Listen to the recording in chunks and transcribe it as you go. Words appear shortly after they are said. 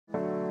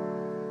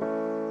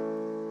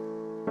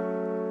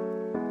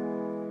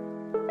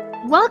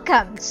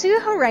Welcome to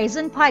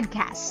Horizon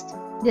Podcast.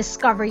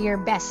 Discover your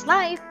best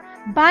life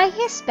by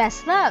His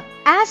best love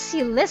as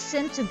you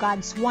listen to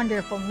God's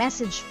wonderful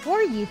message for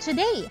you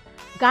today.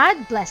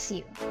 God bless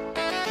you.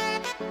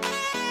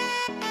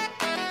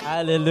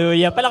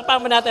 Hallelujah. Palakpakan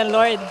mo natin,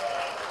 Lord.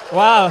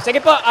 Wow. Sige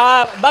po,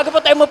 bago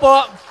po tayo mo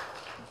po,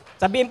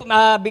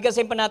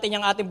 bigasin po natin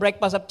yung ating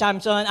breakfast of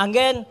champion.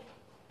 Again,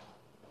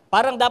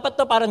 parang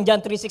John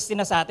 3:16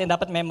 na sa atin.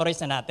 Dapat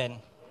memorize na natin.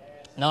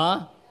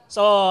 No? So,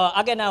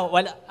 again,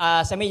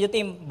 sa media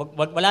team,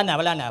 wala na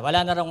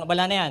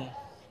yan.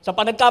 So,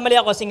 pag nagkamali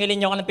ako, singilin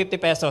niyo ako ng 50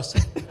 pesos.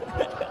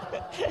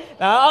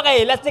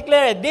 Okay, let's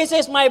declare it. This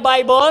is my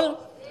Bible.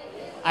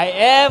 I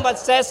am what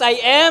says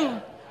I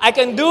am. I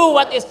can do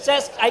what it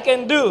says I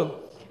can do.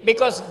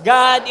 Because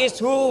God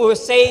is who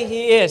say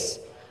He is.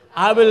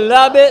 I will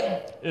love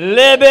it,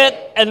 live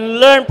it, and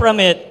learn from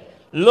it.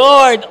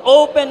 Lord,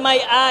 open my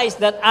eyes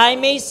that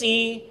I may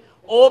see.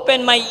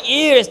 Open my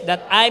ears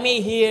that I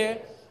may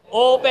hear.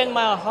 Open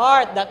my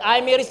heart that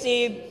I may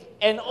receive,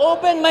 and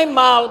open my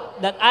mouth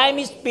that I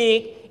may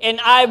speak,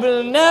 and I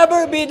will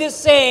never be the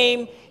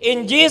same.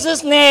 In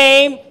Jesus'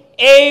 name,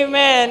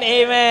 amen,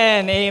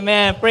 amen,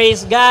 amen.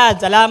 Praise God.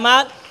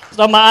 Salamat.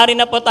 So, maaari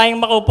na po tayong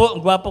makaupo.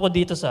 Ang gwapo ko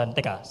dito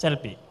teka,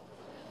 selfie.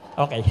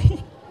 Okay.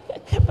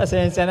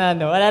 Pasensya na,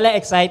 no? Wala lang,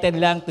 excited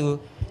lang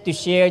to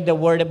share the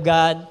Word of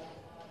God.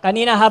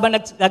 Kanina habang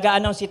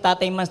nag-a-announce si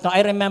Tatay Mans, no,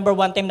 I remember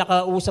one time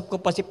nakausap ko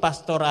pa si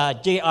Pastor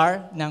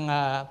JR ng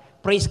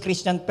Praise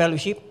Christian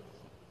Fellowship.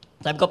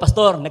 Sabi ko,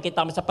 Pastor,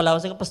 nakita kami sa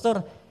Palawan. Sabi ko,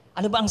 Pastor,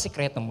 ano ba ang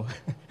sekreto mo?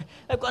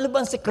 Sabi ko, ano ba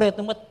ang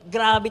sekreto mo? At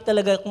grabe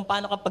talaga kung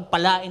paano ka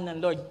pagpalain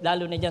ng Lord,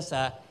 lalo na dyan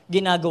sa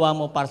ginagawa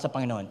mo para sa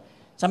Panginoon.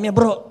 Sabi niya,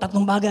 bro, 3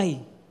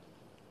 bagay.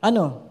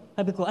 Ano?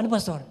 Sabi ko, ano,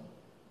 Pastor?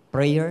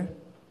 Prayer,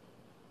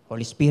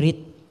 Holy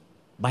Spirit,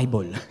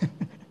 Bible.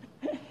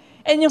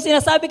 And yung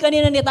sinasabi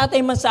kanina ni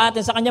Tatay Man sa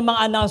atin, sa kanyang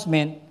mga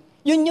announcement,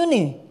 yun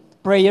eh.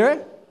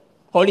 Prayer,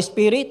 Holy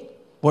Spirit,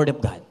 Word of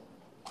God.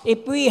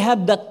 If we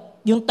have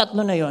yung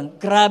tatlo na yon,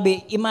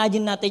 grabe,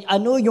 imagine natin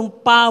ano yung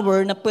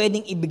power na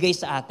pwedeng ibigay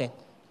sa atin.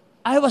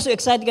 I was so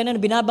excited kanina,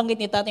 binabanggit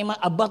ni Tatay Man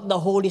about the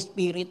Holy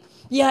Spirit.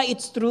 Yeah,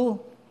 it's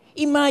true.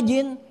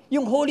 Imagine,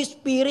 yung Holy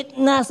Spirit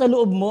nasa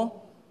loob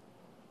mo.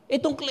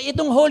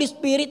 Itong Holy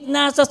Spirit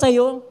nasa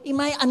sayo.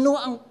 Imagine, ano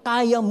ang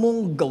kaya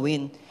mong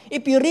gawin?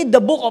 If you read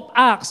the book of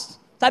Acts,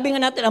 sabi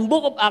nga natin, ang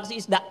book of Acts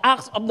is the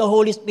Acts of the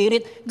Holy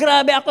Spirit.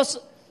 Grabe,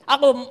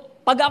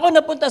 pag ako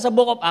napunta sa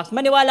book of Acts,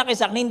 maniwala kayo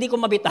sa akin, hindi ko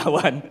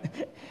mabitawan.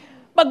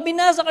 Pag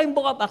binasa ko yung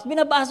book of Acts,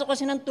 binabasa ko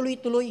siya ng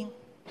tuloy-tuloy.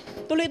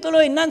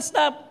 Tuloy-tuloy,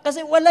 non-stop.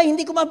 Kasi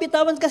hindi ko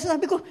mabitawan. Kasi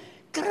sabi ko,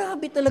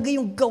 grabe talaga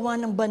yung gawa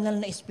ng banal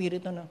na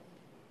Espiritu. No?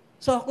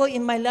 So ako,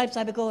 in my life,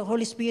 sabi ko,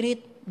 Holy Spirit,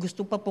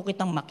 gusto pa po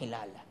kitang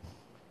makilala.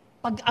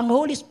 Pag ang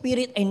Holy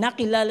Spirit ay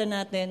nakilala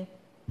natin,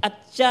 at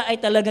siya ay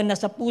talagang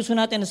nasa puso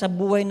natin, nasa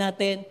buhay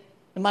natin,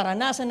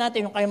 maranasan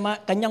natin yung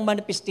kanyang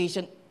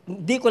manifestation,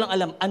 hindi ko lang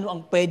alam ano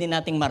ang pwede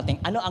nating marating,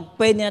 ano ang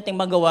pwede nating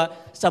magawa,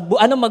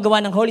 ano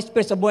magawa ng Holy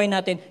Spirit sa buhay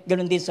natin,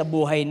 ganoon din sa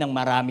buhay ng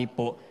marami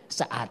po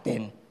sa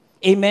atin.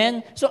 Amen?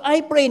 So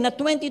I pray na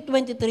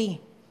 2023,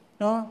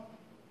 no?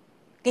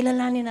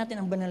 Kilalanin natin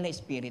ang banal na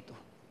Espiritu.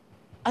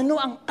 Ano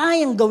ang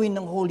kayang gawin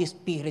ng Holy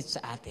Spirit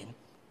sa atin?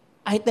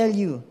 I tell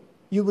you,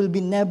 you will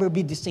never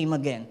be the same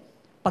again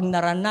pag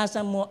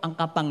naranasan mo ang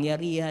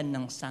kapangyarihan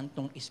ng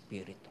Santong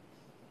Espiritu.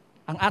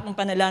 Ang aking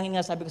panalangin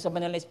nga, sabi ko sa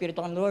banal na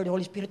Espiritu, Lord,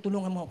 Holy Spirit,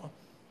 tulungan mo ako.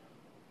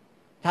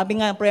 Sabi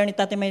nga, prayer ni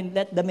Tatay,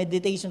 let the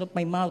meditation of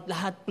my mouth,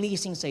 lahat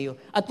pleasing sa iyo.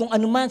 At kung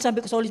ano man,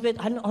 sabi ko sa Holy Spirit,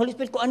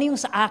 kung ano yung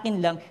sa akin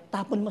lang,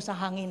 tapon mo sa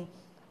hangin,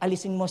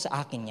 alisin mo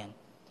sa akin yan.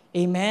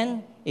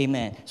 Amen?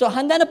 Amen. So,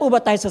 handa na po ba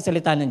tayo sa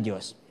salita ng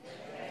Diyos?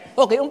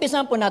 Okay,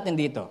 umpisahan po natin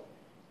dito.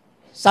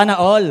 Sana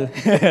all.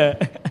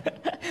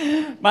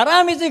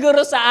 Marami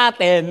siguro sa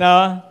atin,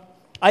 no?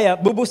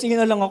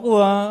 Bubusingin na lang ako,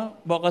 ha?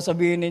 Baka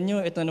sabihin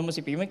ninyo, ito naman si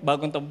Pimek,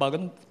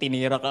 bagong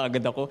tinira ka agad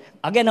ako.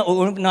 Again,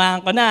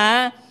 nauunahan ko na, ha?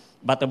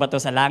 Bato-bato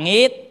sa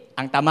langit,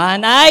 ang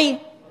tamahan ay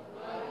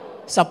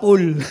sa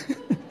pool.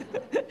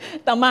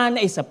 Tamahan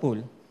ay sa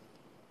pool.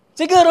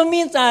 Siguro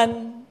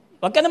minsan,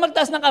 wag ka na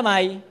magtaas ng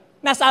kamay,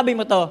 nasabi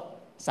mo to,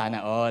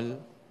 sana all.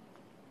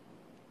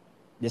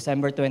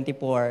 December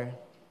 24,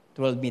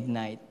 12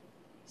 midnight,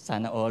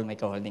 sana all may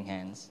ka-holding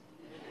hands.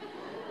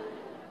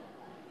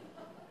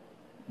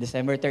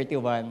 December 31,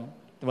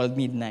 12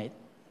 midnight,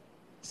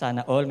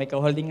 sana all may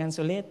ka-holding hands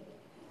ulit.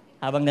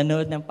 Habang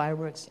nanood ng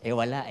fireworks,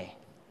 wala eh.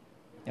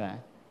 Di ba?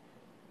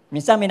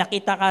 Minsan may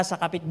nakita ka sa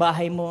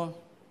kapitbahay mo,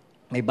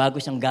 may bago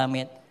siyang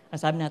gamit.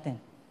 Ang sabi natin,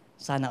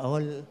 sana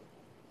all.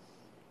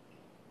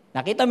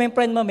 Nakita mo yung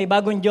friend mo, may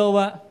bagong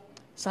jowa,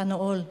 sana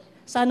all.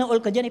 Sana all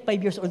ka dyan, 5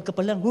 years old ka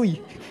pa lang. Huy!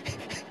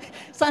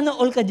 Sana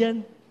all ka dyan.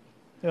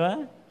 Di ba?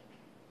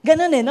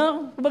 Ganun eh,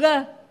 no?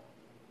 Kumbaga,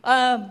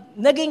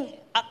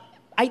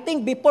 I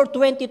think before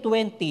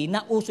 2020,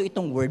 nauso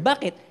itong word.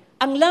 Bakit?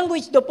 Ang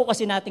language daw po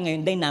kasi natin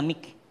ngayon,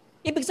 dynamic.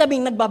 Ibig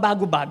sabihin,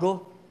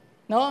 nagbabago-bago.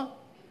 No?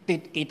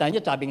 Kita niyo,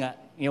 sabi nga,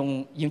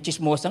 yung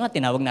chismosa nga,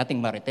 tinawag nating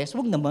marites.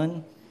 Huwag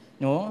naman.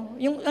 No?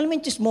 Yung, alam mo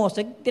yung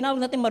chismosa,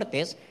 tinawag natin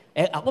marites.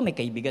 Ako may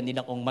kaibigan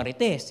din akong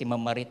marites, si Ma'am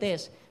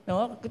Marites.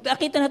 No?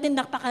 Nakita natin,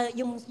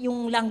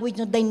 yung language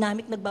no,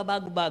 dynamic,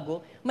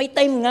 nagbabago-bago. May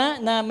time nga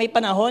na may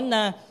panahon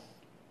na,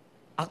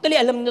 actually,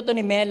 alam nyo to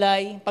ni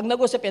Melay. Pag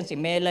nag-usap yan si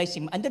Melay,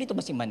 andito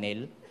ba si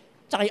Manel?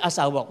 Tsaka yung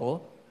asawa ko.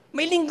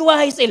 May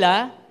lingwahe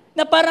sila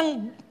na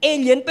parang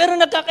alien, pero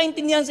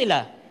nagkakaintindihan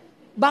sila.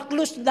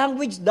 Backless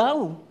language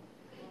daw.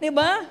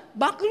 Diba?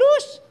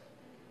 Backless.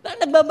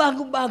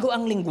 Nagbabago-bago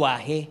ang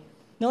lingwahe.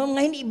 No,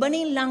 ngayon iba na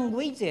yung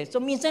language eh. So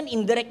minsan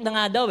indirect na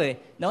nga daw eh.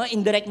 No,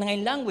 indirect na nga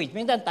yung language.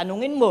 Minsan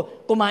tanungin mo,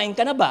 kumain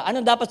ka na ba?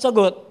 Anong dapat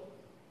sagot?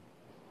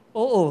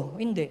 Oo,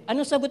 hindi.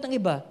 Anong sagot ng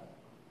iba?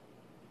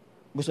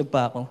 Busog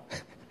pa ako.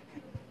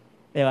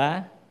 Di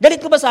ba?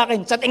 Galit ko ba sa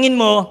akin? Sa tingin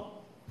mo,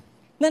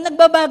 na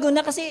nagbabago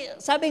na kasi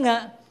sabi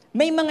nga,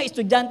 may mga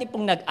estudyante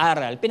pong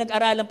nag-aral,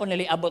 pinag-aralan po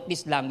nila about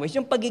this language,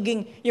 yung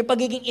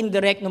pagiging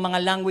indirect ng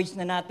mga language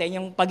na natin,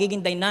 yung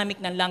pagiging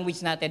dynamic ng language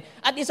natin.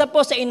 At isa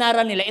po sa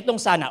inaral nila, itong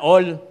sana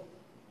all.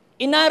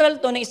 Inaral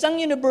to ng isang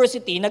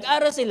university,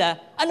 nag-aral sila,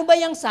 ano ba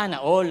yung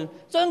sana all?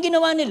 So ang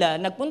ginawa nila,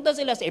 nagpunta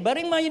sila sa iba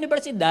ring mga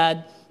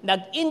universidad,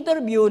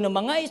 nag-interview ng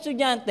mga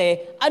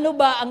estudyante, ano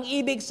ba ang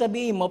ibig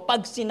sabihin mo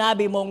pag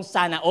sinabi mong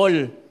sana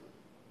all?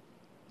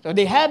 So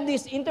they have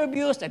these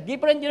interviews at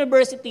different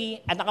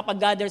university at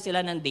nakapag-gather sila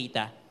ng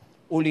data.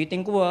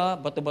 Ulitin ko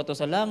bato-bato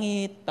sa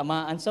langit,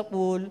 tamaan sa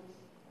pool.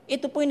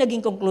 Ito po yung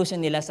naging conclusion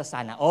nila sa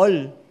sana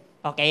all.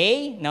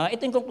 Okay? No,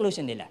 ito yung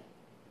conclusion nila.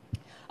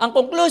 Ang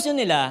conclusion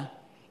nila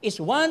is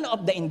one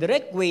of the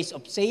indirect ways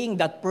of saying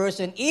that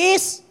person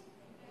is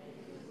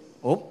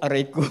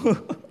aray ko.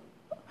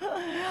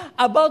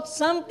 About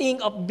something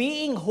of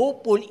being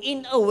hopeful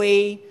in a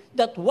way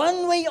that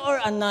one way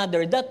or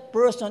another, that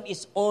person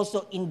is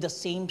also in the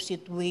same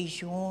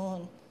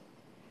situation.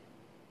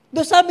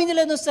 Doon sabi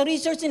nila sa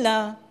research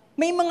nila,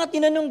 may mga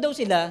tinanong daw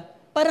sila,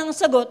 parang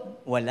sagot,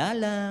 wala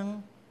lang.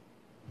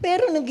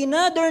 Pero nang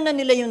ginather na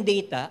nila yung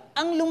data,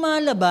 ang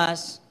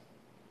lumalabas,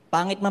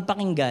 pangit man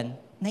pakinggan,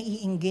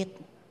 naiinggit.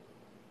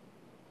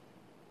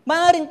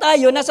 Maaaring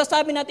tayo,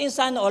 nasasabi natin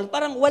sana all,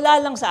 parang wala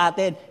lang sa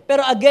atin.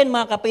 Pero again,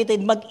 mga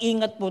kapatid,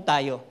 mag-ingat po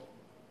tayo.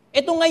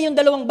 Ito nga yung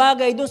dalawang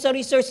bagay, doon sa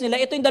research nila,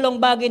 ito yung dalawang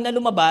bagay na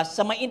lumabas,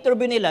 sa mga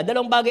interview nila,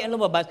 dalawang bagay ang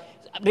lumabas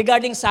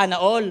regarding sana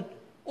all.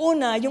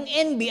 Una, yung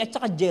envy at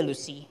saka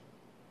jealousy.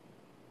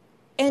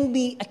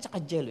 Envy at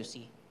saka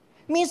jealousy.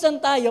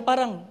 Minsan tayo,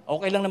 parang,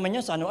 okay lang naman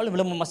yun, sana all,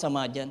 wala mo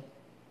masama dyan.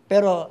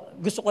 Pero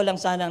gusto ko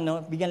lang sana,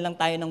 bigyan lang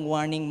tayo ng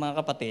warning mga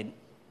kapatid,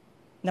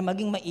 na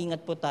maging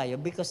maingat po tayo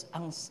because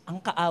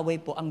ang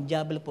kaaway po, ang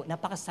diablo po,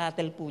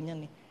 napaka-subtle po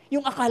niyan.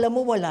 Yung akala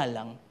mo wala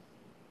lang.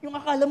 Yung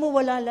akala mo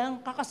wala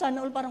lang, kakasana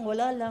all parang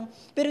wala lang.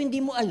 Pero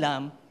hindi mo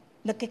alam,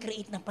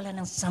 nagkikreate na pala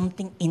ng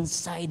something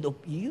inside of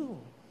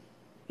you.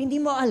 Hindi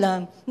mo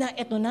alam na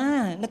eto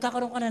na,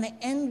 nagkakaroon ka na ng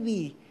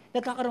envy,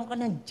 nagkakaroon ka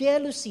ng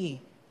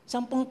jealousy.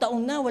 10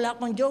 taon na, wala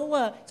kang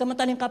jowa.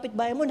 Samantalang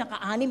kapitbahay mo,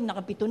 naka-6,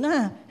 naka-7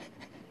 na.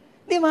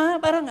 Di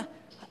ba? Parang,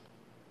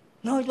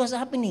 no, it was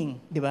happening.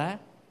 Di ba?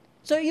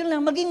 So yun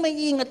lang, maging may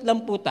ingat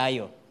lang po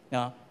tayo.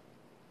 No?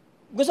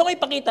 Gusto ko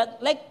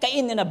ipakita, like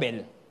Cain and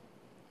Abel.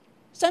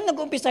 Saan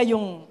nag-umpisa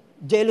yung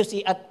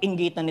jealousy at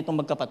inggitan nitong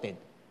magkapatid?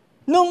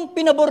 Nung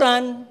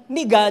pinaboran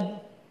ni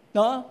God,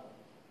 no?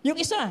 Yung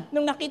isa,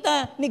 nung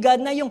nakita ni God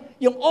na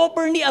yung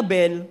offer ni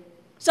Abel,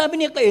 sabi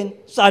ni Cain,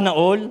 sana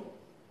all.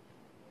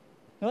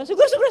 No?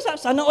 Siguro,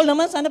 sana all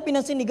naman, sana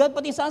pinansin ni God,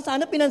 pati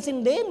sana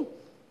pinansin din.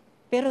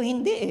 Pero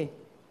hindi eh.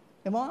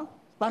 Diba?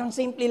 Parang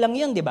simple lang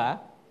yun, di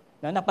ba?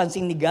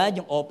 Napansin ni God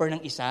yung offer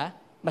ng isa,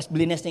 mas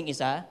blines ng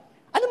isa.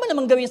 Ano man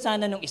namang gawin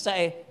sana ng isa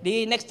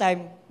the next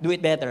time, do it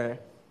better.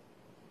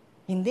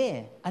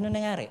 Hindi. Ano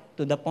nangyari?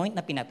 To the point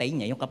na pinatay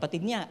niya yung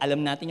kapatid niya.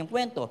 Alam natin yung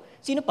kwento.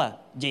 Sino pa?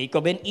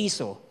 Jacob and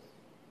Esau.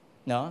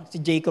 No? Si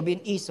Jacob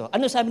and Esau.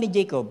 Ano sabi ni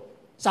Jacob?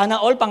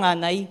 Sana all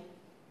panganay.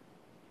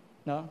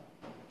 No?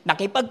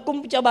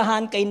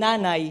 Nakipagkuntsabahan kay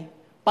nanay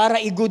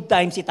para i-good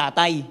time si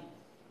tatay.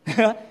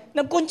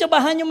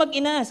 Nagkuntsabahan yung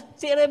mag-ina.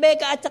 Si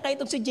Rebecca at saka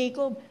itong si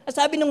Jacob. At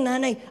sabi nung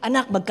nanay,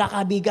 anak,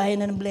 magkakabigayan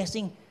na ng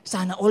blessing.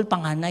 Sana all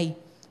panganay.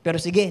 Pero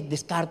sige,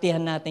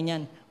 diskartehan natin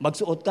yan.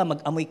 Magsuot ka,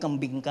 mag-amoy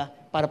kambing ka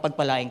para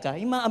pagpalain ka.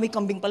 Yung mga amoy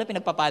kambing pala,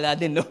 pinagpapala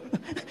din, no?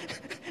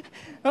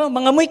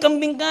 Mga amoy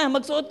kambing ka,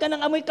 magsuot ka ng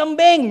amoy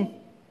kambing.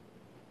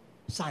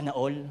 Sana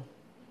all.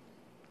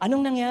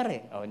 Anong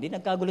nangyari? Hindi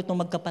nagkagulot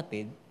ng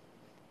magkapatid.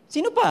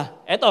 Sino pa?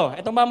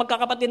 Etong mga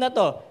magkakapatid na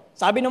to.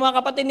 Sabi ng mga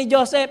kapatid ni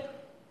Joseph,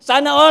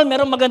 sana all,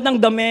 merong magandang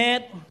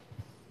damit.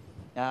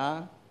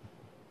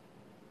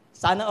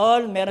 Sana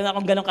all, meron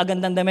akong ganong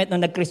kagandang damit nung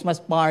nag-Christmas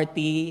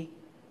party.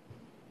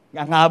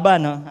 Ang haba,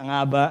 no? Ang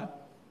haba.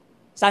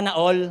 Sana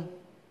all.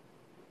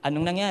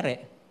 Anong nangyari?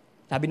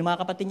 Sabi ng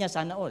mga kapatid niya,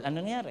 sana all.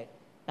 Anong nangyari?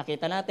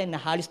 Nakita natin na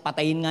halos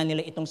patayin nga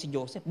nila itong si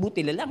Joseph. Buti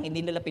lang,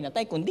 hindi nila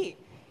pinatay, kundi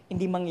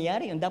hindi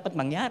mangyayari yung dapat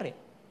mangyari.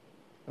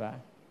 Diba?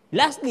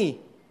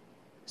 Lastly,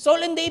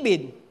 Saul and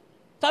David.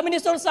 Sabi ni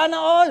Saul, sana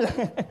all.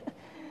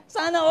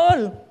 Sana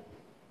all.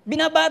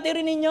 Binabati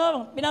rin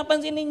ninyo,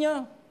 pinapansin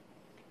ninyo.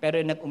 Pero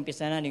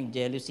nag-umpisa na yung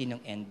jealousy ng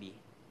envy.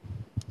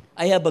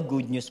 I have a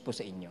good news po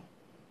sa inyo.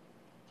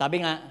 Sabi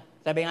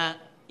nga,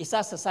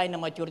 isa sa sign ng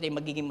maturity ay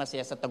magiging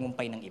masaya sa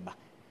tagumpay ng iba.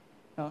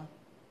 No?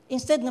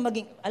 Instead na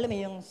maging, alam mo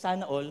yung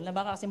sana all, na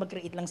baka kasi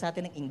mag-create lang sa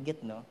atin ng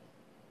inggit, no?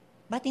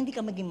 Ba't hindi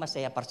ka maging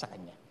masaya para sa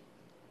kanya?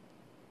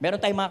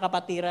 Meron tayong mga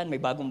kapatiran, may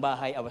bagong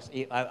bahay,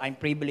 I'm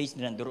privileged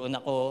na nandoon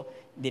ako,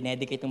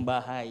 dinedicate yung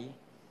bahay.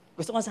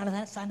 Gusto ko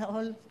sana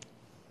all.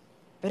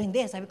 Pero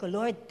hindi, sabi ko,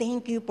 Lord,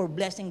 thank you for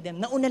blessing them.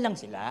 Nauna lang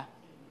sila.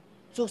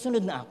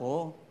 Susunod na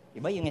ako.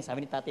 Diba yung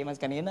sabi ni Tatay Mans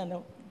kanina,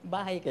 no?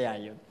 Bahay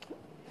kaya yun.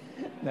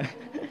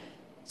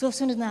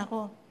 Susunod na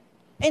ako.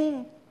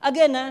 And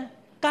again,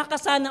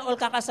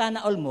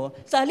 kakasana all mo,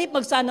 sa halip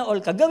magsana all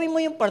ka, gawin mo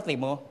yung parte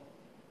mo.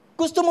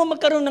 Gusto mo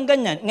magkaroon ng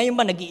ganyan, ngayon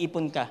ba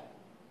nag-iipon ka?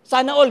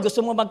 Sana all,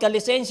 gusto mo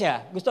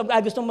magka-lisensya, gusto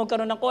mo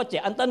magkaroon ng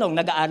kotse. Ang tanong,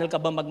 nag-aaral ka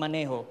ba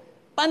magmaneho?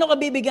 Paano ka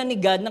bibigyan ni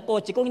God ng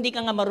kotse kung hindi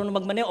ka nga marunong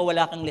magmaneho o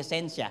wala kang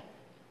lisensya?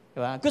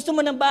 Diba? Gusto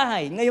mo ng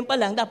bahay, ngayon pa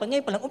lang,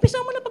 umpisa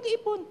mo na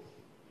pag-iipon.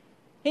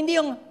 Hindi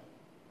yung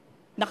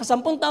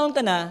nakasampung taon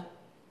ka na,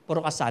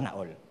 puro ka sana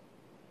all.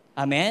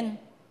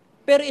 Amen?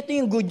 Pero ito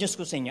yung good news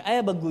ko sa inyo.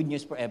 I have a good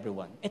news for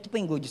everyone. Ito po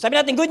yung good news. Sabi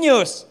natin, good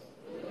news!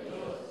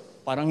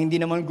 Parang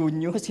hindi naman good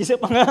news. Isa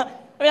pa nga.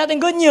 Sabi natin,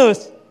 good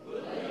news!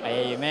 Good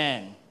news.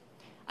 Amen.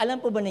 Alam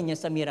po ba ninyo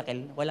sa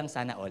miracle, walang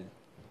sana all?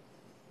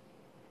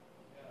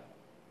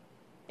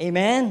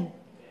 Amen?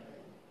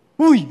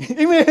 Uy!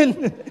 Amen!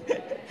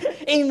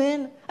 Amen.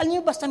 Alam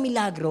niyo ba sa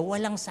milagro,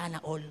 walang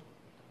sana all?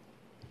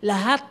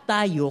 Lahat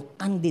tayo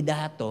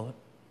kandidato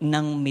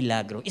ng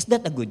milagro. Is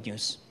that a good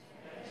news?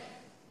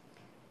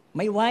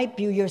 My wife,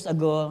 few years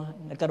ago,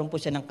 nagkaroon po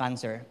siya ng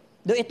cancer.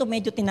 Though ito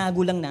medyo tinago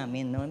lang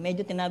namin. No?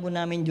 Medyo tinago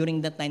namin during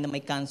that time na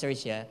may cancer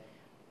siya.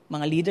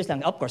 Mga leaders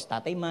lang, of course,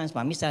 Tatay Mans,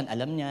 Mami San,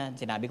 alam niya.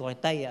 Sinabi ko kay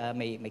Tay,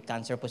 may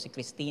cancer po si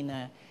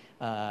Christina.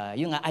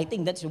 I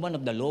think that's one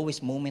of the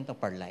lowest moment of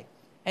our life.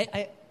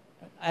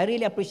 I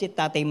really appreciate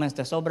Tatay Mans.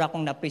 Sobra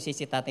akong na-appreciate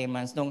si Tatay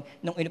Mans. Nung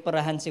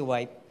inoperahan si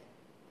wife,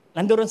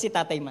 nandoon si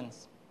Tatay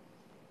Mans.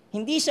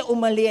 Hindi siya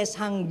umalis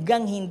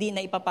hanggang hindi na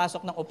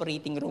ipapasok ng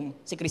operating room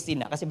si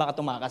Christina kasi baka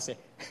tumakas eh.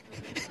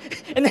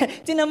 And then,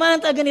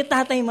 sinamahan talaga ni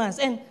Tatay Mans.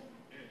 And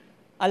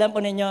alam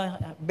po ninyo,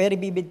 very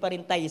vivid pa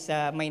rin tayo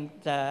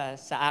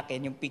sa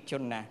akin yung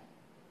picture na.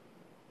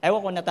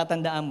 Ewan ko,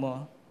 natatandaan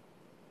mo,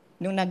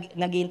 nung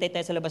naghihintay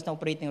tayo sa labas ng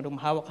operating room,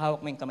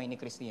 hawak-hawak mo yung kamay ni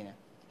Christina.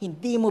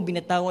 Hindi mo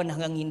binatawan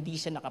hanggang hindi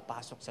siya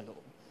nakapasok sa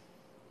loob.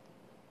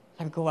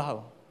 Sabi ko,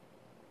 wow.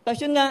 Tapos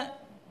yun nga,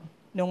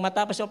 nung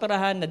matapos yung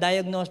operahan,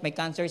 na-diagnose, may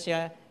cancer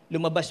siya,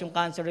 lumabas yung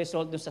cancer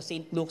result doon sa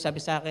St. Luke, sabi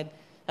sa akin,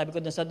 sabi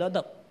ko doon sa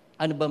Dodok,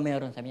 ano ba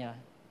meron? Sabi niya,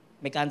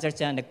 may cancer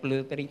siya,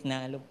 nag-proliferate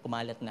na,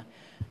 kumalat na.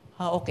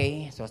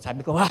 Okay. So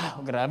sabi ko, wow,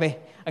 grabe.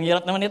 Ang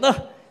hirap naman ito.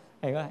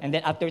 And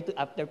then after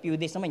few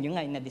days naman, yun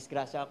nga,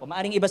 na-disgrasya ako.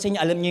 Maaring iba sa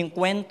inyo, alam niyo yung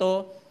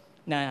kwento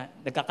na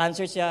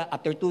nagka-cancer siya,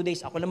 after 2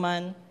 days, ako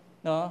naman,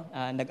 no,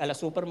 nag-ala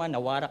Superman,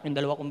 nawarak yung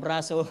dalawa kong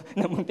braso,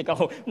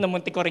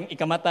 namuntik ko ring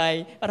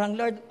ikamatay. Parang,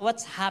 Lord,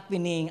 what's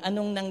happening?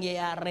 Anong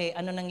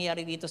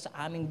nangyayari dito sa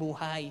aming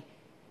buhay?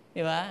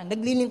 Di ba?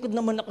 Naglilingkod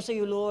naman ako sa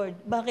iyo, Lord.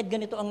 Bakit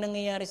ganito ang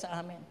nangyayari sa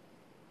amin?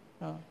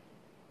 No?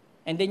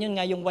 And then yun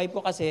nga, yung wife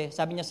ko kasi,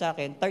 sabi niya sa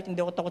akin, Tart, hindi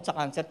ako takot sa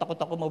cancer, takot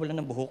ako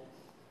mawalan ng buhok.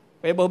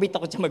 Kaya Bobby,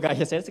 takot siya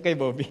mag-aya sa'yo, si kay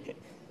Bobby.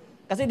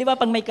 Kasi di ba,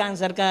 pag may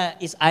cancer ka,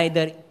 is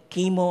either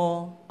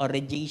chemo or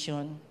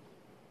radiation.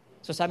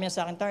 So sabi niya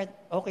sa akin, Tart,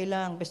 okay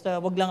lang, basta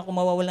wag lang ako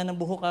mawawalan ng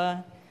buhok ka.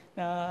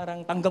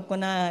 Tanggap ko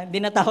na,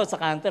 di natakot sa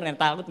cancer,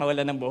 natakot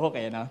mawalan ng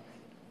buhok eh, no?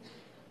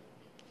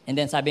 And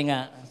then sabi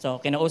nga,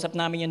 so kinausap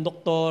namin yung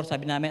doktor,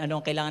 sabi namin,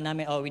 ano ang kailangan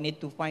namin? We need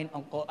to find,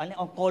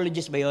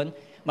 oncologist ba yun?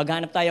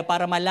 Maghanap tayo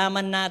para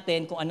malaman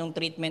natin kung anong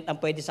treatment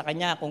ang pwede sa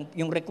kanya, kung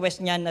yung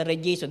request niya na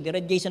radiation, di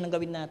radiation ang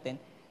gawin natin.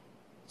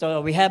 So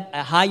we have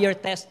a higher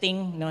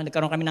testing, no?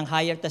 Nagkaroon kami ng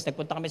higher test,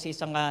 nagpunta kami sa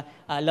isang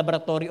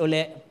laboratory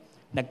uli,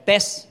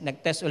 nag-test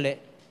uli,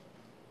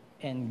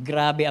 and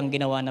grabe ang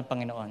ginawa ng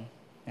Panginoon.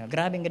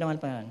 Grabe ang ginawa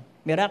ng Panginoon.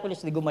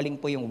 Miraculously, gumaling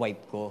po yung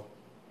wife ko.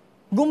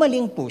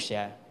 Gumaling po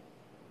siya.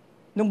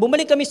 Nung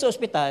bumalik kami sa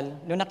ospital,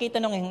 nung nakita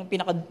ng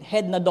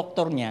pinaka-head na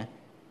doktor niya,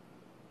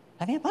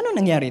 sabi niya, paano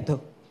nangyari ito?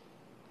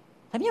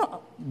 Sabi niya,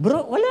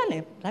 bro, wala na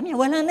eh. Sabi niya,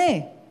 wala na eh.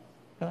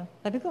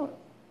 Sabi ko,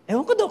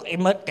 ewan ko, Dok,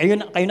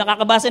 kayo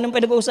nakakabasa ng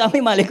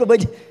pinag-uusapan, mali ko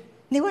ba dyan?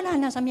 Hindi, wala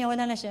na. Sabi niya,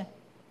 wala na siya.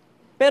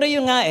 Pero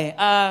yung nga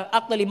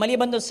actually,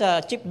 maliban doon sa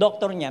chief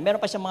doctor niya,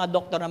 meron pa siya mga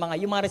doktor na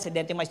yung mga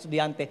residente, mga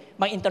estudyante,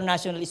 mga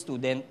international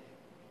student.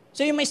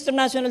 So yung mga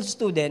international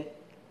student,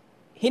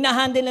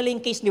 hinahandle nila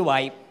yung case ni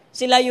wife,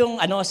 sila yung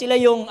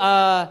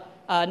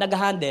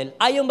nag-handle,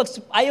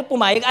 ayaw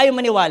pumayag, ayaw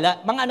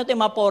maniwala,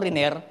 mga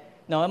foreigner,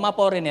 no, mga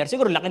foreigner,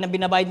 siguro laki ng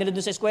binabayad nila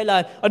doon sa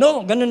eskwela.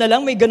 Ganun na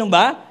lang, may ganun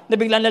ba? Na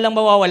bigla na lang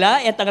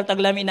mawawala?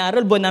 Tagal-tagal namin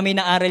inaaral, buwan namin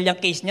inaaral yung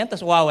case niya,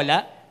 tapos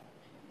wawala.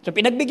 So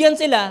pinagbigyan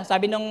sila,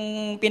 sabi ng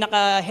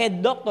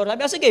pinaka-head doctor,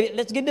 sabi, sige,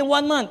 let's give them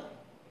 1 month.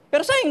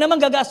 Pero sayang naman,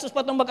 gagastos pa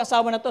itong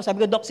mag-asawa na to.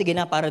 Sabi ko, Doc, sige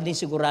na, para din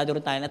sigurado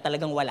rin tayo na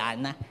talagang wala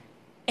na.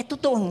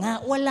 Totoo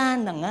nga, wala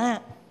na nga.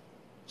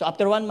 So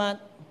after 1 month,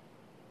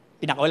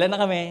 pinakawalan na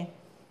kami.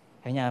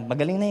 Sabi niya,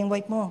 magaling na yung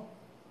wife mo.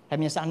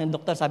 Sabi niya sa akin ng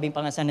doktor, sabi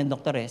pa nga sa akin ng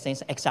doktor sa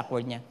exact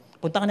word niya,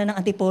 punta ka na ng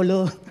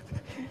Antipolo.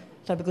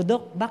 Sabi ko,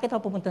 Dok, bakit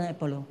ako pupunta ng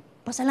Antipolo?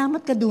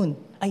 Pasalamat ka dun.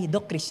 Ay,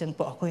 Dok, Christian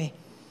po ako eh.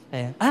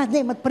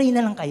 Hindi, mag-pray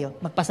na lang kayo.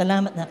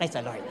 Magpasalamat na kayo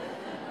sa Lord.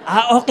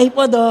 Okay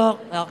po,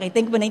 Dok. Okay,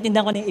 thank you po.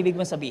 Naintindihan ko na yung ibig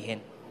mong sabihin.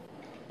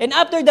 And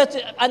after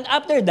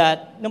that,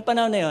 nung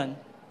panahon na yon,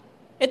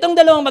 itong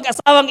dalawang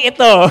mag-asawang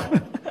ito,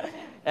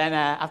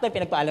 after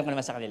pinagpaalam ko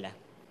naman sa kanila,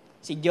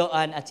 si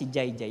Joanne at si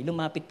Jai,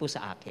 lumapit po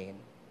sa akin.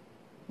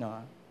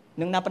 No?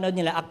 Nung napanood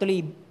nila,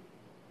 actually,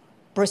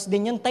 first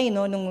din yung tayo,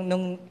 no?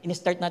 Nung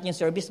in-start natin yung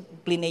service,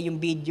 plinay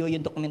yung video, yung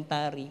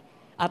documentary.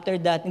 After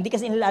that, hindi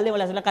kasi inilali,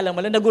 wala silang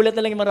kalamala, nagulat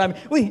na lang yung marami.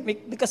 Uy, may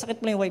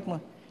kasakit pala yung wife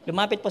mo.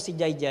 Lumapit po si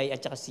Jai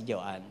at saka si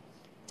Joanne.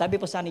 Sabi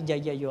po sa ni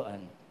Jai,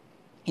 Joanne,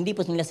 hindi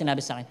po nila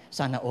sinabi sa akin,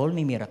 sana all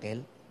may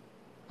miracle.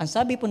 Ang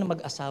sabi po ng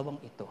mag-asawang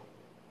ito,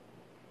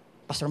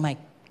 Pastor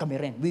Mike, kami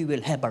rin, we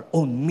will have our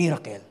own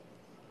miracle.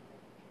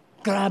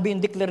 Grabe yung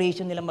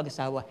declaration nila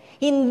mag-asawa.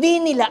 Hindi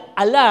nila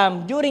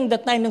alam, during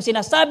that time, nung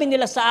sinasabi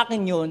nila sa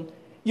akin yun,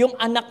 yung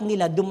anak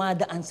nila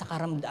dumadaan sa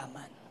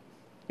karamdaman.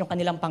 Yung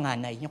kanilang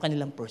panganay, yung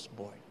kanilang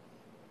firstborn.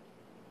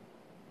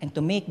 And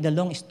to make the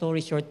long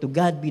story short, to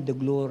God be the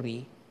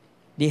glory,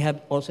 they have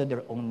also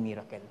their own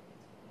miracle.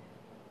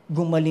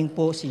 Gumaling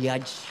po si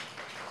Yaj.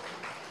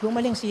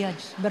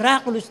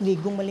 Miraculously,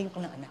 gumaling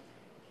ko ng anak.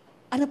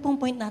 Ano pong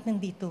point natin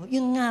dito?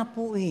 Yun nga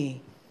po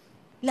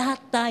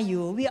lahat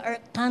tayo, we are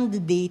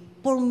candidate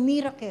for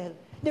miracle.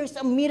 There's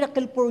a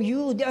miracle for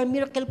you. There are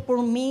miracle for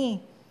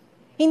me.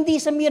 Hindi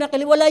sa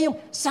miracle, wala yung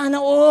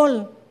sana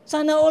all.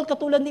 Sana all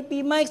katulad ni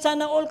P. Mike.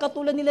 Sana all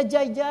katulad nila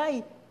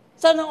Jai.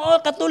 Sana all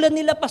katulad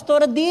nila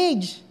Pastora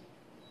Dij.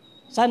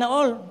 Sana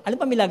all. Ano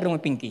pa milagro mo,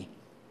 Pinky?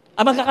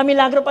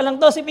 Magkakamilagro pa lang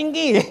to si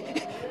Pinky.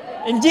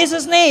 In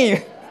Jesus'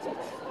 name.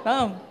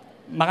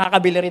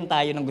 Makakabili rin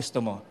tayo ng gusto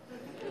mo.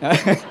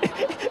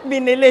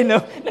 Binili,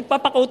 no?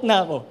 Nagpapakout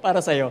na ako para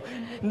sa'yo.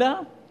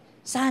 Na,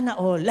 sana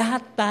all,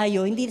 lahat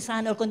tayo, hindi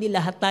sana all, kundi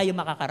lahat tayo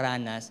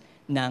makakaranas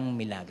ng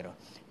milagro.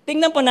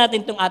 Tingnan po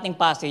natin itong ating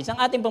passage. Ang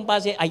ating pong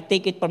passage, I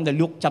take it from the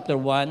Luke chapter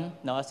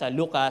 1, no? Sa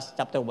Lucas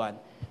chapter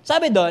 1.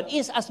 Sabi doon,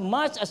 is as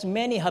much as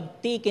many have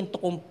taken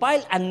to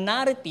compile a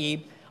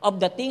narrative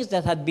of the things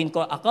that had been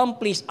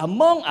accomplished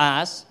among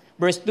us,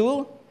 verse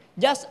 2,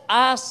 just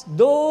as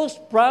those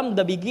from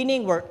the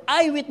beginning were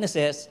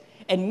eyewitnesses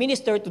and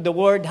ministered to the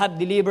word have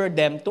delivered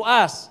them to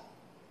us.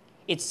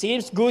 It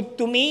seems good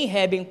to me,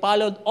 having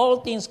followed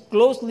all things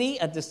closely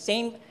at the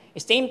same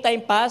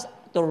time past,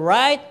 to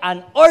write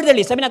an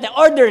orderly, sabi natin,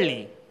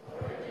 orderly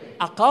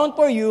account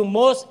for you,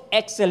 most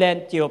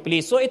excellent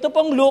Theophilus. So ito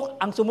pong Luke,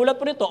 ang sumulat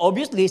po nito,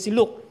 obviously, si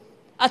Luke.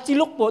 At si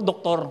Luke po,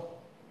 doktor.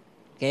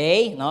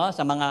 Okay? No?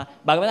 Sa mga,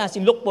 bago na, si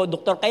Luke po,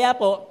 doktor. Kaya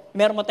po,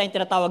 meron mo tayong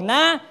tinatawag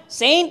na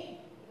Saint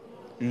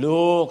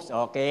Luke.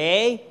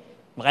 Okay?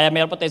 Kaya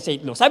meron po tayong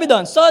Saint Luke. Sabi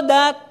doon, so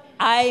that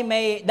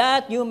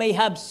you may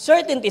have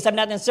certainty, sabi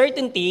natin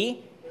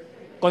certainty,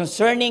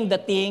 concerning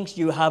the things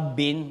you have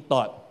been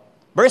taught.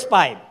 Verse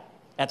 5.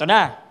 Ito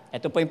na.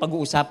 Ito po yung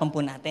pag-uusapan po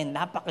natin.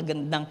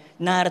 Napakagandang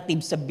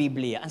narrative sa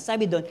Biblia. Ang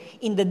sabi doon,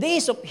 in the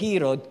days of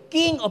Herod,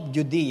 king of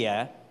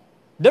Judea,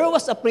 there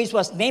was a priest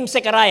was named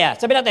Zechariah.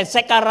 Sabi natin,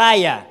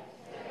 Zechariah.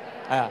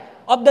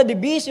 Of the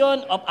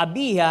division of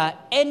Abiah,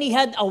 and he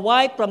had a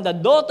wife from the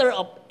daughter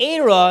of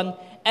Aaron,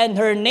 and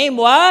her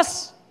name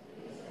was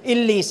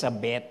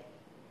Elizabeth.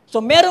 So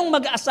merong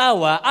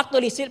mag-asawa,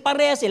 actually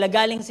pareha sila,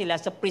 galing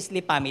sila sa priestly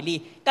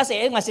family. Kasi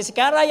si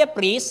Zechariah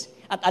priest,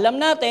 at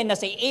alam natin na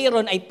si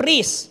Aaron ay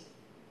priest.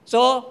 So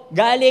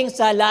galing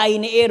sa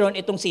lahi ni Aaron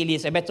itong si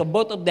Elizabeth. So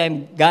both of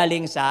them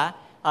galing sa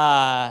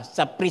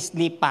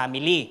priestly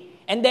family.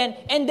 And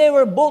they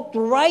were both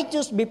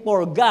righteous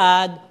before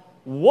God,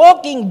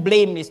 walking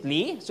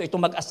blamelessly. So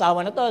itong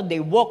mag-asawa na to,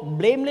 they walk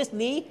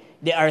blamelessly,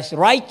 they are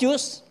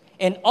righteous,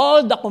 and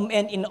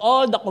in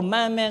all the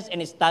commandments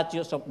and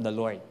statutes of the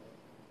Lord.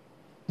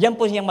 Yan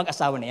po siyang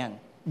mag-asawa na yan.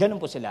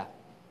 Ganun po sila.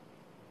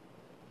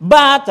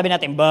 But, sabi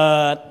natin,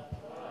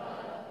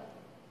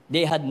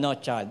 they had no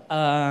child.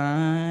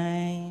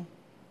 Ay,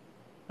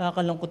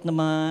 nakakalungkot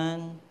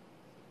naman.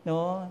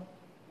 No?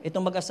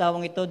 Itong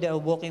mag-asawang ito, they are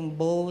walking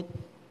both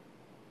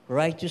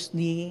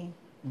righteously,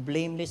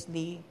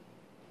 blamelessly,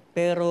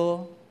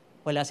 pero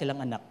wala silang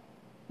anak.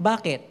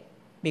 Bakit?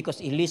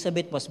 Because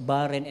Elizabeth was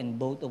barren and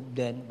both of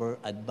them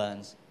were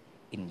advanced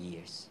in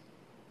years.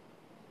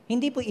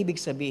 Hindi po ibig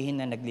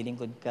sabihin na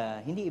naglilingkod ka.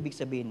 Hindi ibig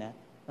sabihin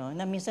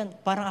na minsan,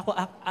 parang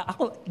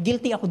ako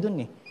guilty ako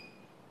dun eh.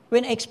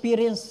 When I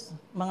experience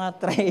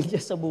mga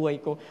tragedies sa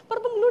buhay ko,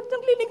 parang Lord,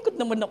 naglilingkod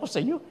naman ako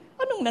sa iyo.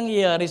 Anong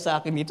nangyayari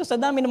sa akin dito?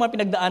 Sa dami ng mga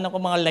pinagdaanan ko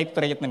mga life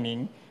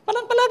threatening,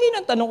 parang palagi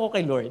nang tanong ko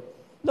kay Lord,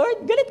 Lord,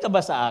 galit ka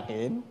ba sa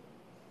akin?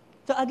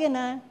 So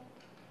again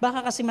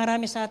baka kasi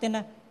marami sa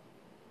atin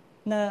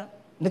na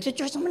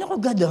nagsi-church naman ako,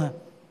 God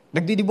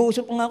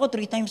Nagdi-devotion pa nga ako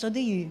 3 times a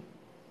day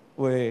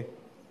eh.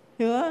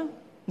 Diba?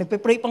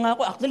 Nagpe-pray pa nga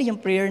ako. Actually,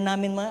 yung prayer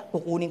namin,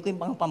 kukunin ko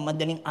yung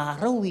pamadaling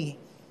araw eh.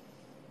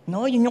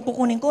 No, yun yung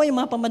kukunin ko, yung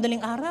mga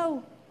pamadaling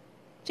araw.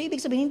 So, ibig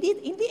sabihin,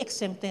 hindi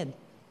exempted.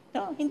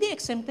 No, hindi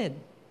exempted.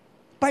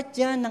 Part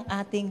yan ng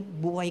ating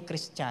buhay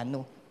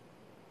Kristiyano.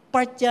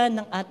 Part yan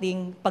ng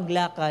ating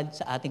paglakad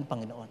sa ating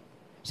Panginoon.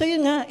 So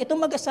yun nga, itong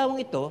mag-asawang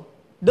ito,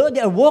 though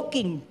they are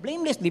walking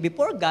blamelessly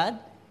before God,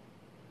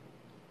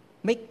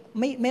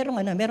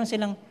 meron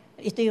silang,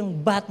 ito yung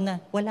bat na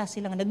wala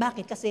silang anak.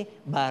 Bakit? Kasi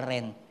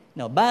barren.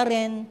 No,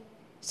 barren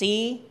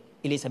si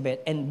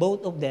Elizabeth, and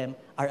both of them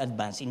are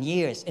advanced in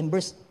years. In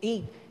verse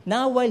 8,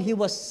 now while he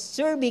was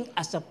serving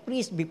as a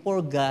priest before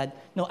God,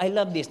 I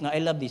love this.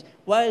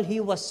 While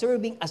he was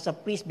serving as a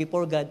priest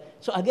before God,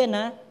 so again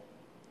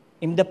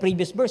in the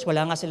previous verse,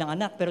 wala nga silang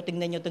anak, pero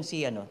tingnan nyo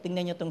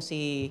itong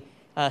si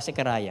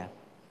Zechariah.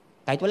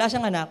 Kahit wala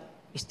siyang anak,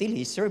 still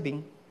he's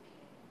serving.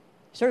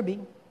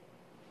 Serving.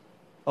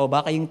 O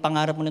baka yung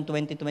pangarap mo ng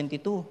 2022,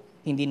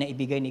 hindi na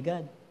ibigay ni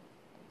God.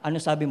 Ano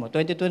sabi mo?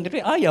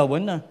 2023,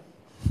 ayawan na.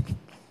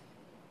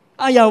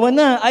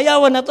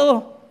 Ayawan na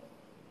to.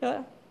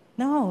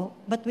 No,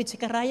 but with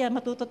Zechariah,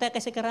 matuto tayo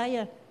kay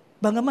Zechariah.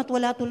 Bangamat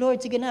wala to Lord,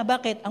 sige na,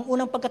 bakit? Ang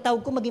unang pagkatawag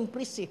ko maging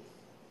priest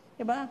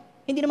Diba?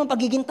 Hindi naman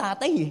pagiging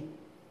tatay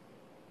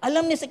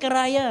Alam ni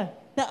Zechariah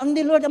na ang ni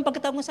Lord ang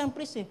pagkatawag mo sa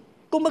priest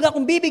Kumbaga,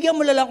 kung bibigyan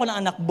mo lang ako ng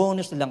anak,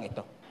 bonus lang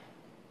ito.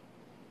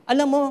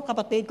 Alam mo,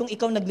 kapatid, kung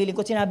ikaw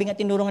naglilingkod, sinabi nga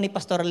tinurungan ni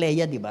Pastor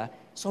Leia, di ba?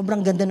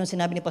 Sobrang ganda nung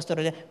sinabi ni Pastor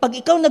Leia. Pag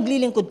ikaw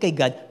naglilingkod kay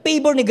God,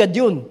 favor ni God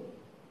yun.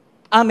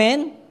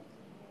 Amen?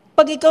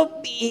 Pag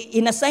ikaw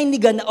inassign ni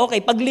God na,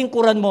 okay,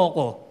 paglingkuran mo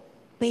ako,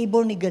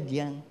 favor ni God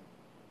yan.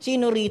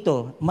 Sino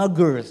rito? Mga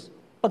girls.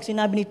 Pag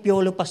sinabi ni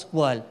Piolo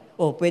Pascual,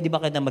 pwede ba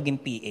kita maging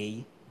PA?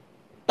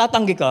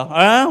 Tatanggi ka?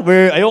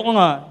 Ayoko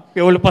nga.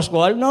 Piolo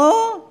Pascual?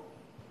 No.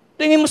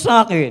 Tingin mo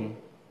sa akin.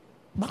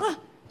 Baka,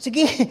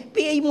 sige,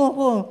 PA mo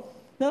ako.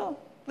 No,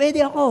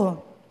 pwede ako.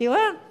 Di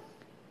ba?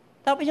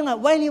 Tapos yung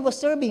while he was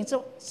serving,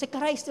 so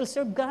Zechariah still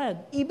served God.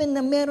 Even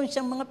na meron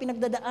siyang mga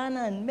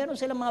pinagdadaanan, meron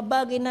silang mga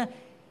bagay na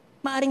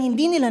maaring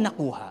hindi nila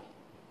nakuha.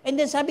 And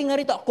then sabi nga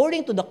rito,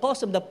 according to the cause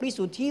of the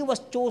priesthood, he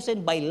was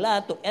chosen by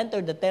lot to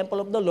enter the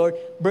temple of the Lord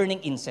burning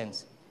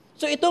incense.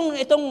 So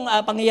itong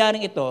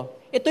pangyayaring ito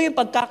yung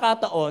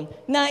pagkakataon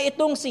na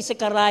itong si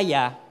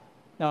Zechariah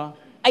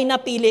ay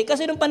napili.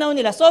 Kasi nung panahon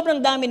nila,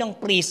 sobrang dami ng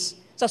priest.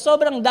 Sa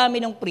sobrang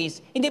dami ng priest,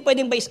 hindi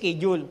pwedeng by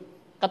schedule.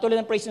 Katulad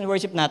ng praise and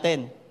worship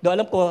natin.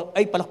 Alam ko,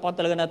 palakpakan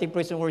talaga natin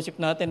praise and worship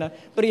natin.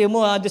 Pero yun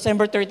mo,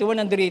 December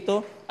 31,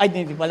 nandito.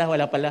 Hindi pala,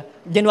 wala pala.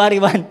 January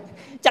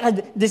 1. Tsaka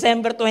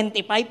December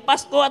 25,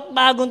 Pasko at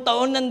bagong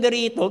taon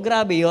nandito.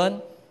 Grabe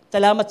yon.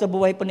 Salamat sa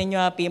buhay po ninyo,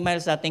 Happy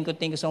Miles. Thank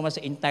you so much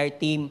sa entire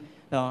team.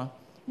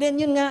 Then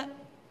yun nga,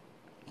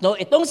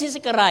 itong si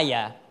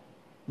Zechariah,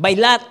 by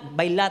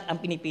lot ang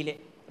pinipili.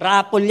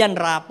 Rapol yan,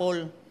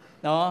 rapol.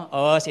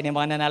 Sino yung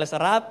mga nanalo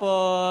sa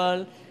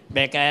raffle?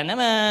 Becca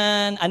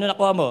naman. Ano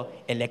nakuha mo?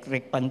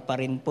 Electric pan pa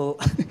rin po.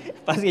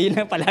 Kasi yun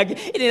lang palagi.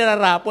 Hindi na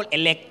raffle,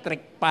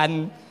 electric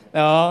pan.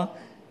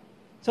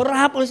 So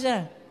raffle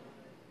siya.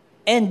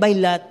 And by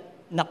lot,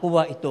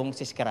 nakuha itong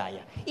si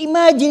Zechariah.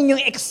 Imagine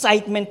yung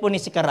excitement po ni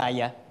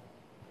Zechariah.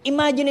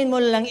 Imagine mo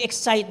lang yung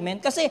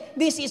excitement. Kasi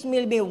this is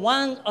maybe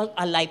one of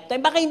a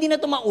lifetime. Baka hindi na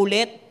ito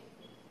maulit.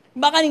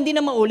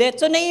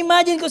 So,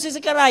 na-imagine ko si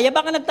Zechariah,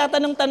 baka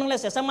nagtatanong-tanong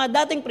lang siya sa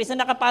mga dating priest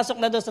na nakapasok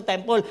na doon sa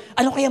temple.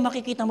 Ano kaya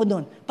makikita mo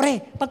doon?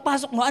 Pre,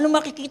 pagpasok mo, ano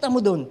makikita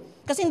mo doon?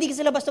 Kasi hindi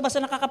sila basta-basta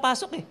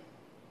nakakapasok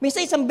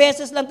Minsan isang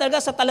beses lang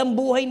talaga sa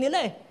talambuhay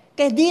nila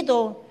Kaya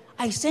dito,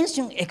 I sense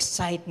yung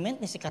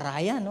excitement ni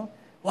Zechariah,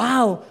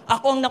 Wow,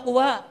 ako ang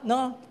nakuha,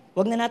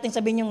 Huwag na natin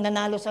sabihin yung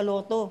nanalo sa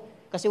loto.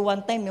 Kasi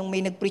one time, yung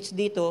may nag-preach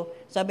dito,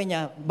 sabi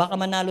niya, baka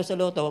manalo sa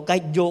loto,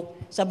 kahit joke,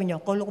 sabi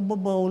niya, kala ko ba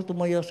bawal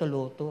tumaya sa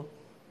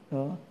loto?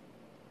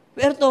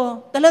 Pero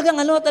talagang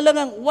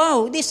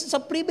wow, this is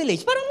a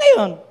privilege. Parang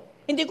ngayon,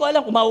 hindi ko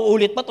alam kung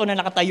mauulit pa to na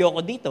nakatayo ako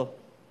dito.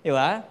 Di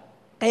ba?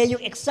 Kaya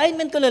yung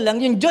excitement ko lang,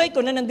 yung joy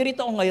ko na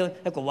nandito ako ngayon,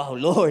 ako, wow,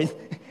 Lord,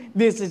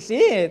 this is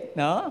it.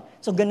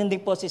 So ganun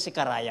din po si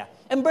Zechariah.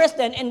 And verse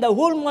 10, and the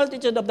whole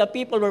multitude of the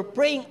people were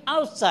praying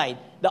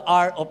outside the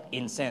hour of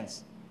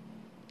incense.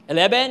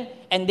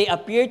 11, and they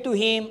appeared to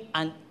him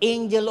an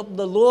angel of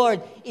the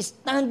Lord is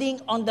standing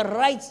on the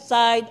right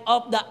side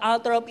of the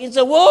altar of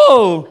incense.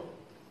 Whoa!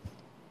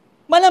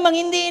 Malamang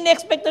hindi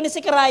in-expect ni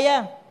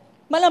Zechariah.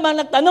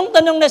 Malamang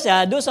nagtanong-tanong na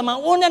siya doon sa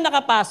mga unang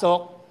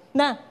nakapasok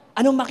na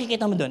anong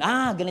makikita mo doon?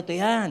 Ganito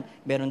yan.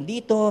 Meron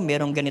dito,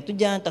 meron ganito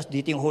dyan, tapos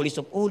dito yung Holies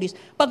of Holies.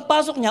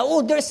 Pagpasok niya,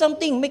 there's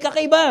something, may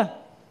kakaiba.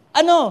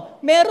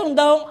 Meron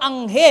daw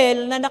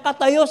anghel na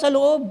nakatayo sa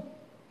loob.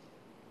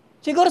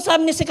 Siguro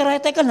sabi ni Zechariah,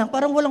 teka lang,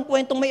 parang walang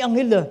kwentong may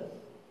anghel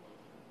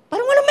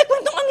Parang walang may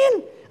kwentong anghel.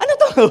 Ano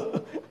to?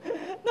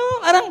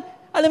 Parang,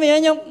 alam mo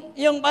yan,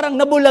 yung parang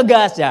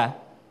nabulaga siya.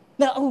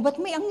 Ba't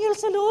may anghel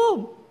sa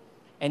loob?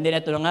 And then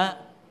ito nga,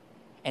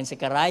 and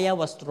Zechariah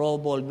was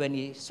troubled when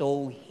he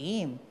saw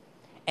him,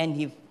 and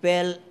he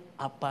fell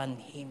upon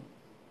him.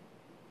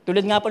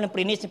 Tulad nga po ng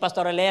prinis ni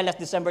Pastor Alea last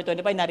December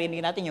 25,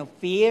 narinig natin yung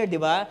fear, di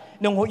ba?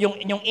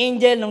 Yung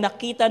angel, nung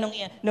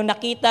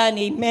nakita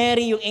ni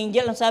Mary yung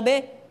angel, ang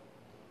sabi?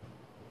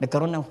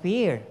 Nagkaroon ng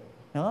fear.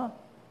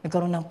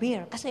 Nagkaroon ng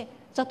fear. Kasi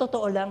sa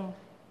totoo lang,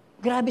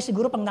 grabe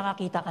siguro pag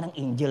nakakita ka ng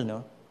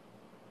angel,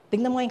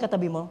 Tingnan mo yung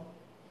katabi mo.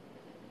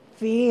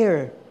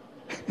 Fear.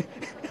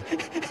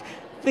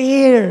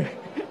 Fear.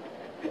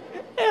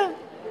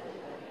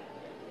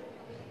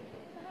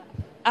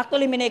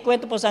 Actually, may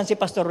naikwento po saan si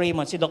Pastor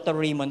Raymond, si Dr.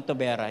 Raymond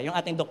Tobera, yung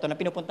ating doktor na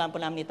pinupuntahan po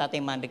namin ni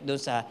Tatay Manric doon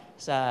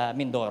sa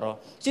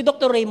Mindoro. Si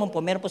Dr. Raymond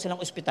po, meron po silang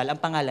ospital,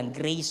 ang pangalan,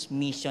 Grace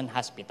Mission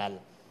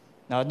Hospital.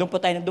 No, doon po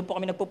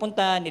kami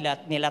nagpupunta,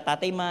 nila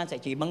Tatay Man, sa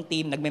ibang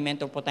team,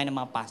 nagme-mentor po tayo ng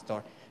mga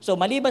pastor. So,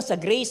 maliban sa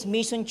Grace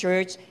Mission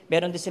Church,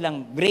 meron din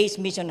silang Grace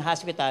Mission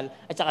Hospital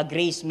at saka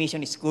Grace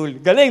Mission School.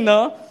 Galing,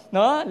 no?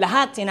 No?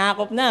 Lahat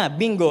sinakop na.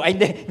 Bingo. Ay,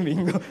 hindi.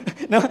 Bingo.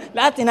 No?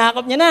 Lahat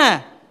sinakop niya na.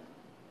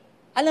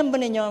 Alam ba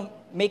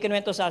ninyo, may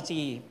kinuwento sa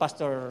si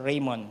Pastor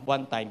Raymond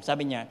one time.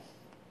 Sabi niya,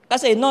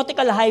 kasi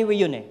nautical highway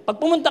yun eh. Pag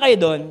pumunta kayo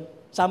doon,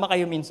 sama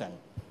kayo minsan.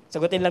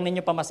 Sagutin lang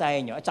ninyo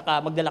pamasahe nyo. At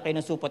saka magdala kayo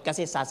ng supot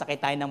kasi sasakay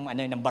tayo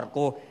ng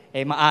barko.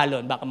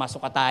 Maalon, baka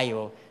masuka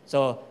tayo.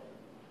 So,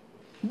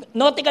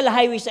 nautical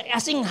highway siya.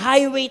 Asing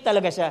highway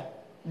talaga siya.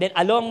 Then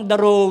along the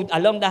road,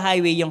 along the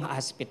highway, yung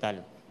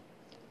hospital.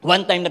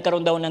 One time,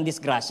 nagkaroon daw ng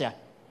disgrasya.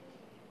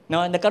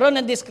 No, nagkaroon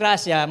ng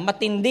disgrasya,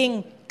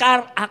 matinding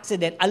car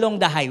accident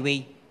along the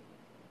highway.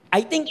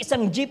 I think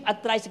isang jeep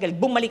at tricycle,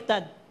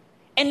 bumaliktad.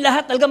 And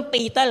lahat talagang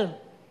fatal.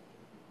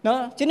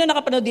 No? Sino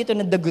nakapanood dito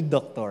ng The Good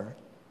Doctor?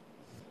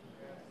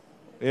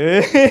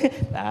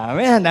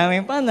 Dami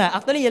pa na.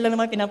 Actually, yan lang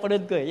naman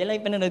pinapanood ko. Yan lang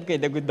yung pinanood ko,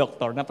 The Good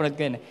Doctor. Napanood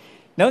ko yun.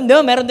 No,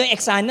 meron doon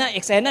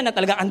eksena na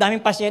talagang ang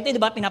daming pasyente,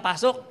 di ba,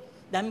 pinapasok.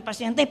 Daming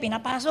pasyente,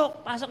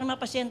 pinapasok. Pasok ng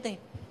mga pasyente.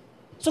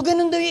 So,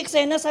 ganun daw yung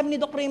eksena, sabi ni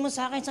Dr. Raymond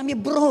sa akin. Sabi,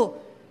 bro,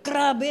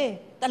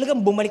 grabe. Talagang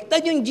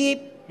bumaliktad yung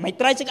jeep. May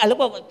tricycle, alam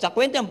ko, sa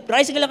kwento yung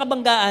tricycle ang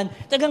kabanggaan,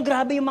 talagang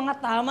grabe yung mga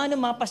tama ng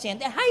mga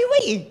pasyente.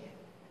 Highway.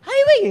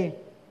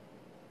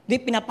 Di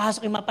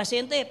pinapasok yung mga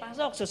pasyente,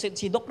 pasok. So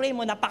si Doc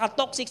Raymond,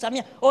 napaka-toxic,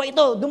 sabi niya,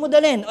 ito,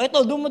 dumudalin,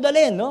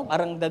 no?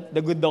 Parang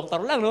the good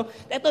doctor lang, no?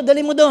 Ito, dali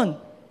mo doon.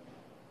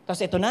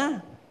 Tapos ito na.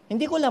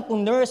 Hindi ko lang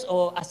kung nurse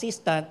o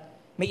assistant,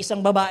 may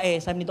isang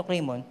babae, sabi ni Doc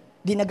Raymond,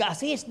 di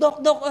nag-assist.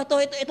 Doc,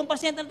 itong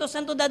pasyente na to,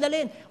 saan to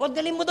dadalhin?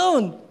 Dali mo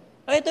doon.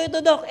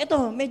 Ito, Doc.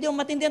 Ito, medyo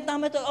matindi ang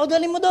tama ito.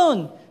 Dali mo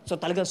doon. So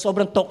talagang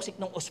sobrang toxic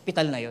ng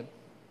ospital na yon.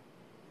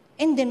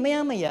 And then,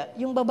 maya-maya,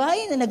 yung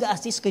babae na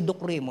nag-assist kay Doc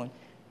Raymond,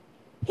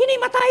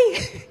 hinimatay.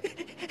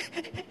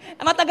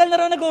 Matagal na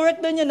raw nag-work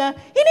doon yun, ha?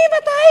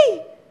 Hinimatay.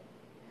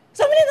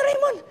 Sabi ni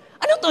Raymond,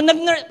 ano to?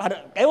 Nag-nurse.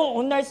 Kayo,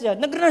 kung nurse yan.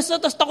 Nag-nurse na,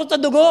 tapos takot sa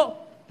dugo.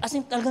 As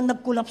in, talagang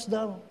nag-collapse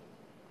daw.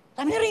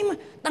 Sabi ni Raymond,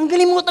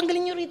 tanggalin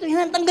nyo rito.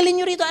 Tanggalin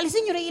nyo rito.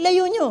 Alisin nyo,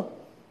 ilayo nyo.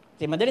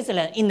 Kasi madali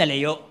sila,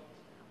 inalayo.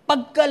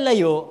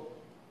 Pagkalayo,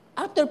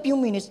 after few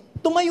minutes,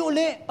 tumayo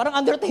uli.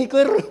 Parang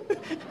Undertaker.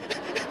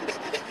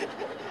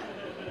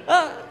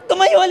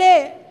 Tumayo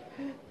uli.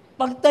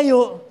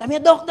 Pagtayo, sabi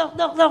niya, Doc.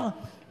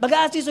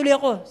 Mag-a-assist uli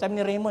ako. Sabi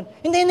ni Raymond,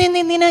 hindi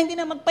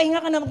na.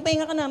 Magpahinga ka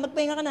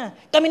na.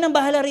 Kami nang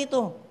bahala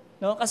rito.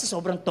 No? Kasi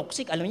sobrang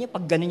toxic. Alam niyo,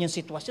 pag ganun yung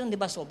sitwasyon, di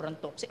ba, sobrang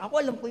toxic.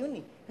 Ako alam ko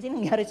yun eh. Kasi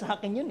nangyari sa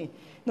akin yun eh.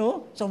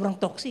 No? Sobrang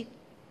toxic.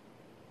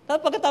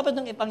 Tapos pagkatapos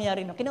ng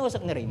ipangyari,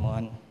 kinausap ni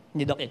Raymond,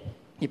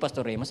 ni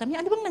Pastor Raymond, sabi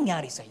niya, ano bang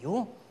nangyari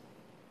sa'yo?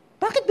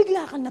 Bakit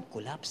bigla kang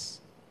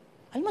nag-collapse?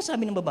 Alam mo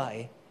sabi ng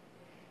babae,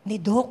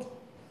 ni Doc,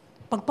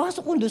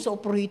 pagpasok ko doon sa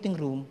operating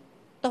room,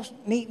 tapos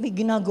may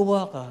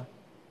ginagawa ka,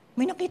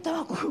 may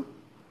nakita ako,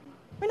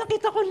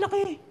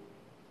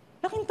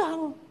 laking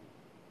tao.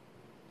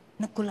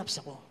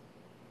 Nag-collapse ako.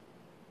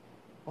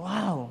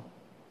 Wow.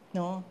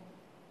 No?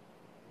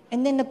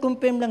 And then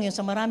nag-confirm lang yun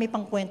sa marami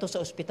pang kwento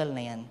sa ospital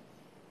na yan.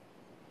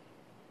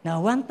 Na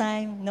one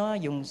time, no,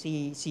 yung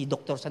si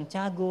Dr.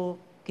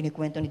 Santiago,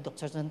 kinikwento ni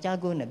Dr.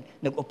 Santiago,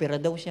 nag-opera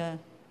daw siya.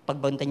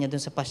 Pagbantay niya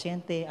doon sa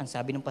pasyente, ang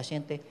sabi ng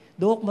pasyente,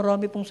 Dok,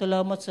 marami pong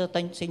salamat sa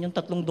inyong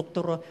 3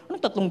 doktor. Anong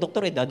 3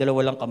 doktor?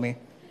 Dadalawa lang kami.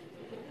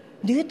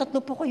 Hindi, 3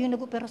 po kayo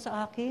nag-opera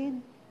sa akin.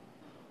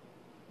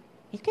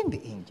 It can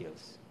be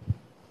angels.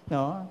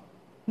 No?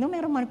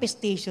 Mayroong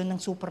manifestation ng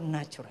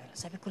supernatural.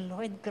 Sabi ko,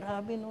 Lord,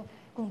 grabe, no?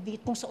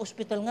 Kung sa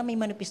ospital nga may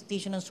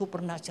manifestation ng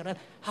supernatural,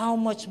 how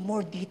much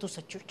more dito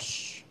sa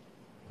church?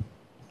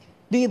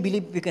 Do you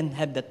believe we can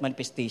have that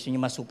manifestation,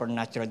 yung mga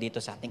supernatural dito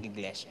sa ating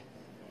iglesia?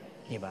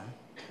 Diba?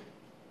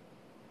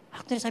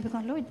 Actually, sabi ko,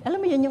 Lord, alam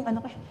mo yan yung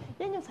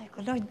sabi ko,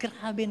 Lord,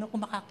 grabe, no,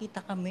 kung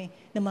makakita kami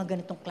ng mga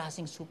ganitong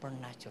klaseng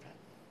supernatural.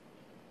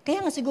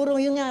 Kaya nga siguro,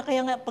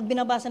 kaya nga, pag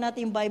binabasa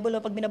natin yung Bible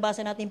o pag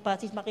binabasa natin yung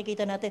passage,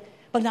 makikita natin,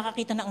 pag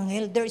nakakita ng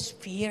anghel, there is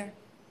fear.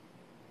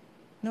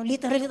 No,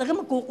 literally,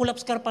 talaga magkukulaps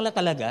ka pala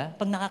talaga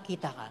pag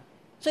nakakita ka.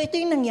 So ito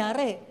yung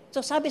nangyari.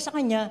 So sabi sa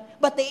kanya,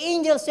 but the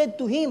angel said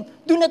to him,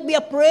 do not be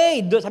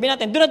afraid. Sabi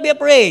natin, do not be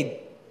afraid.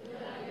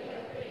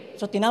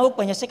 So tinawag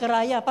pa niya si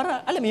Karaya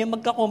para, alam mo yung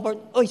magka-comfort,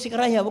 oy, si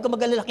Karaya, huwag ka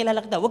mag-alala, kilala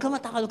kita, huwag ka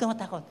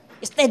matakot.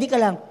 Steady ka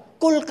lang,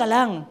 cool ka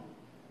lang.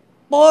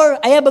 For,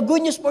 I have a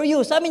good news for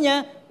you. Sabi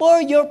niya, for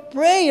your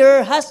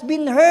prayer has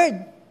been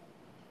heard.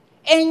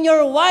 And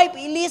your wife,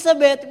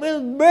 Elizabeth,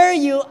 will bear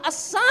you a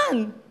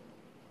son.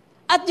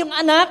 At yung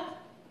anak,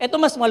 eto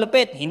mas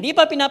malupit, hindi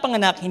pa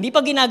pinapanganak, hindi pa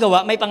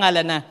ginagawa, may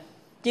pangalan na.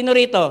 Sino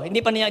rito?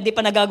 Hindi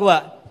pa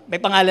nagagawa, may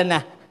pangalan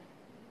na.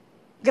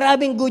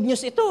 Grabing good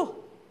news ito.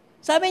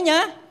 Sabi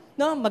niya,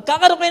 no,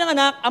 magkakaroon kayo ng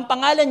anak, ang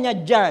pangalan niya,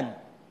 John.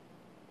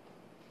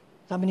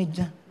 Sabi ni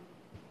John,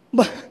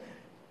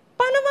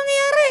 paano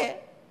mangyayari?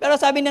 Pero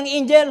sabi ng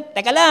angel,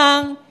 teka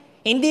lang,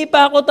 hindi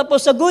pa ako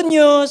tapos sa good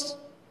news.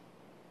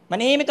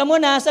 Manahimik ka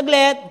muna,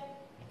 saglit,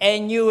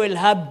 and you will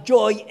have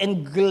joy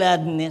and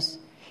gladness.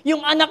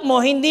 Yung anak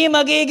mo, hindi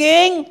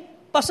magiging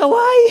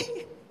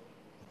pasaway.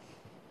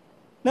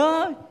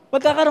 No?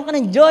 Magkakaroon ka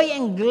ng joy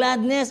and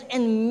gladness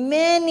and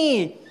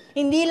many.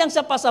 Hindi lang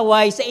sa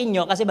pasaway sa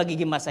inyo kasi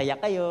magiging masaya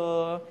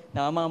kayo.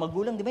 Na mga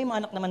magulang, di ba yung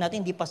mga anak naman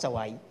natin hindi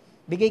pasaway?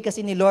 Bigay kasi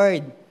ni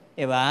Lord.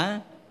 Di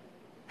ba?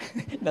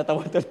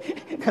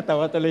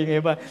 Natawa tuloy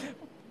yung iba.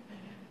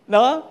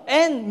 No?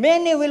 And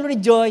many will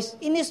rejoice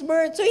in His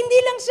birth. So hindi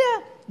lang siya.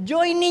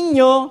 Joy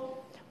ninyo,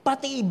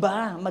 pati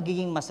iba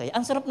magiging masaya.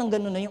 Ang sarap ng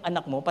ganun na yung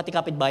anak mo, pati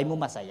kapitbahay mo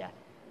masaya.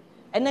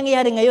 Ang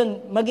nangyayari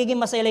ngayon, magiging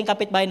masaya lang yung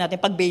kapitbahay natin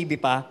pag baby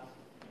pa.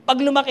 Pag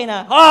lumaki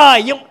na,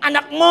 hoy, yung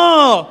anak mo!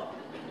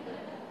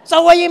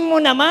 Sawayin mo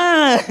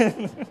naman!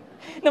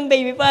 Nung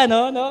baby pa,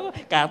 no?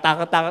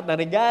 Katakot-takot na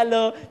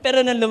regalo.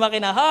 Pero nung lumaki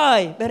na,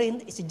 hoy! Pero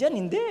si John,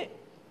 hindi.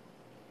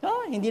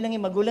 No? Hindi lang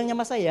yung magulang niya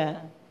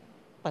masaya,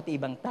 pati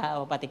ibang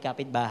tao, pati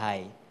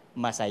kapitbahay,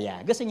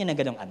 masaya. Gusto niya ng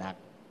ganong anak.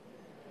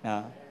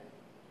 No?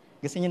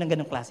 Gusto niya ng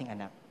ganong klaseng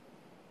anak.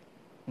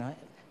 No?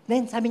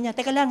 Then, sabi niya,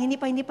 teka lang, hindi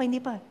pa.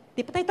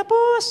 Di pa tayo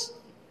tapos.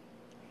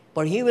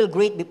 For He will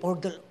great before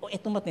the...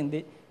 Ito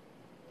matindi.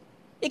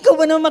 Ikaw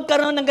ba naman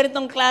magkaroon ng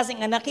ganitong klaseng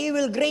anak? He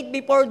will great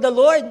before the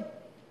Lord.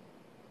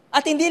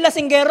 At hindi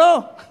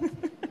lasinggero.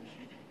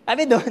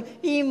 Sabi doon,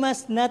 he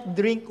must not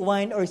drink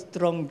wine or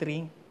strong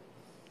drink.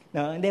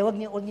 No, hindi, wag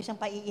niyo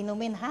siyang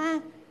paiinumin, ha?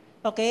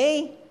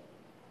 Okay?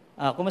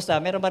 Kumusta?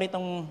 Meron ba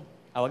ritong...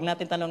 wag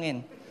natin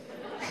tanongin.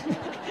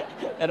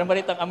 Meron ba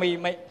ritong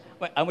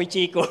amoy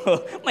chiko?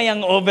 May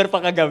hangover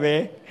pa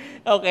kagabi?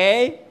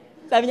 Okay?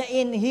 Sabi niya,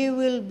 and he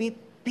will be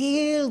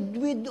filled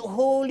with the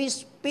Holy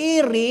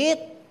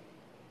Spirit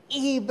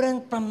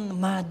even from the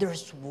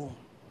mother's womb.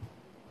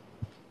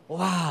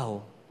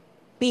 Wow!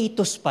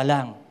 Pitos pa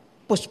lang,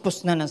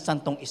 puspos na ng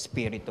Santong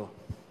Espiritu.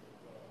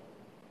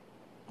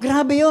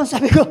 Grabe yun.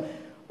 Sabi ko,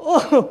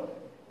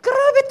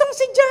 grabe tong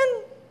si John.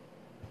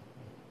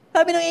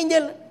 Sabi ng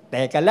angel,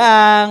 teka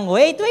lang,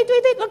 wait.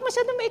 Huwag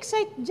masyadong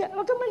ma-excite.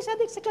 Huwag kang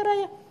ma-excite sa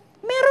karaya.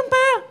 Meron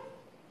pa.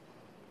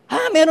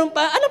 Meron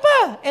pa? Ano pa?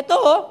 Ito,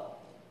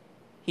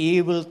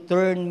 He will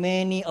turn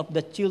many of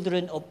the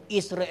children of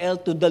Israel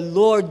to the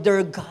Lord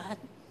their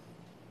God.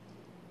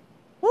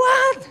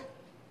 What?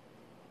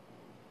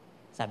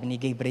 Sabi ni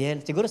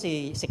Gabriel, siguro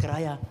si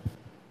Karaya,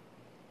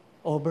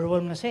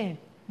 overwhelmed na siya.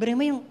 Pero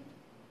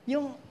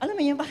alam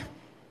mo yun ba?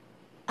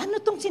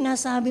 Ano tong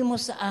sinasabi mo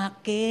sa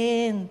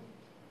akin?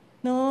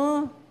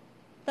 No?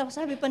 Tapos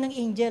sabi pa ng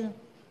angel,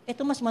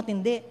 eto mas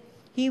matindi.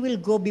 He will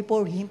go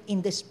before him in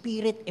the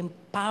spirit and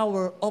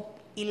power of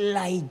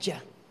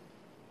Elijah.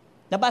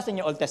 Nabasa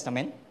niyo Old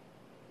Testament?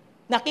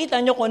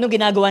 Nakita niyo kung anong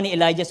ginagawa ni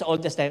Elijah sa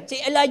Old Testament?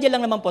 Si Elijah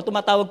lang naman po,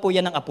 tumatawag po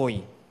yan ng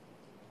apoy.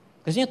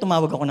 Gusto niyo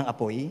tumawag ako ng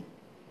apoy?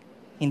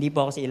 Hindi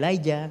po ako si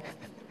Elijah.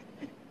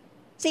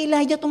 Si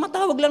Elijah,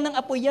 tumatawag lang ng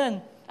apoy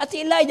yan. At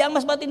si Elijah, ang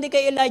mas matindi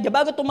kay Elijah,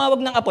 bago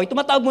tumawag ng apoy,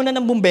 tumatawag muna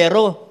ng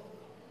bumbero.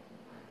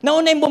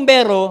 Nauna yung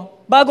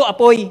bumbero, bago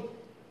apoy.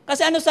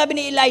 Kasi ano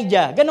sabi ni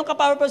Elijah? Ganun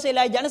ka-powerful si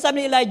Elijah. Ano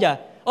sabi ni Elijah?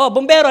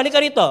 Bumbero, halika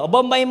rito.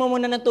 Bombayin mo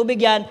muna ng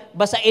tubig yan,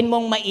 basain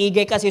mong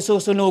maigay kasi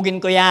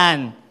susunugin ko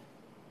yan.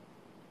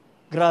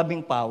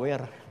 Grabing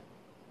power.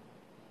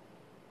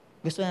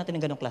 Gusto natin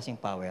ng ganong klaseng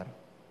power?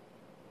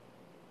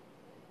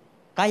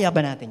 Kaya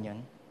ba natin yon?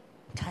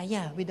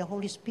 Kaya, with the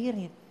Holy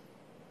Spirit.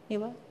 Di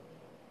ba?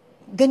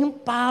 Ganong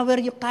power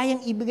yung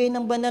kayang ibigay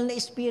ng banal na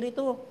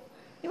Espiritu.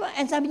 Di ba?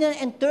 And sabi niya,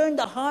 and turn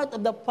the heart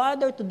of the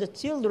father to the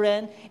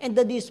children, and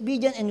the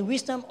disobedient and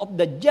wisdom of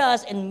the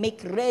just, and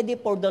make ready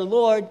for the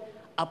Lord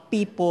a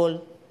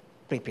people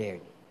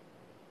prepared.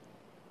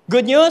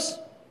 Good news?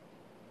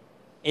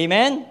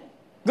 Amen?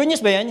 Good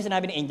news ba yan, yung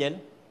sinabi ng angel?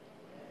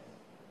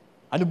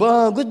 Ano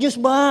ba? Good news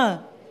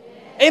ba?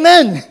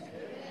 Amen!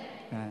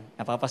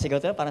 Napapasigaw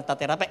tayo, parang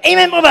taterapi.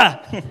 Amen po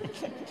ba?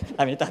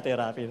 Sabi ni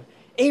taterapi.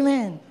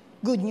 Amen!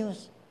 Good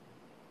news.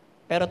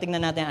 Pero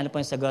tingnan natin ano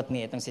po yung sagot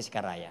ni itong si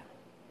Sikaraya.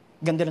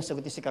 Ganda ng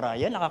sagot ni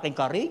Sikaraya,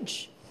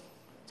 nakaka-encourage.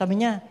 Sabi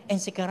niya, and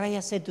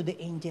Sikaraya said to the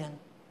angel,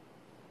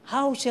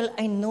 how shall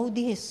I know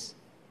this?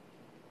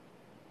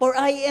 For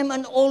I am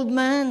an old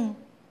man.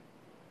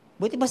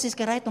 Buti ba si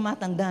Sikaraya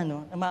tumatanda,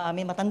 no?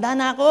 Matanda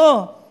na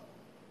ako.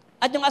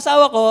 At yung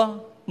asawa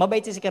ko,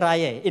 mabait si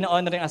Sikaraya,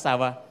 ino-honor yung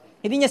asawa.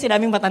 Hindi niya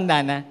sinabing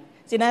matanda na.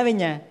 Sinabi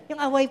niya, yung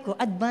wife ko,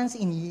 advance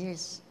in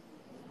years.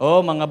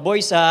 Mga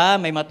boys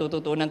may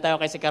matututunan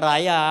tayo kay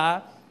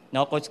Sikaraya.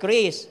 No, Coach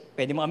Chris,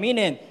 pwede mo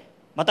aminin.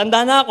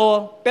 Matanda na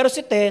ako, pero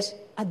si Tess,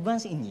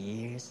 advance in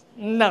years.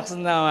 Naks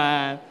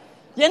naman.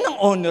 Yan ang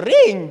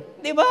honoring.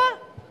 Di ba?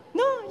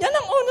 No, yan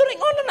ang honoring.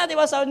 Honor natin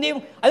ba?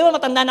 Alam mo,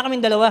 matanda na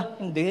kaming dalawa.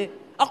 Hindi.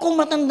 Ako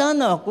matanda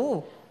na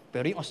ako.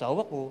 Pero yung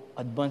asawa ko,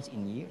 advance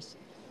in years.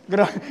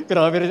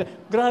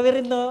 Grabe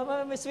rin, no?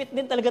 May sweet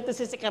din talaga ito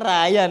si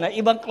Sekaraya, no?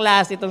 Ibang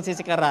klase itong si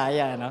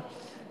Sekaraya, no?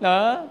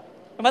 No?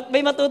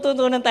 May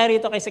matututunan tayo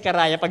rito kay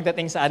Sekaraya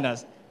pagdating sa ano.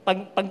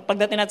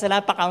 Pagdating natin sa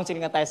lahat,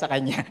 pa-counseling nga tayo sa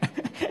kanya.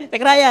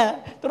 Sekaraya,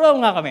 turuan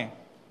nga kami.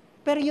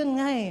 Pero yun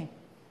nga eh.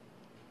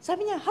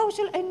 Sabi niya, how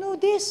shall I know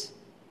this?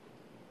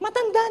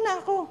 Matanda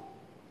na ako.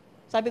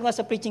 Sabi ko nga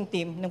sa preaching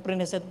team, nung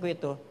pre-present ko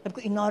ito, sabi ko,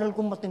 inaral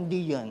kong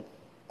matindi yan.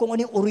 Kung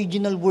ano yung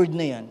original word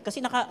na yan.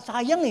 Kasi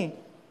sayang eh.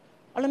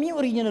 Alam niyo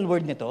yung original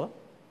word nito?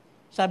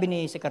 Sabi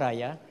ni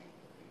Sekaraya,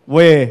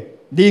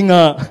 di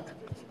nga.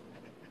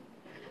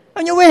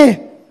 Ano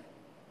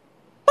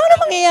paano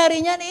mangyayari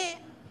niyan eh?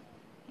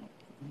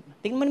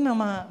 Tingnan mo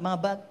mga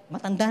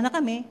matanda na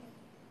kami.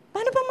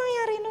 Paano pa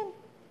mangyayari nun?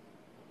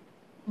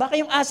 Baka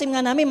yung asim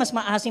nga namin, mas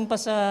maasim pa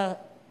sa,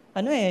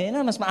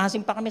 mas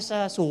maasim pa kami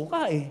sa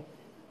suka eh.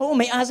 Oo,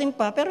 may asim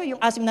pa, pero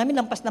yung asim namin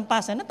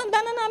lampas-lampasan, natanda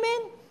na namin.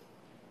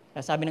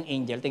 Sabi ng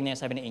angel, tingnan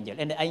niya sabi ng angel,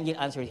 and the angel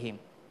answered him,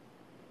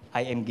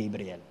 I am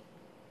Gabriel.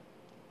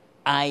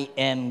 I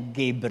am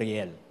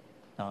Gabriel.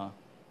 No?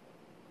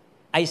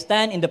 I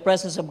stand in the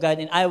presence of God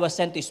and I was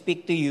sent to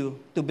speak to you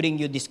to bring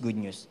you this good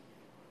news.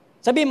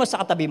 Sabi mo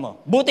sa katabi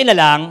mo, buti na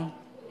lang,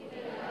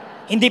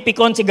 hindi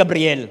pikon si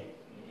Gabriel.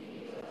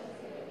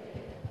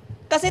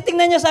 Kasi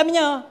tingnan niyo, sabi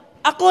niya,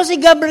 ako si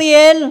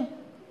Gabriel.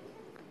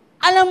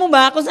 Alam mo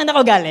ba kung saan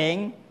ako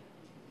galing?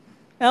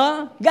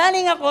 No?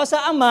 Galing ako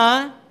sa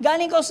Ama,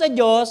 galing ako sa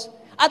Diyos,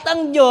 at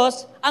ang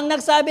Diyos ang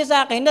nagsabi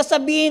sa akin na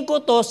sabihin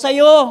ko to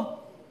sa'yo.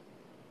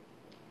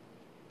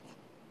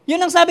 Yun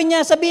ang sabi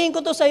niya, sabihin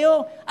ko to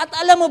sa'yo. At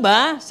alam mo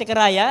ba,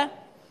 Sekaraya,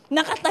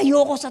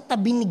 nakatayo ko sa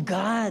tabi ni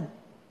God.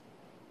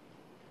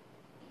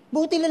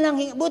 Buti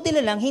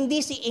na lang,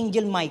 hindi si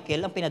Angel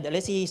Michael ang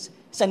pinadala, si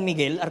San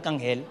Miguel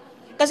Arcangel.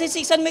 Kasi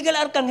si San Miguel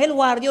Arcangel,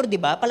 warrior, di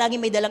ba?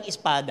 Palagi may dalang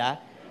espada.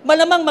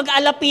 Malamang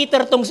mag-ala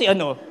Peter tong si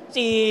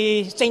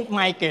Saint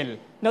Michael,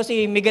 no,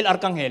 si Miguel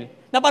Arcangel.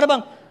 Na para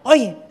bang,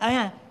 oy,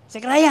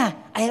 Sekaraya,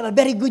 I have a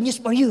very good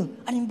news for you.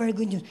 Anong very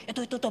good news?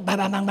 Ito,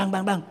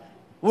 bang.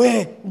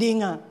 Di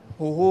nga.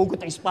 Huhugot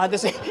ang espada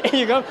sa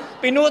iyo.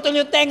 Pinutol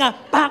yung tenga.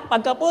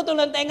 Pagkaputol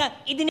ng tenga,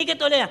 idinikit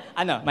ulit niya.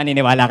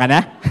 Maniniwala ka na?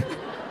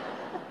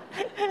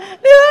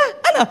 Di ba?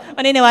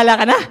 Maniniwala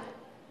ka na?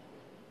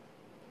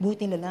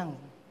 Buti na lang.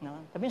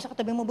 No? Sabi mo sa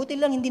katabi mo, buti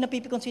lang, hindi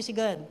napipikon si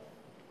God.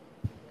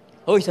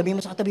 Hoy, sabi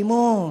mo sa katabi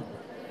mo.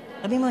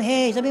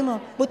 Sabi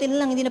mo, buti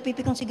na lang, hindi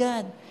napipikon si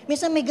God.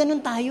 Minsan may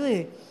ganun tayo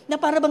eh. Na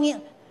para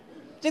bang,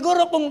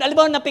 siguro kung, alam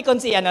mo, napikon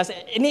si,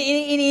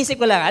 iniisip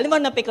ko lang, alam mo,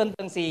 napikon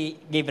tong si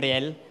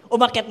Gabriel,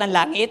 umakyat ng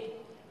langit,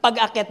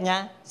 pag-akyat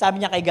niya,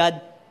 sabi niya kay God,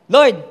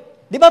 Lord,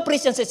 di ba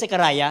priest yan si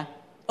Sekaraya?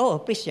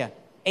 Oo, priest siya.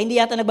 Hindi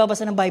yata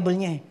nagbabasa ng Bible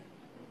niya eh.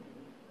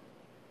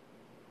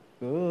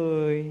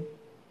 Uy.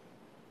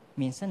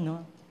 Minsan,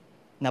 no?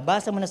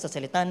 Nabasa mo na sa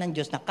salita ng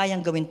Diyos na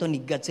kayang gawin to ni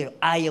God sa'yo,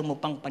 ayaw mo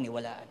pang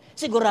paniwalaan.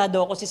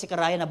 Sigurado ako si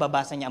Sekaraya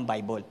nababasa niya ang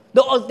Bible.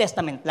 The Old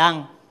Testament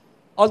lang.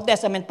 Old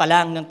Testament pa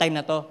lang nung time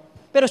na to.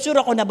 Pero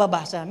sure ako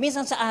nababasa.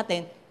 Minsan sa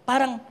atin,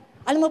 parang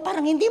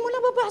hindi mo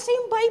nababasa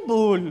yung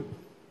Bible.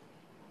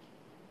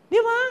 Di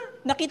ba?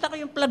 Nakita ko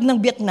yung flag ng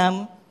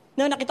Vietnam.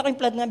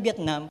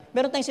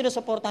 Meron tayong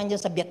sinusuportahan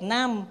dyan sa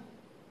Vietnam.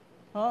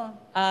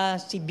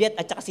 Si Viet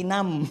at saka si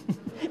Nam.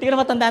 Hindi ko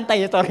na matandaan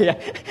tayo, sorry.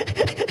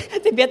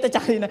 Si Viet at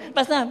saka si Nam.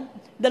 Basta,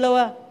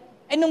 dalawa.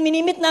 Nung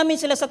minimit namin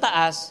sila sa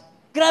taas,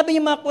 grabe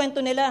yung mga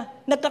kwento nila.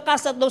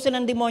 Nagkakasat daw sila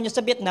ng demonyo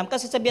sa Vietnam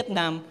kasi sa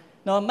Vietnam,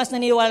 no, mas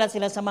naniniwala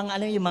sila sa mga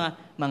yung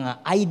mga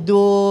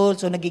idol,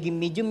 so nagiging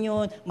medium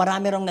yun.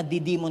 Marami rang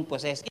nadi-demon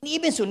possessed. And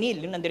even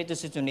Sunil, yung nandito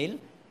si Sunil,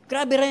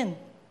 grabe rin.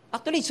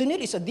 Actually,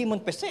 Sunil is a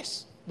demon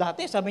possessed.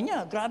 Dati, sabi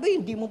niya, grabe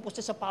yung demon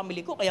possessed sa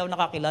family ko, kaya ako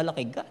nakakilala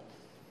kay God.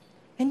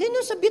 And then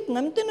sa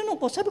Vietnam, tinanong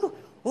ko, sabi ko,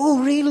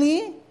 oh,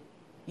 really?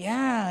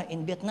 Yeah,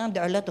 in Vietnam,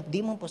 there are a lot of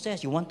demon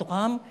possessed. You want to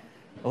come?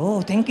 Oh,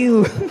 thank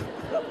you.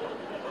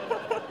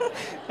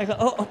 I go,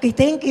 oh, okay,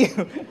 thank you.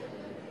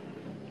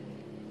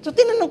 So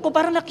tinanong ko,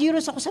 parang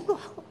na-curious ako. Sabi ko,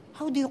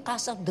 how do you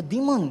cast out the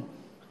demon?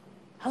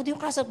 How do you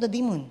cast out the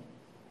demon?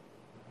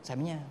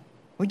 Sabi niya,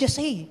 we just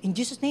say, in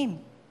Jesus' name,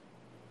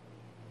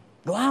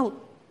 go out.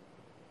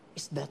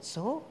 Is that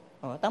so?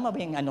 Oh, tama ba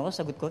yung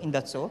sagot ko, in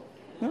that so?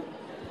 Huh?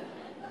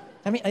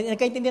 Sabi,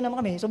 nagkaintindihan naman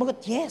kami.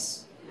 Sumagot,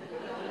 yes.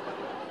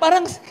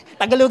 Parang,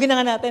 Tagalogin na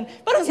nga natin.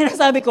 Parang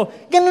sinasabi ko,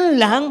 ganun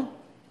lang.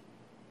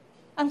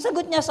 Ang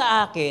sagot niya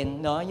sa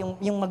akin, no,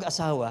 yung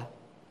mag-asawa,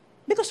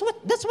 because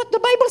that's what the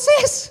Bible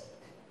says.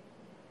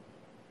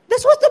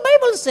 That's what the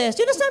Bible says.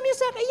 Yun ang sabi niya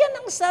sa akin, yan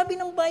ang sabi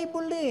ng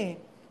Bible eh.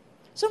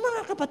 So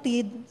mga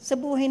kapatid, sa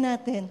buhay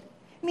natin,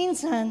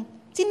 minsan,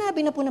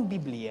 sinabi na po ng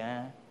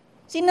Biblia.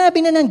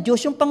 Sinabi na ng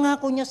Diyos yung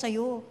pangako niya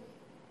sa'yo.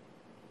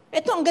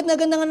 Ito, ang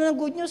ganda-ganda nga ng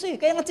good news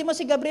eh. Kaya nga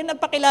si Gabriel,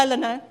 nagpakilala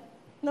na.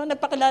 No,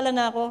 nagpakilala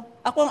na ako.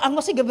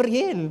 Ako si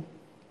Gabriel.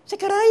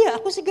 Sekaraya,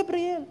 ako si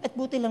Gabriel. At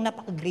buti lang,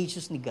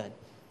 napaka-gracious ni God.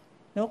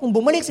 No, kung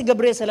bumalik si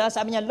Gabriel sa lahat,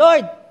 sabi niya,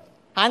 Lord,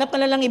 hanap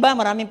ka na lang iba,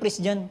 maraming priest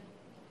dyan.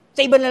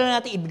 Sa iba na lang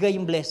natin ibigay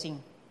yung blessing.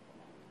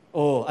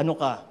 Oh, ano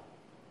ka?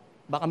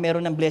 Baka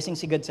meron ng blessing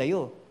si God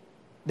sa'yo.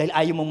 Dahil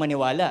ayaw mong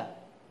maniwala.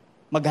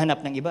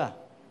 maghanap ng iba.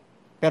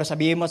 Pero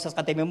sabihin mo sa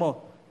katabi mo,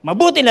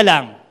 mabuti na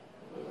lang.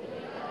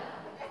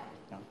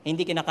 No,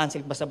 hindi kinakancel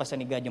basta-basta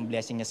ni God yung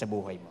blessing niya sa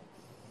buhay mo.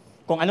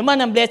 Kung ano man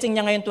ang blessing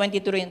niya ngayon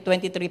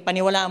 23,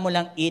 paniwalaan mo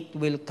lang, it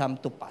will come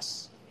to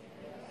pass.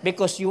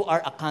 Because you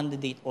are a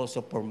candidate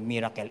also for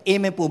miracle.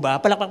 Amen po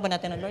ba? Palakpak pa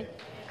natin ang Lord.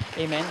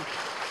 Amen.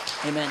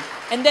 Amen.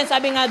 And then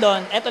sabi nga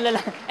doon, eto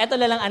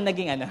na lang ang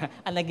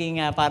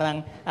naging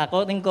parang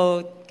quoting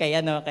quote kay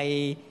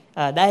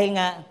dahil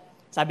nga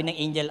sabi ng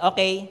angel,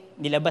 okay,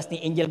 nilabas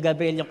ni Angel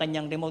Gabriel yung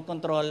kanyang remote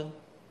control,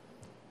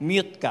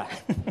 mute ka.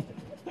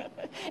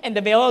 And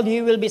behold,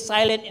 he will be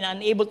silent and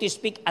unable to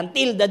speak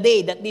until the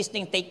day that this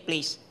thing take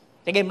place.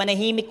 Sige,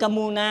 manahimik ka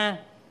muna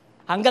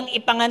hanggang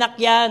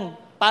ipanganak yan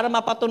para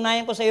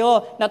mapatunayan ko sa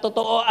iyo na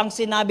totoo ang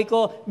sinabi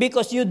ko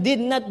because you did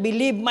not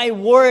believe my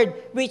word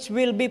which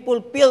will be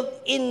fulfilled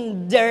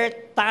in their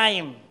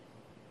time.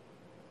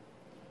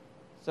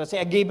 So si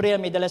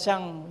Gabriel may dala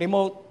siyang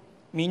remote,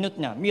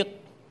 mute.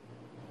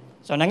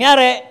 So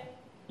nangyari,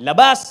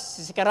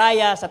 labas si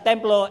Zechariah sa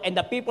templo and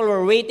the people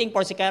were waiting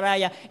for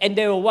Zechariah and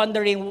they were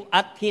wondering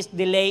at his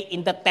delay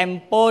in the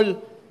temple.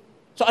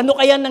 So ano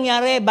kaya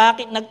nangyari?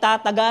 Bakit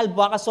nagtatagal?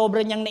 Baka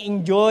sobrang niyang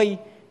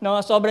na-enjoy. No,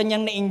 sobrang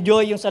niyang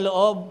na-enjoy yung sa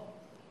loob.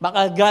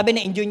 Baka grabe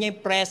na-enjoy niya yung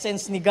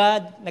presence ni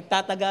God.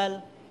 Nagtatagal.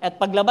 At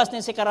paglabas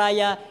ni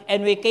Zechariah,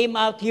 and we came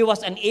out, he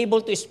was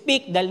unable to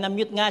speak dahil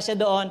na-mute nga siya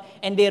doon,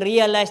 and they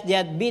realized they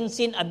had been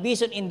seen a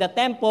vision in the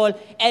temple,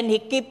 and he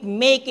kept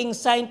making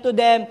sign to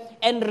them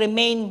and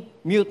remain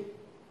mute.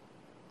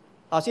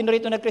 Sino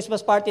rito na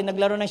Christmas party,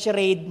 naglaro ng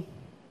charade?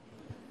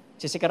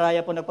 Si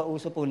Zechariah po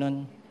nagpauso po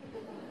nun.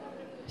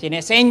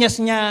 Sinesenyas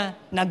niya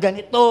na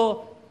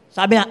ganito.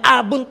 Sabi na,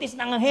 buntis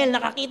na anghel,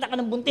 nakakita ka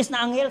ng buntis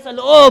na anghel sa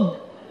loob.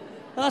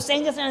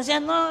 Senyas na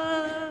siya,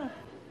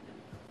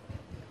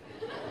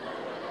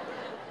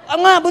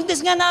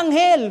 buntis nga na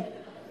anghel.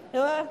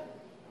 Diba?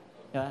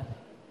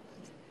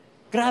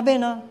 Grabe,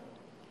 no?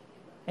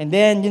 And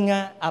then, yun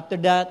nga, after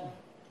that,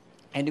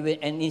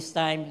 and his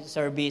time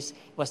service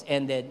was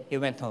ended, he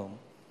went home.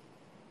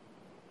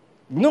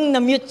 Nung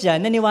na-mute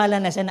siya, naniwala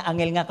na siya na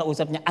anghel nga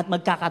kausap niya at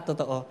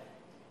magkakatotoo.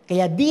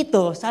 Kaya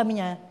dito, sabi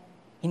niya,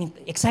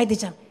 excited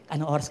siya,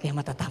 anong oras kaya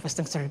matatapos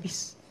ng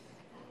service?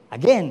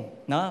 Again,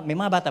 no? May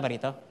mga bata ba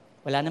rito?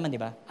 Wala naman, di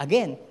ba?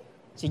 Again,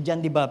 si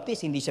John the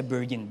Baptist, hindi siya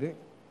virgin birth.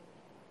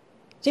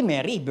 Si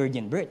Mary,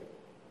 virgin birth.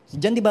 Si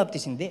John the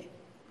Baptist, hindi.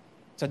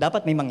 So,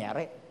 dapat may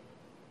mangyari.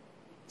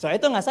 So,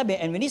 ito nga sabi,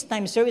 and when his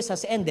time service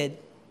has ended,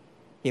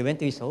 he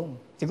went to his home.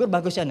 Siguro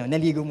bago siya,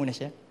 naligo muna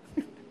siya.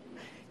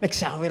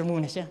 Nag-shower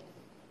muna siya.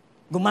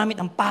 Gumamit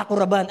ang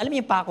pakuraban. Alam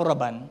niyo yung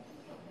pakuraban?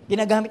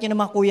 Ginagamit niya ng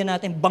mga kuya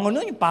natin. Bango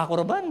nun yung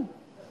pakuraban.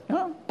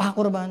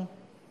 Pakuraban.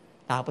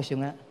 Tapos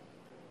yung nga,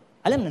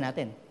 alam na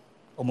natin,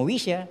 umuwi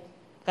siya.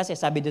 Kasi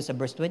sabi doon sa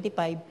verse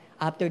 25,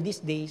 after these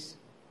days,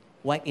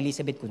 wife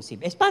Elizabeth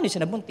conceived. Paano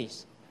siya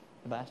nabuntis?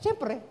 Diba?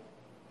 Siyempre.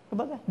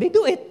 They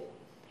do it.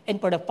 And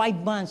for the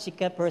 5 months, she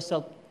kept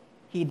herself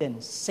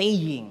hidden,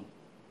 saying,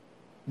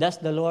 thus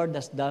the Lord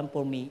has done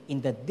for me in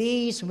the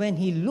days when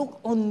He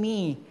looked on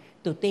me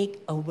to take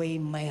away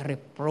my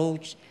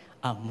reproach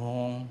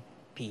among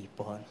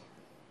people.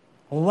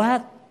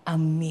 What a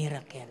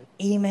miracle.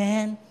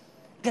 Amen?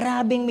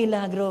 Grabing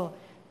milagro.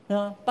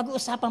 No?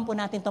 Pag-uusapan po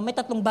natin ito, may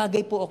 3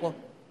 bagay po ako.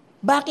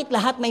 Bakit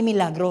lahat may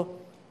milagro?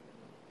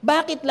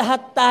 Bakit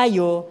lahat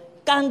tayo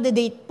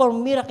candidate for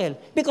miracle?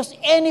 Because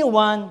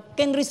anyone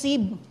can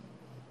receive.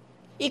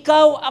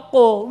 Ikaw,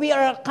 ako, we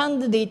are a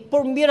candidate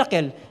for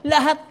miracle.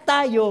 Lahat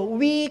tayo,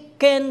 we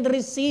can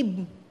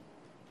receive.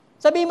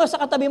 Sabihin mo sa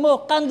katabi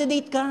mo,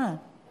 candidate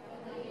ka.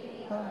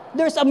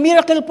 There's a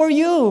miracle for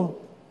you.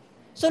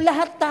 So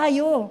lahat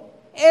tayo,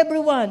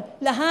 everyone,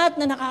 lahat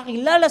na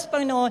nakakilala sa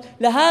Panginoon,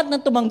 lahat na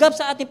tumanggap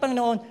sa ating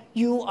Panginoon,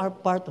 you are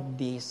part of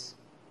this.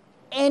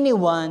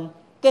 Anyone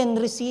can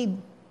receive.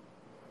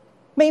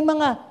 May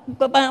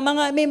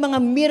mga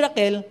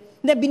miracle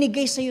na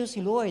binigay sa iyo si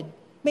Lord.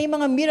 May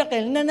mga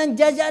miracle na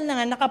nandiyan lang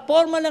yan,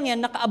 nakaporma lang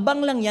yan,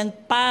 nakaabang lang yan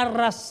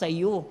para sa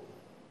iyo.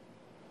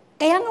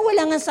 Kaya nga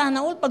wala nga sana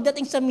all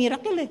pagdating sa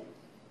miracle eh.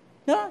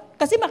 No?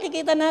 Kasi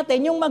makikita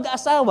natin, yung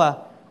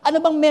mag-asawa, ano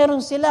bang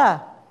meron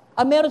sila?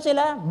 Meron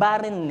sila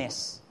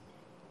barrenness.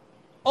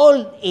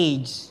 Old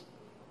age.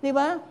 Di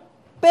ba?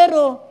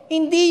 Pero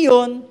hindi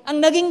yon ang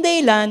naging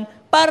dahilan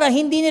para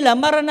hindi nila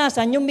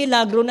maranasan yung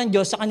milagro ng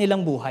Diyos sa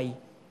kanilang buhay.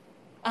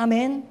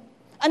 Amen?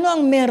 Ano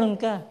ang meron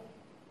ka?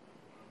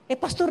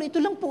 Pastor, ito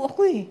lang po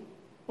ako eh.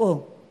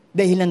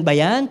 Dahilan ba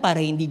yan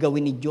para hindi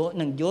gawin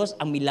ng Diyos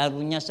ang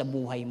milagro niya sa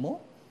buhay mo?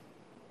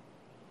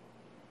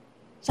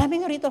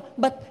 Sabi nga rito,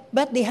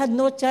 but they had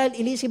no child,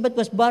 Elizabeth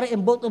was barren,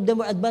 and both of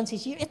them were advanced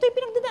years. Ito yung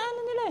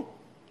pinagdadaanan nila.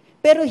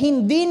 Pero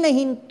hindi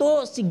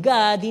nahinto si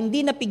God,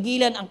 hindi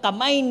napigilan ang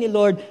kamay ni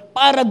Lord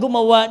para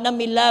gumawa ng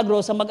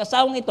milagro sa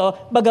mag-asawang ito,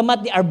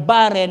 bagamat they are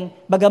barren,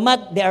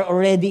 bagamat they are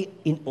already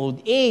in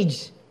old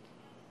age.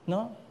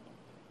 No?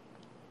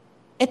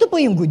 Ito po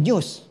yung good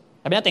news.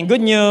 Sabi natin, good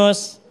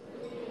news.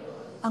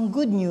 Ang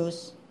good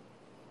news,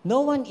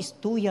 no one is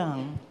too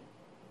young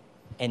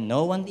And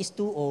no one is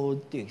too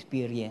old to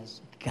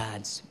experience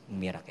God's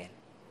miracle.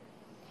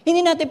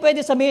 Hindi natin pwede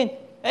sabihin,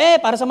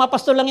 para sa mga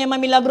pastor lang yan, mga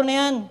milagro na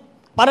yan.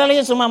 Para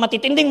lang yan sa mga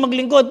matitinding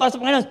maglingkod,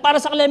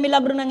 para sa kanila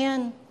milagro na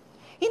yan.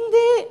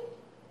 Hindi.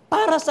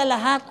 Para sa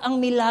lahat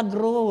ang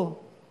milagro.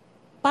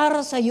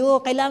 Para sa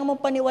iyo, kailangan mong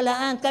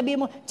paniwalaan. Sabi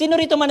mo, sino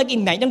rito man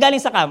nag-ignite? Yung galing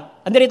sa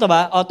camp, andi rito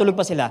ba? O, tulog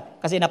pa sila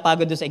kasi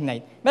napagod doon sa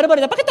ignite. Meron ba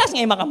rito? Pakitaas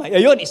nga yung mga kamay.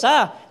 Ayun,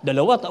 isa,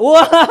 dalawa.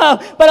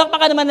 Wow!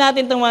 Palakpakan naman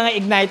natin itong mga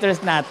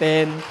igniters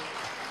natin.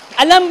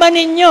 Alam ba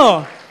ninyo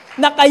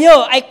na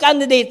kayo ay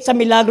candidate sa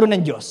milagro ng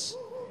Diyos?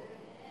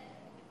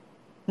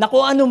 Na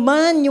kung ano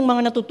man yung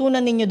mga natutunan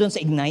ninyo doon sa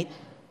Ignite,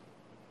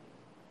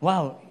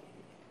 wow,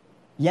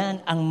 yan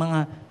ang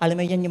mga, alam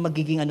mo, yan yung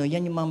magiging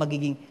yan yung mga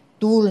magiging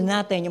tool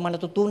natin, yung mga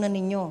natutunan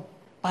ninyo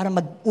para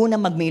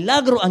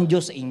magmilagro ang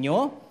Diyos sa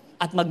inyo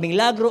at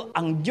magmilagro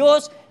ang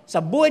Diyos sa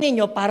buhay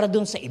ninyo para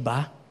doon sa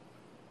iba.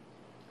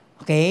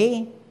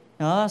 Okay?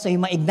 No? So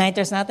yung mga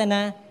igniters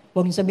natin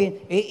huwag niyo sabihin,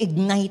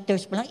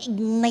 igniters pa lang,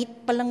 ignite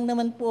pa lang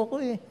naman po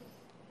ako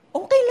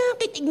Okay lang,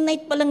 kahit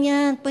ignite pa lang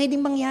yan. Pwedeng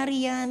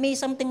mangyari yan. May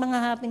something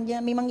happen dyan.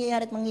 May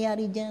mangyayari at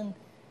mangyayari dyan.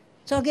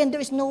 So again, there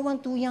is no one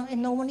too young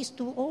and no one is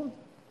too old.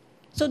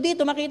 So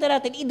dito makita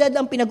natin, edad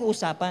ang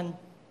pinag-uusapan.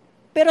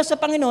 Pero sa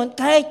Panginoon,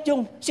 kahit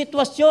yung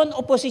sitwasyon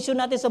o posisyon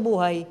natin sa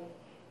buhay,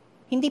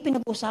 hindi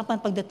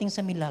pinag-uusapan pagdating sa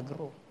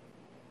milagro.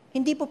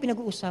 Hindi po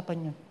pinag-uusapan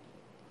yun.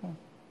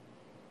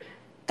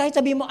 Kahit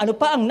sabihin mo, ano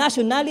pa ang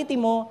nationality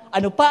mo,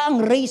 ano pa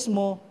ang race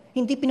mo,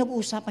 hindi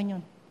pinag-uusapan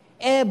yun.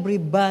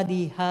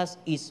 Everybody has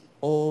its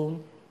own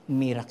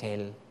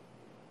miracle.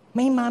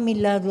 May mga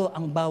milagro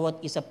ang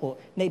bawat isa po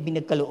na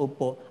ibinagkaloob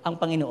po ang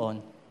Panginoon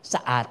sa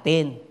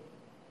atin.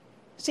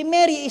 Si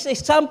Mary is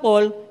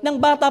example ng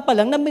bata pa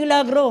lang ng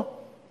milagro.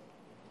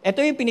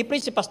 Ito yung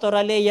pinipreach si Pastor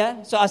Alea.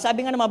 So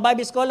sabi nga ng mga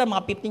Bible scholar,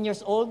 mga 15 years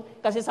old,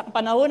 kasi sa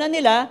panahonan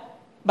nila,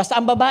 basta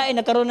ang babae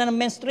nagkaroon na ng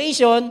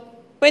menstruation,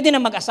 pwede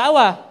na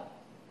mag-asawa.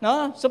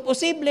 No? So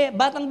posible,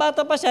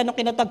 batang-bata pa siya, nung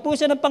kinatagpo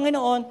siya ng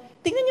Panginoon,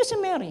 tingnan niyo si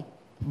Mary.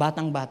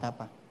 Batang-bata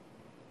pa.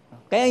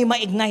 Kaya yung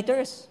mga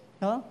igniters,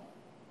 no?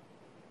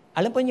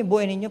 Alam po niyo,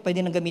 buhay ninyo,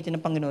 pwede nang gamitin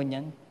ng Panginoon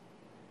yan.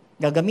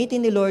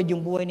 Gagamitin ni Lord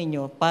yung buhay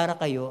ninyo para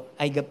kayo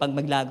ay pag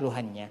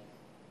maglagruhan niya.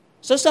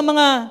 So sa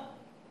mga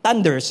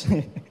thunders,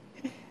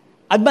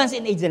 advance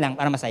in age na lang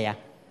para masaya.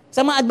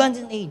 Sa mga advance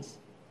in age,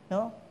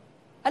 no?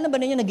 Alam ba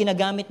ninyo na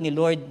ginagamit ni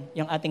Lord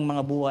yung ating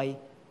mga buhay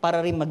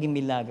para rin maging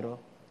milagro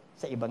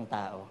sa ibang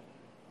tao?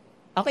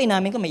 Ako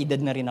inamin ko, may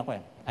edad na rin ako.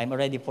 I'm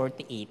already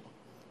 48.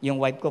 Yung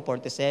wife ko,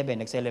 47,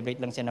 nag-celebrate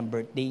lang siya ng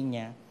birthday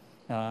niya.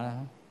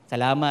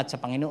 Salamat sa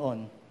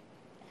Panginoon.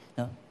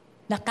 No?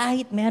 Na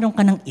kahit meron ka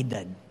ng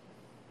edad,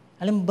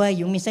 alam mo ba,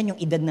 minsan yung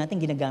edad natin,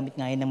 ginagamit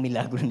nga yan ng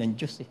milagro ng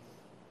Diyos.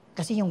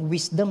 Kasi yung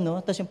wisdom, no?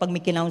 Tapos yung pag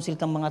may kinounsel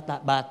kang mga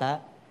bata,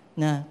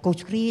 na,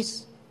 Coach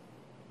Chris,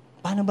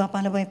 paano ba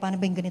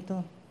yung ganito?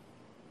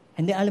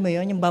 Hindi, alam mo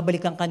yun, yung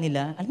babalikan ka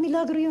nila,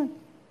 milagro yun.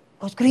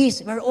 Coach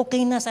Chris, we're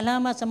okay na,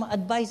 salamat sa mga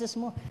advices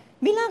mo.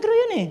 Milagro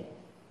yun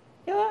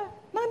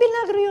Diba? Mga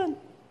milagro yun.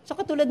 So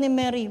katulad ni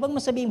Mary, huwag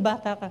mo sabihin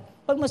bata ka.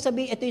 Huwag mo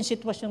sabihin, ito yung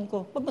sitwasyon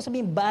ko. Huwag mo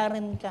sabihin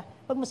barren ka.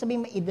 Huwag mo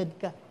sabihin may edad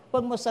ka.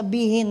 Huwag mo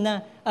sabihin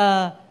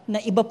na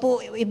iba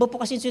po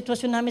kasi yung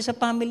sitwasyon namin sa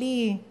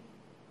family.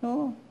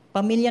 No?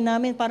 Pamilya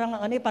namin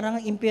parang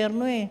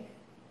impyerno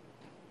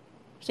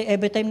Kasi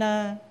every time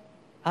na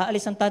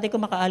aalis ang tatay ko,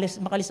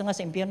 makalis na nga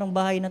sa impyernong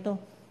bahay na to.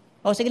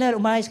 Sige na,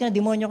 umayos ka na,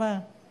 demonyo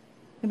ka.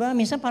 Diba?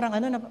 Minsan parang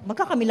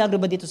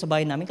magkakamilagro ba dito sa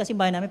bahay namin? Kasi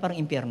bahay namin parang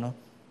impyerno.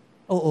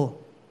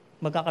 Oo.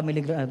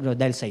 Magkakamilagro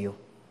dahil sa iyo.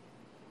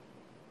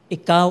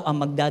 Ikaw ang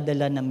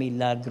magdadala ng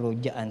milagro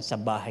diyan sa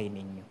bahay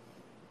ninyo.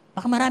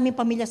 Baka maraming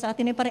pamilya sa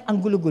atin parang ang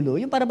gulo-gulo.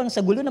 Yung parang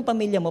sa gulo ng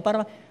pamilya mo,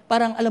 parang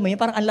alam mo yun,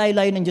 parang ang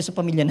layo-layo ng Diyos sa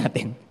pamilya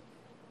natin.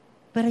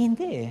 Pero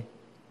hindi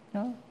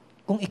No?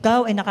 Kung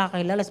ikaw ay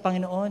nakakilala sa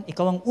Panginoon,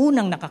 ikaw ang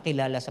unang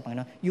nakakilala sa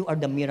Panginoon, you are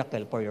the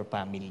miracle for your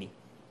family.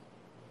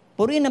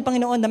 Purihin ng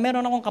Panginoon na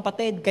meron akong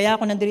kapatid, kaya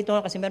ako nandito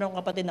kasi meron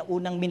akong kapatid na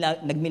unang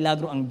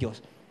nagmilagro ang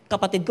Diyos.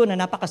 Kapatid ko na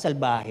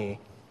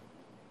napakasalbahe.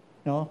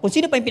 No? Kung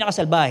sino pa yung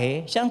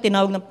pinakasalbahe, siya ang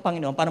tinawag ng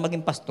Panginoon para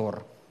maging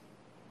pastor.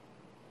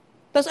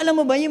 Tapos alam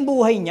mo ba, yung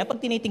buhay niya, pag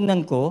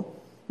tinitingnan ko,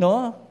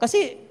 no?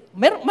 Kasi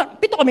 7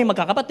 kami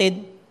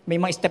magkakapatid, may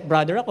mga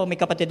stepbrother ako, may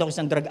kapatid ako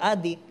isang drug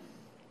addict,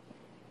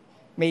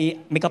 may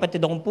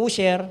kapatid akong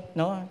pusher,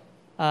 no?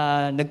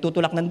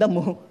 Nagtutulak ng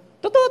damo.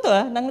 Totoo to,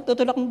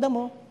 nagtutulak ng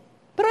damo.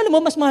 Pero alam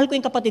mo, mas mahal ko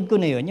yung kapatid ko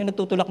na yun, yung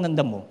nagtutulak ng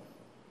damo.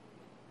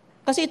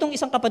 Kasi itong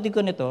isang kapatid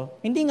ko nito,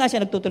 hindi nga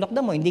siya nagtutulak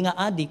damo, hindi nga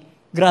addict.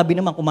 Grabe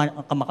naman kung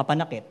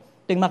makapanakit.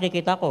 Ito yung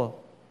makikita ko,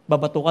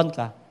 babatukan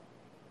ka.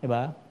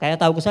 Diba? Kaya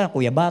tawag ko sana,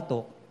 Kuya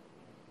Bato.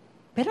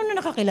 Pero nung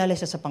nakakilala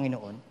siya sa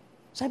Panginoon,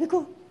 sabi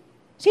ko,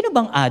 sino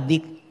bang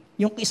addict?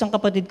 Yung isang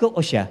kapatid ko o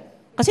siya?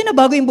 Kasi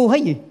nabago yung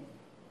buhay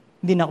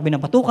Hindi na ako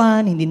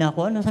binabatukan, hindi na ako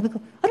Sabi ko,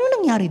 ano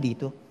nangyari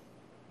dito?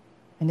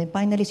 And then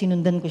finally,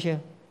 sinundan ko siya.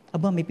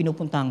 May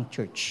pinupuntang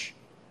church.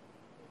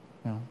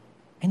 No?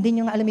 And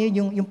then alam mo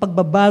yung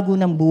pagbabago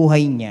ng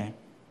buhay niya,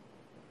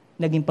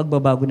 naging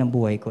pagbabago ng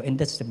buhay ko, and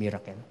that's the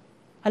miracle.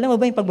 Alam mo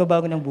ba yung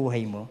pagbabago ng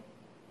buhay mo?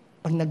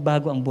 Pag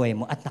nagbago ang buhay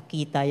mo at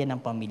nakita yan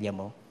ng pamilya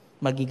mo,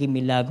 magiging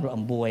milagro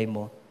ang buhay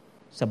mo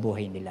sa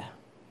buhay nila.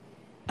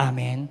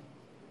 Amen?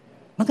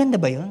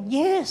 Maganda ba yun?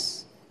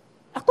 Yes!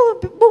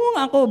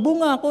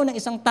 Bunga ako ng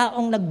isang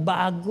taong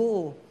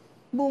nagbago.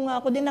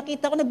 Bunga ako din,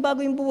 nakita ko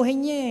nagbago yung buhay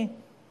niya eh.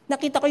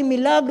 Nakita ko yung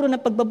milagro na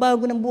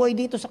pagbabago ng buhay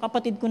dito sa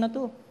kapatid ko na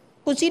to.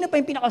 Kung sino pa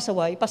yung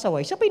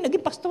pasaway, siya pa yung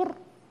naging pastor.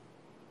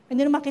 And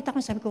then makita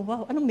ko, sabi ko,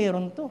 wow, anong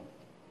meron to?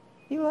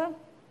 Di ba?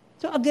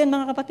 So again,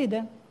 mga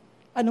kapatid,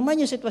 ano man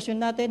yung sitwasyon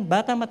natin,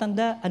 bata,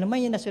 matanda, ano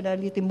man yung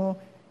nationality mo,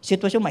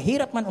 sitwasyon,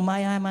 mahirap man,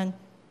 umayaman,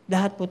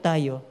 lahat po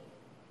tayo,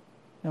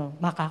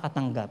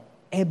 makakatanggap.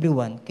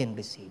 Everyone can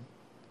receive.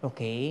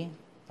 Okay?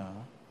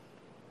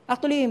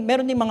 Actually,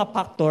 meron din mga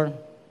factor.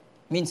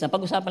 Minsan,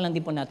 pag-usapan lang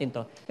din po natin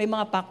to. May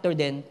mga factor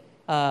din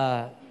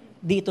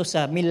dito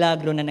sa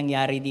milagro na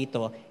nangyari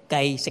dito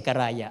kay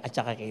Sekaraya at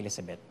saka kay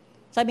Elizabeth.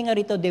 Sabi nga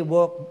rito,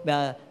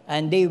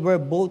 and they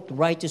were both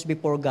righteous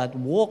before God,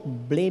 walk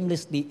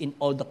blamelessly in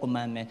all the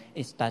commandment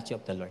and statute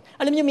of the Lord.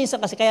 Alam niyo minsan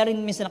kasi, kaya rin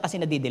minsan kasi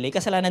nadidelay,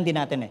 kasalanan din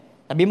natin eh.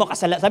 Sabi mo,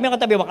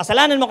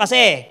 kasalanan mo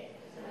kasi.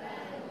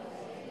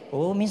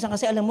 Minsan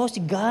kasi alam mo, si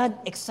God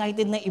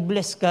excited na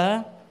i-bless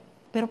ka,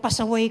 pero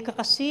pasaway ka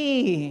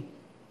kasi.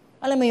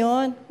 Alam mo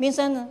yun?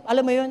 Minsan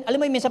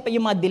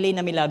yung mga delay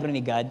na milagro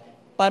ni God,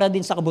 para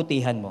din sa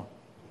kabutihan mo.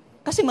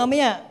 Kasi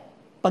mamaya,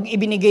 pag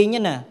ibinigay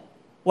niya na,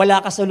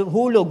 wala ka sa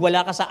hulog, wala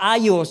ka sa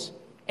ayos,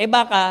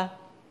 baka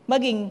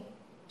maging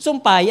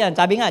sumpa yan.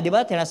 Sabi nga, di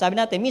ba? Tinasabi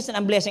natin, minsan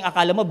ang blessing,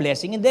 akala mo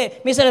blessing, hindi.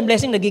 Minsan ang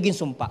blessing, nagiging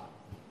sumpa.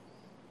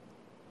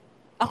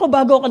 Ako,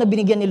 bago ako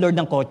nabinigyan ni Lord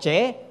ng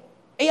kotse,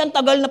 ang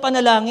tagal na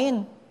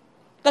panalangin.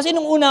 Kasi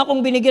nung una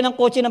akong binigyan ng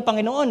kotse ng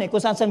Panginoon,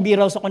 kung saan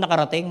biraws ako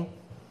nakarating.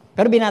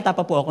 Pero binata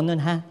pa po ako nun,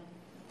 ha?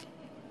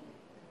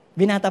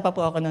 Binata pa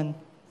po ako nun.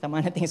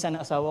 Sama natin sa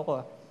asawa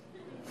ko.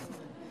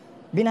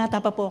 Binata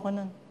pa po ako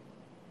nun.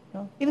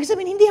 No? Ibig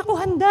sabihin, hindi ako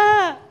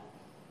handa.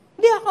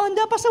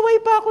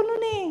 Pasaway pa ako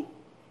nun eh.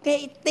 Kaya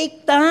it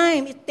take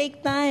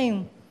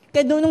time.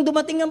 Kaya nung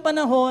dumating ang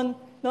panahon,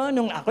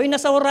 nung ako'y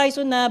nasa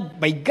horizon na,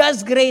 by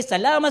God's grace,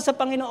 salamat sa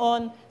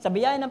Panginoon, sa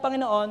biyaya ng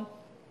Panginoon,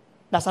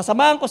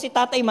 nasasamahan ko si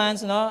Tatay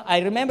Mans,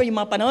 I remember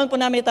yung mga panahon po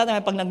namin ni Tatay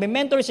Mans, pag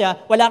nagme-mentor siya,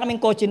 wala kaming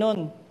kotse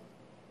nun.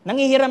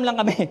 Nangihiram lang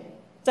kami.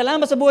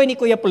 Salamat sa buhay ni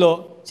Kuya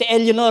Plo, si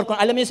Eleanor, kung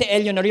alam niyo si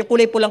Eleanor, yung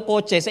kulay pulang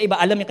kotse, sa iba,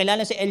 alam niyo,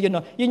 kilala si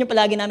Eleanor, yun yung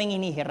palagi namin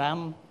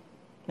inihiram.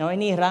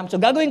 Inihiram. So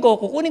gagawin ko,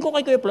 kukunin ko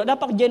kay Kuya Plo,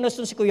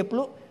 napaka-generous si Kuya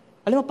Plo.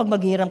 Alam mo, pag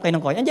maghihiram kayo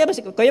ng kotse, andiyan ba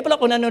si Kuya Plo,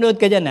 kung nanonood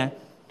ka dyan,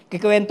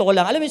 kikwento ko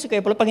lang, alam mo si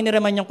Kuya Plo, pag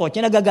hiniraman yung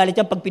kotse, nagagalit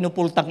yan pag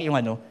pinupultak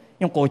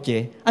yung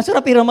kotse. Ang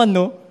sarap hiraman,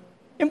 no?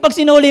 Yung pag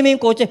sinuli mo yung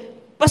kotse,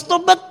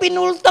 Pastor, ba't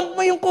pinultak mo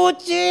yung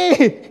kotse?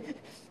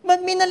 Ba't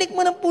minalik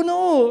mo ng puno?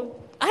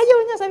 Ayaw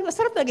niya, sabi ko,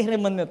 sarap talaga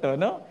hiraman na to,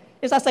 no?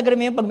 Isasagari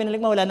mo yung pag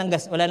binalik mo, wala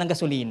nang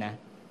gasolina.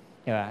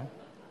 Diba?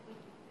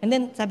 And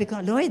then, sabi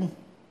ko, Lord,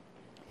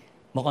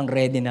 mukhang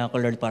ready na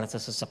ako, Lord, para sa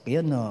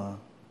sasakyan, no?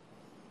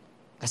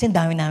 Kasi ang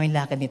dami namin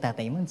lakad ni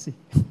Tatay Mans,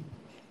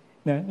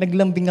 no?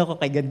 Naglambing ako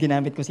kay God,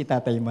 ginamit ko si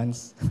Tatay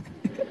Mans.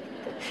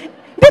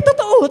 Hindi,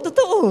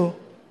 totoo.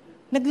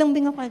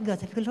 Naglambing ako kay God.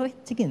 Sabi ko, Lord,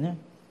 sige na.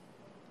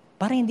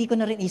 Para hindi ko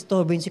na rin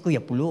istorbo yun si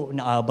Kuya Plo.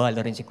 Naabala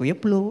rin si Kuya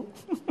Plo.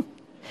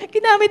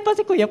 Ginamit pa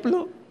si Kuya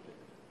Plo.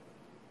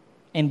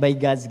 And by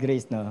God's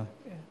grace,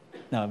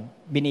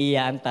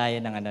 biniyayaan tayo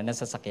ng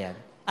sasakyan.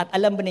 At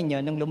alam ba ninyo,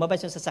 nung lumabas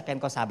yung sasakyan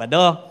ko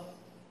Sabado,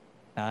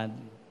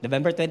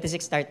 November 26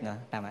 start, no?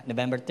 Tama,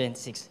 November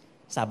 26,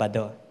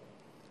 Sabado.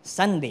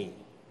 Sunday,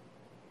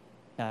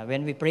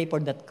 when we pray for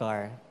that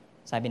car,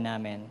 sabi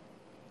namin,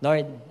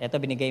 Lord, eto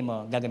binigay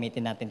mo,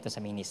 gagamitin natin to sa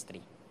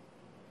ministry.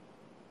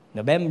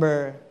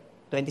 November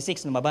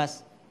 26,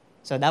 lumabas.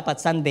 So dapat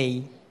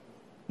Sunday,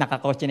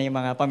 nakakotse na yung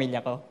mga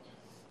pamilya ko.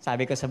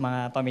 Sabi ko sa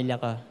mga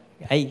pamilya ko,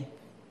 ay,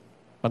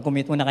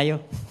 mag-commute muna kayo.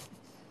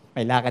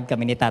 May lakad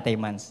kami ni Tatay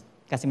Mans.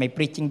 Kasi may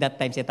preaching that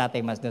time si Tatay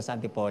Mans doon sa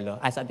Antipolo.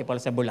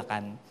 Sa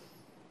Bulacan.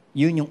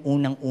 Yun yung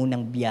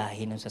unang-unang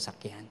biyahe ng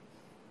sasakyan.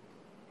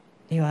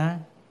 Di ba?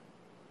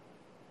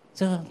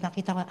 So,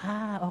 nakita ko,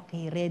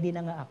 okay, ready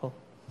na nga ako.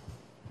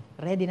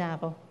 Ready na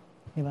ako.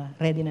 Di ba?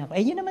 Ready na ako.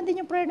 Yun naman din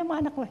yung prayer ng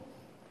mga anak ko.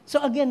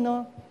 So again,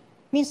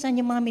 minsan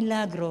yung mga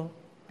milagro,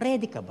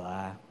 ready ka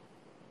ba?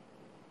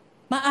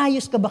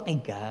 Maayos ka ba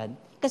kay God?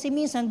 Kasi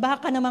minsan,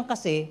 baka naman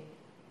kasi,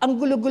 ang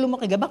gulo-gulo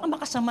mo kay God, baka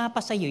makasama pa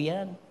sa'yo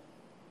yan.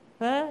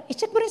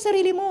 I-check mo rin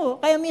sarili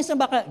mo. Kaya minsan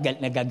baka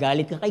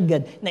nagagalit ka kay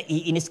God,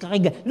 naiinis ka kay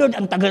God. Lord,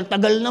 ang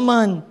tagal-tagal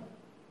naman.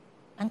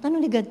 Ang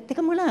tanong ni God, teka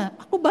muna,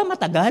 ako ba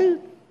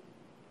matagal?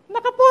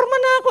 Nakaporma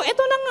na ako,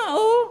 eto na nga,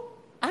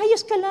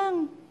 ayos ka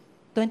lang.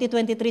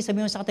 2023,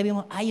 sabi mo sa katabi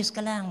mo, ayos ka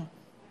lang.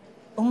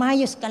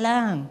 Umayos ka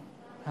lang.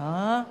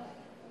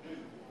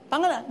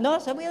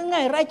 Sabi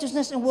nga,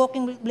 righteousness and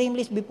walking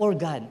blameless before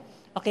God.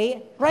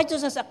 Okay?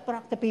 Righteousness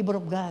attract the favor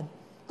of God.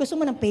 Gusto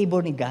mo ng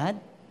favor ni God?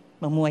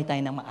 Mamuhay tayo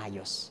ng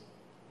maayos.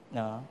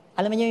 No?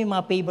 Alam niyo yung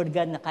mga favor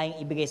God na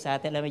kayang ibigay sa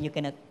atin, alam niyo, you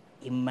cannot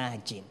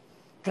imagine.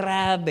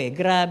 Grabe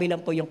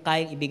lang po yung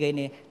kayang ibigay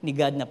ni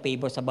God na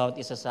favor sa bawat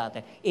isa sa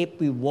atin. If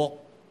we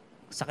walk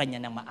sa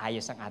Kanya ng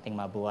maayos ang ating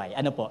mabuhay.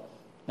 Ano po?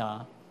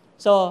 No?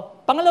 So,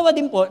 pangalawa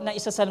din po, na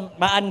isa sa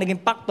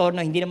naging factor,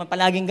 na hindi naman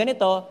palaging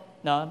ganito,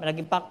 no?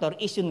 Naging factor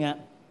is yun nga,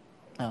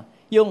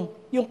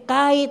 yung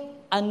kahit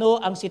ano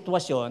ang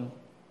sitwasyon,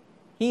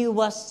 He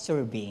was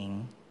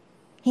serving.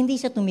 Hindi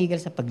siya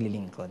tumigil sa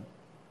paglilingkod.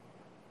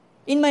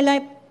 In my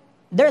life,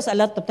 there's a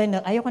lot of time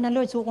na, ayoko na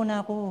Lord, suko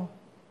na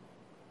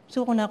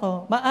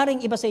ako.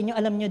 Maaring iba sa inyo,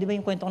 alam nyo, di ba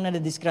yung kwento ko na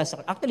na-disgrace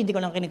ako? Actually, hindi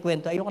ko lang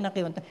kinikwento. Ayoko na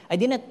kikwento.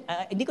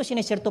 Hindi ko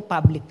sinashare to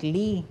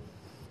publicly.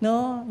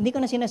 No? Hindi ko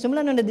na sinashare.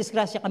 Simula nung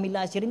na-disgrace kami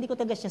last year, hindi ko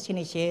talaga siya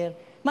sinashare.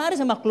 Maaari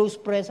sa mga close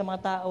friends, sa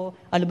mga tao,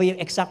 ano ba yung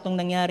eksaktong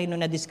nangyari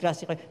nung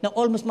na-disgrace ko, na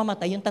almost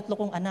mamatay yung 3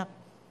 kong anak.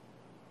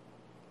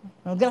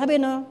 No,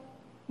 grabe, no?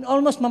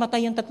 Almost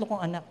mamatay yung 3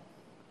 kong anak.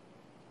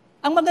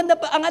 Ang maganda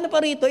pa, ang ano pa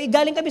rito,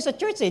 galing kami sa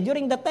church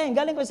during that time,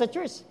 galing kami sa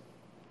church.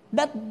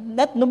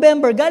 That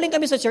November, galing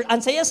kami sa church, ang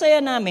saya-saya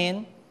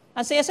namin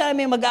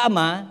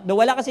mag-aama,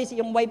 wala kasi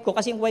yung wife ko,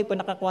 kasi yung wife ko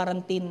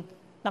naka-quarantine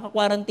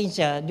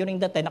siya, during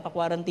that time,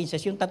 naka-quarantine siya,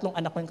 yung 3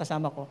 anak ko yung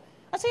kasama ko.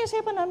 Ang saya-saya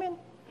pa namin.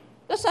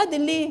 Tapos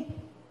suddenly,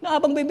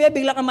 habang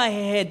bigla ka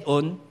ma-head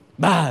on,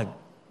 bag.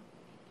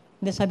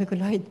 Then sabi ko,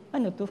 Lord,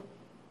 ano to?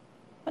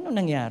 Ano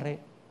nangyari?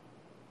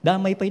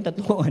 Damay pa yung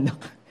 3 kong anak.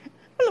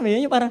 Alam mo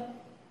yun, yung parang,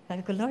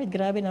 sabi ko, Lord,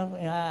 grabe na.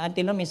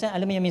 Until now, minsan,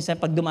 alam mo yun, minsan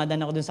pag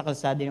dumadaan ako dun sa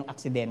kalsada yung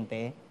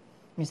aksidente,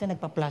 minsan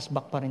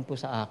nagpa-flashback pa rin po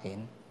sa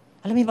akin.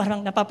 Alam mo yun, parang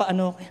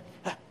napapaano.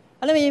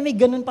 Alam mo yun, may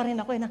ganun pa rin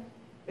ako.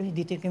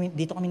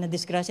 Dito kami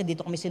na-disgrasya,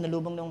 dito kami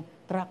sinalubong ng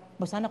truck.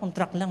 Basta na kung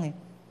truck lang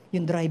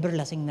Yung driver,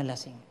 lasing na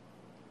lasing.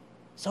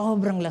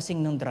 Sobrang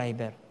lasing ng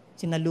driver.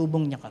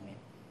 Sinalubong niya kami.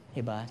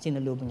 Diba?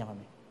 Sinalubong niya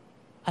kami.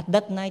 At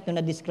that night,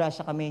 nung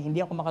na-disgrasya kami, hindi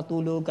ako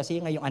makatulog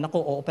kasi nga yung anak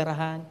ko,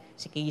 ooperahan,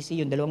 si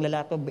Casey, yung 2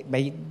 lalaki,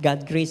 by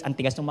God grace, ang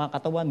tigas ng mga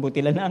katawan,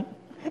 buti lang.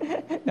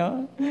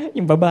 No?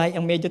 Yung babae,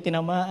 ang medyo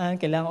tinamaan,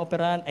 kailangan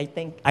operahan. I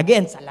thank,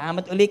 again,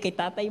 salamat uli kay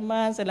Tatay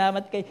Man,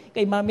 salamat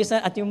kay Mami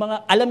San, at yung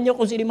mga, alam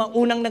nyo kung sino yung mga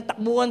unang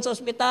nagtakbuhan sa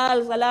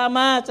ospital,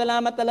 salamat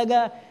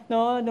talaga.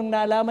 No? Nung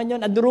nalaman nyo,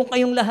 nadurong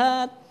kayong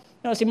lahat.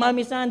 No? Si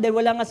Mami San, dahil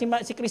wala nga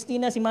si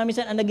Christina, si Mami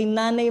San, ang naging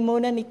nanay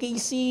muna ni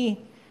Casey.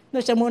 No,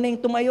 siya muna yung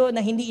tumayo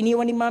na hindi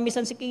iniwan ni Mami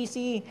San si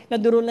Casey.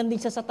 Nadurulan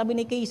din siya sa tabi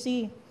ni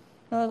Casey.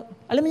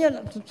 Alam niyo,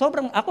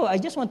 sobrang ako, I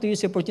just want to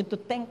use the opportunity to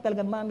thank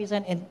talaga Mami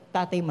San and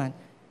Tatay Man.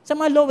 Sa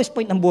mga lowest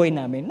point ng buhay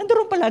namin,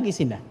 nandoon palagi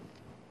sila.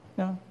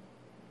 No?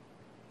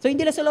 So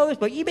hindi lang sa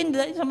lowest point, even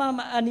sa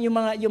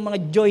yung mga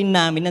join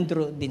namin,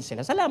 nandoon din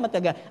sila. Salamat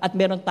talaga. At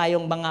meron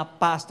tayong mga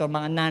pastor,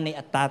 mga nanay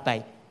at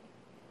tatay,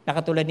 na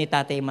katulad ni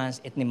Tatay Man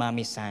at ni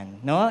Mami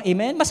San. No?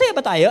 Amen? Masaya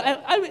ba tayo?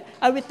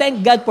 I will thank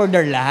God for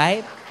their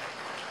life.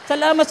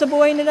 Salamat sa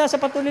buhay nila, sa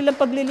patuloy lang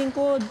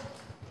paglilingkod.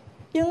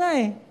 Yun nga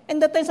And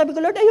that time, sabi ko,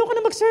 Lord, ayoko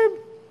na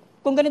mag-serve.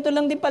 Kung ganito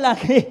lang din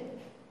palagi.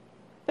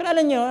 Pero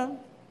alam nyo,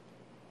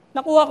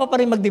 nakuha ko pa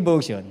rin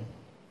mag-devotion.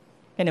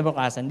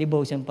 Kinabukasan,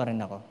 devotion pa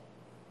rin ako.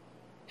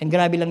 And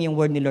grabe lang yung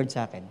word ni Lord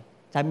sa akin.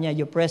 Sabi niya,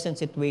 your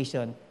present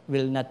situation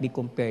will not be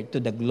compared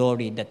to the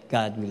glory that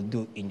God will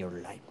do in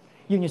your life.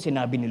 Yun yung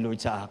sinabi ni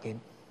Lord sa akin.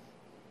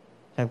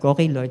 Sabi ko,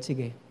 okay Lord,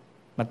 sige.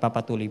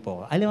 Magpapatuloy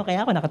po ako. Alam mo,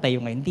 kaya ako nakatayo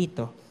ngayon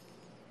dito.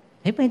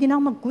 Pwede na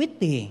ako mag-quit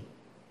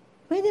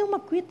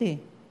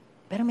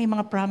Pero may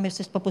mga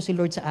promises pa po si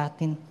Lord sa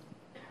atin.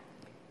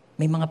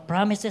 May mga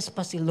promises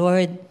pa si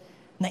Lord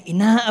na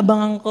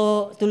inaabangan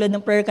ko. Tulad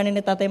ng prayer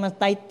kanina Tatay Man,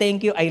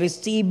 thank you, I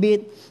receive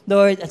it.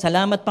 Lord, at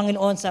salamat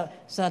Panginoon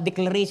sa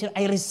declaration,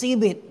 I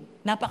receive it.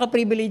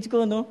 Napaka-privilege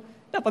ko, no?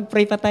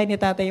 Napag-pray pa tayo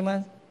ni Tatay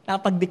Man.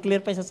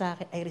 Napag-declare pa siya sa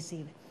akin, I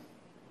receive it.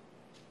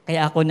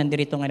 Kaya ako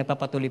nandirito nga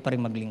nagpapatuloy pa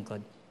rin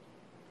maglingkod.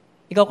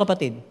 Ikaw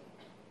kapatid,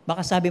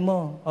 baka sabi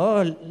mo,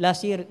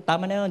 last year,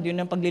 tama na yun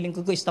ang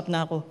paglilingkod ko, stop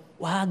na ako.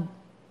 Wag.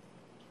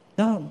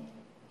 No.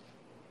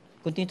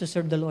 Continue to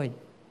serve the Lord.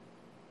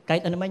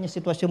 Kahit ano man yung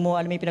sitwasyon mo,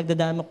 alam mo yung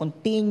pinagdadaan mo,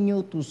 continue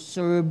to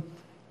serve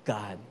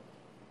God.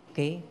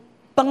 Okay?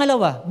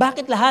 Pangalawa,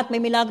 bakit lahat may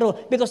milagro?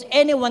 Because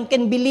anyone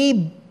can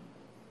believe.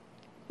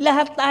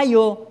 Lahat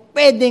tayo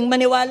pwedeng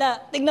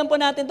maniwala. Tignan po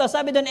natin to.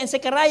 Sabi doon, and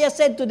Zechariah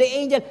said to the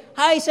angel,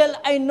 how shall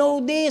I know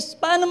this?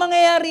 Paano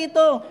mangyayari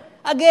ito?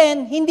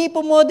 Again, hindi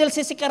po model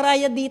si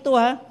Zechariah dito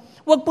ha.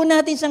 Huwag po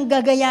natin siyang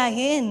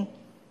gagayahin.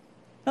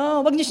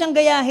 Huwag niyo siyang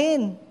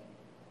gayahin.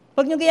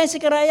 Huwag niyo gayahin si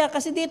Zechariah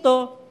kasi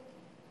dito,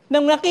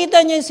 nang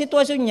nakita niya yung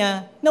sitwasyon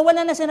niya,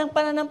 nawala na siya ng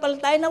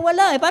pananampalataya,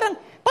 nawala Parang,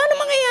 paano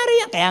mangyayari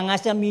yan? Kaya nga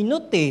siya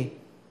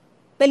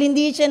Dahil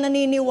hindi siya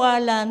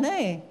naniniwala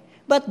na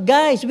But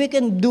guys, we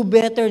can do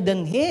better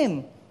than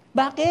him.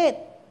 Bakit?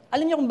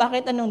 Alam niyo kung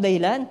bakit anong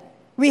dahilan?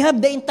 We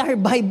have the entire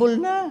Bible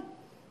na.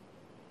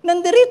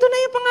 Nandirito na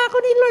yung pangako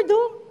ni Lord.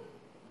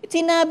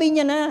 Sinabi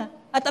niya na.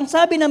 At ang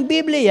sabi ng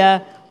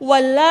Biblia,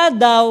 wala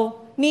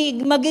daw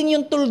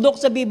maging yung tuldok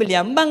sa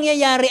Biblia,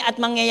 mangyayari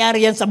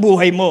yan sa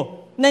buhay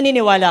mo.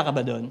 Naniniwala ka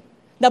ba doon?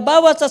 Na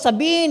bawat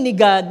sasabihin ni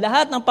God,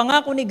 lahat ng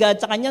pangako ni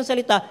God sa kanyang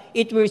salita,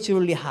 it will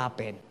surely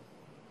happen.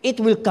 It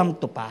will come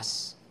to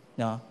pass.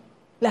 No?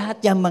 Lahat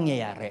yan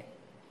mangyayari.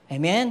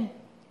 Amen?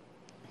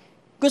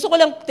 Gusto ko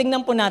lang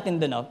tingnan po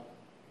natin doon.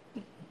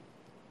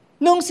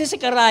 Nung si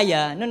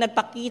Sekaraya, nung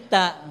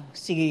nagpakita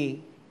si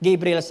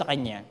Gabriel sa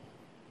kanya,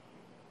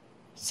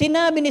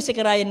 sinabi ni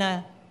Sekaraya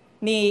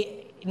ni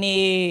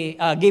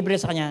Gabriel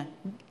sa kanya,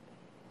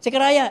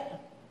 Sekaraya,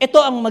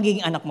 ito ang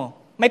magiging anak mo.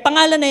 May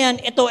pangalan na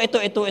yan, ito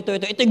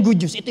yung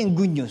good news, ito yung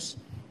good news.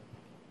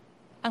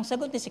 Ang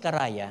sagot ni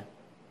Sekaraya,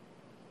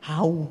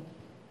 how?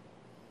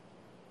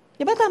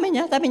 Diba tama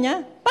niya?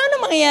 Paano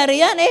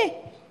mangyayari yan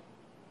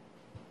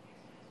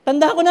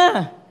tanda ko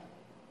na.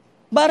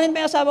 Barin pa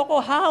yung asawa ko,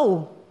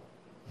 how?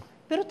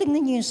 Pero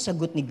tingnan niyo yung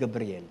sagot ni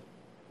Gabriel.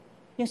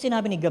 Yung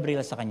sinabi ni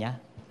Gabriel sa kanya,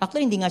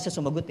 actually hindi nga siya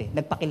sumagot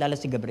nagpakilala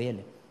si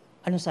Gabriel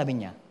Anong sabi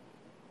niya?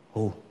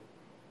 Who?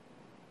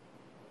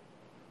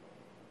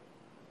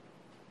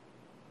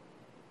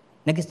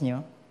 Nagis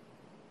niyo?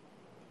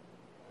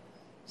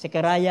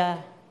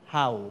 Sekaraya,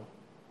 how?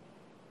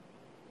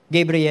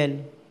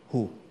 Gabriel,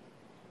 who?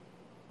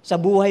 Sa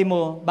buhay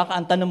mo, baka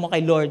ang tanong mo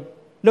kay Lord,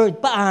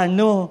 Lord,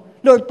 paano?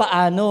 Lord,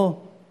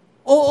 paano?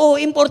 Oo,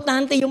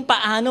 importante yung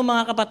paano,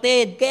 mga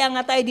kapatid. Kaya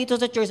nga tayo dito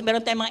sa church,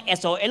 meron tayong mga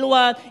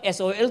SOL1,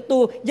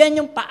 SOL2. Yan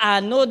yung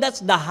paano,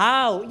 that's the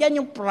how. Yan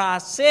yung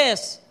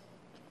process.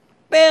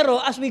 Pero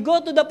as we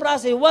go to the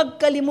process, huwag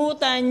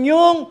kalimutan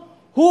yung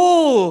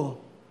who.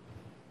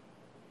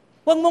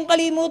 Huwag mong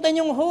kalimutan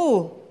yung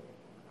who.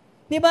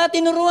 Diba,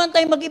 tinuruan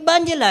tayong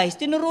mag-evangelize,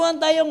 tinuruan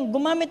tayong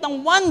gumamit ng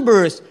one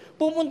verse,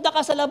 pumunta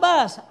ka sa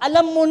labas,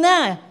 alam mo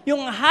na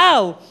yung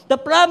how. The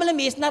problem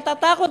is,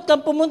 natatakot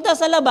kang pumunta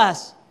sa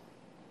labas.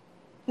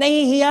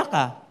 Nahihiya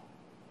ka.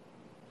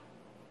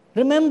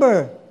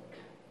 Remember,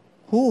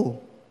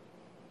 who?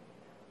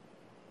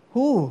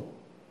 Who?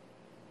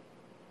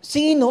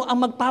 Sino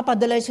ang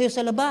magpapadala sa'yo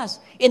sa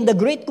labas? In the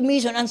Great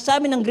Commission, ang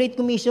sabi ng Great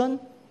Commission,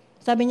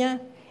 sabi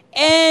niya,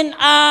 and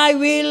I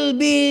will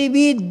be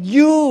with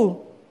you.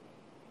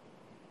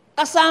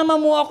 Kasama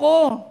mo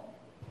ako.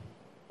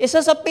 Isa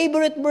sa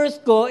favorite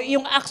verse ko,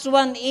 yung Acts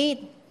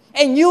 1:8.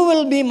 And you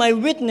will be my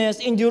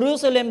witness in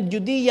Jerusalem,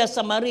 Judea,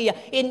 Samaria,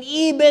 and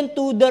even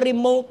to the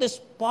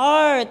remotest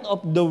part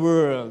of the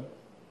world.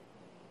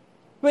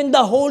 When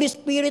the Holy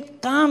Spirit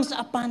comes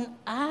upon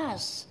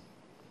us.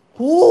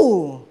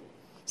 Who?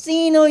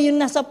 Sino yung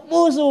nasa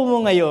puso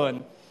mo ngayon?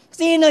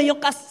 Sino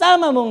yung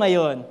kasama mo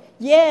ngayon?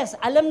 Yes,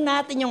 alam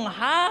natin yung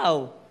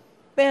how.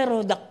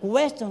 Pero the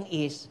question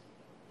is,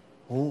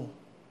 who?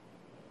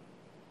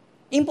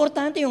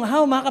 Importante yung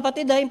how, mga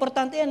kapatid.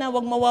 Importante yan,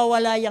 huwag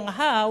mawawala yung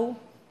how.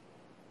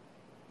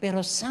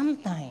 Pero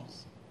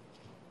sometimes,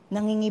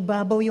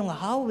 nangingibabaw yung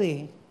how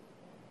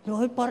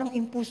Lord, parang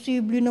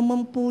imposible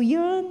naman po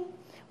yan.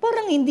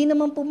 Parang hindi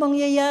naman po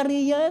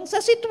mangyayari yan. Sa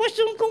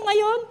sitwasyon ko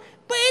ngayon,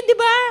 pwede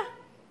ba?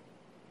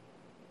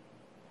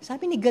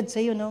 Sabi ni God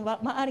sa'yo, no?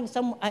 Maaring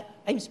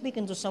I'm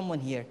speaking to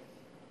someone here.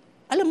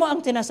 Alam mo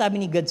ang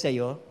sinasabi ni God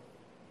sa'yo?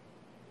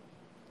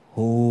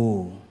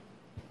 Who?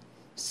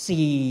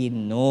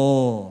 Sino?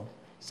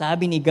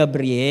 Sabi ni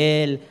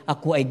Gabriel,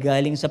 ako ay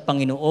galing sa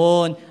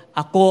Panginoon.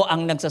 Ako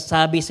ang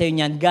nagsasabi sa iyo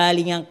niyan.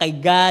 Galing yan kay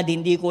God.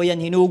 Hindi ko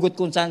yan hinugot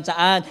kung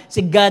saan.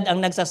 Si God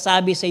ang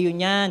nagsasabi sa iyo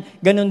niyan.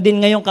 Ganon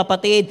din ngayon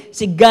kapatid.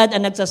 Si God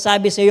ang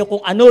nagsasabi sa iyo kung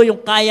ano yung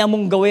kaya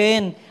mong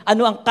gawin.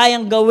 Ano ang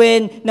kayang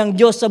gawin ng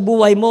Diyos sa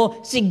buhay mo.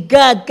 Si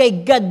God, kay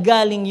God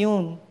galing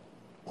yun.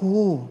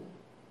 Who?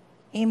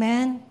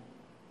 Amen?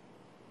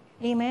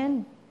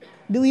 Amen?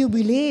 Do you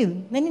believe?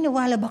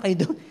 Naniniwala ba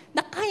kayo doon?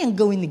 Na kayang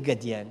gawin ni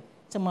God yan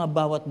sa mga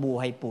bawat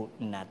buhay po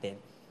natin.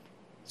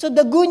 So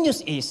the good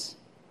news is,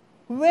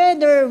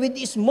 whether with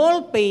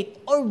small faith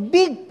or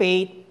big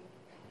faith,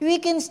 we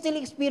can still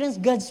experience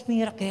God's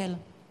miracle.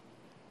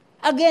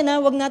 Again,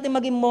 wag natin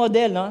maging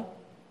model, no?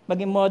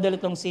 Maging model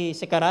itong si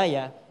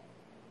Sekaraya.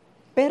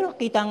 Pero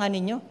kita nga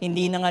ninyo,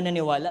 hindi na nga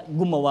naniwala,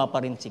 gumawa pa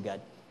rin si God.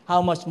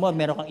 How much more,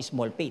 meron kang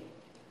small faith?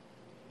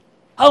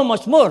 How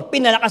much more,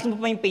 pinalakas mo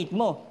pa yung faith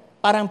mo.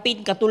 Parang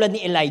faith katulad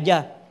ni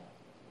Elijah.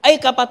 Ay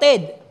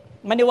kapatid,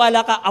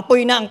 maniwala ka,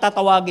 apoy na ang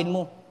tatawagin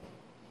mo.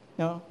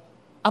 No?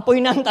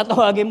 Apoy na ang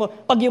tatawagin mo.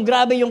 Pag yung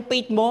grabe yung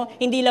faith mo,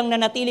 hindi lang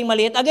nanatiling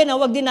maliit. Again,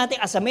 huwag din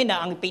natin asamin na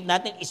ang faith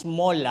natin is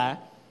small.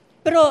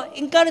 Pero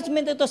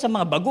encouragement ito sa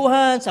mga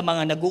baguhan, sa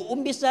mga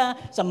nag-uumbisa,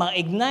 sa mga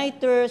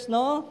igniters,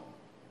 no?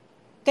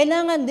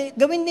 Kailangan,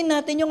 gawin din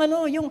natin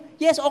yung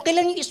yes, okay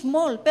lang yung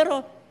small,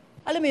 pero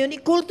alam mo yun,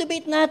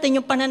 i-cultivate natin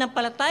yung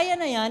pananampalataya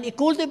na yan,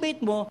 i-cultivate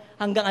mo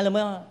hanggang, alam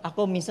mo,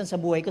 ako minsan sa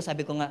buhay ko,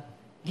 sabi ko nga,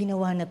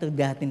 ginawa na to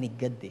dati ni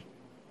God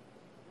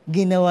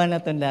Ginawa na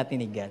to dati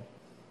ni God.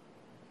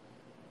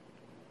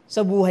 Sa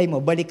buhay mo,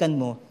 balikan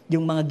mo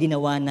yung mga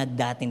ginawa na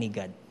dati ni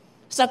God.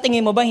 Sa tingin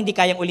mo ba hindi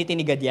kayang ulitin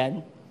ni God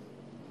yan?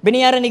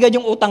 Binayaran ni God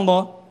yung utang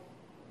mo?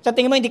 Sa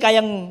tingin mo hindi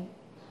kayang...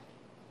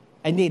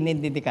 Ay,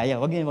 hindi kaya.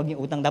 Wag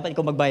yung utang. Dapat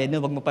ikaw magbayad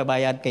nun. Wag mo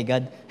pabayad kay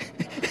God.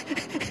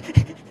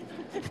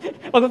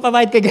 Wag mo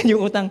pabayad kay God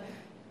yung utang.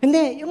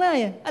 Hindi, yung nga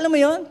yan. Alam mo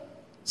yon?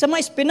 Sa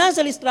mga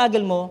financial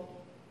struggle mo,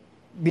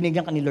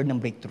 binigyan ka ni Lord ng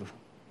breakthrough.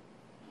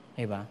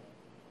 Diba?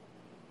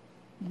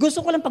 Gusto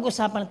ko lang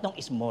pag-usapan itong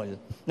small.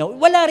 No,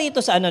 wala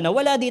rito sa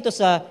wala dito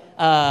sa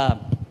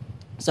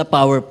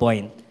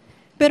PowerPoint.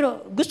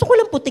 Pero gusto ko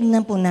lang po tingnan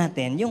po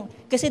natin,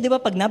 kasi di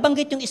ba pag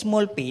nabanggit yung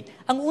small faith,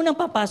 ang unang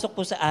papasok po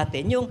sa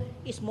atin, yung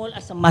small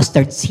as a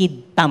mustard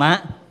seed.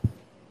 Tama?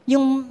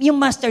 Yung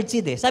mustard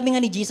seed eh. Sabi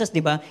nga ni Jesus, di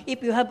ba, if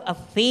you have a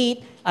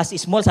faith as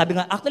small, sabi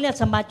nga, actually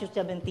sa Matthew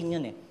 17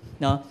 yun eh.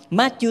 No?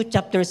 Matthew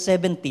chapter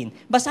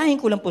 17. Basahin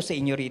ko lang po sa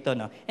inyo rito.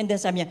 No? And then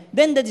sabi niya,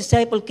 then the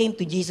disciple came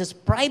to Jesus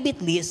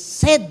privately,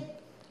 said,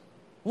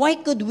 why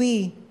could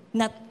we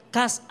not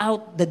cast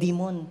out the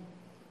demon?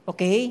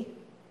 Okay?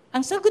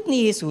 Ang sagot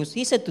ni Jesus,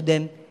 He said to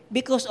them,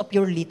 because of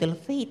your little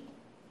faith.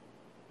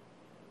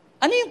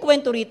 Ano yung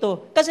kwento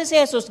rito? Kasi si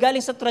Jesus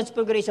galing sa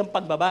transfiguration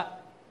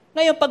pagbaba.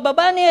 Ngayon,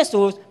 pagbaba ni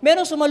Jesus,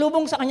 merong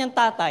sumalubong sa kanyang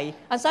tatay.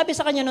 Ang sabi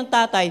sa kanya ng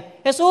tatay,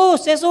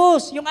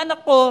 Jesus, yung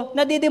anak ko,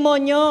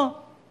 nadidemonyo.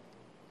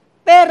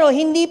 Pero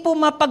hindi po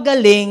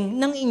mapagaling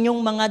ng inyong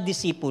mga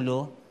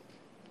disipulo.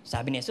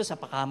 Sabi ni Jesus sa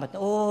pakamat,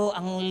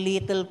 ang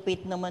little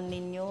faith naman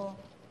ninyo.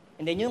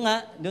 And then yun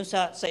nga, dun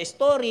sa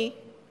story,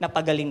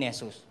 napagaling ni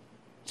Jesus.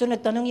 So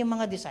nagtanong yung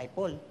mga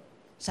disciple.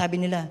 Sabi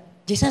nila,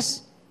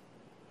 Jesus,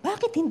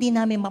 bakit hindi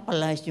namin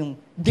mapalayas yung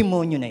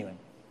demonyo na yun?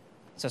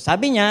 So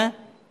sabi niya,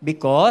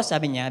 because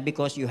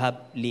you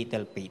have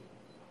little faith.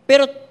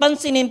 Pero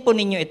pansinin po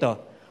ninyo ito.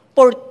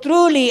 For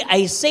truly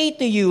I say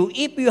to you,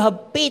 if you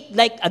have faith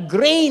like a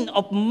grain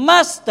of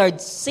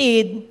mustard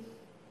seed,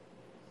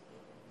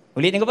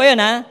 ulitin ko pa yun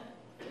ha.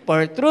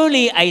 For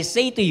truly I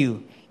say to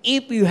you,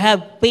 if you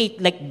have faith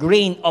like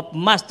grain of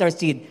mustard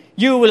seed,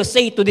 you will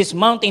say to this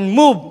mountain,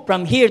 move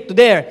from here to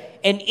there,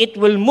 and it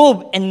will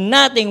move, and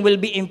nothing will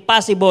be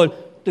impossible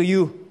to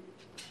you.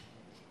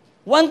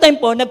 One time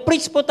po,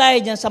 nag-preach po tayo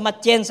dyan sa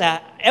Matienza.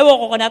 Ewan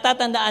ko kung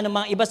natatandaan ng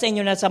mga iba sa inyo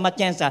na sa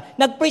Matienza.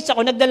 Nag-preach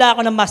ako, nagdala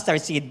ako ng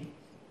mustard seed.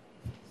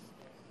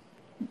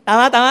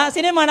 Tama?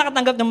 Sino yung mga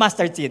nakatanggap ng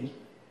mustard seed?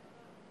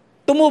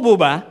 Tumubo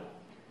ba?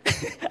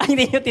 Ay,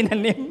 hindi nyo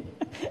tinanim.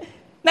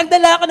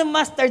 Nagdala ako ng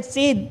mustard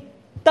seed.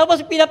 Tapos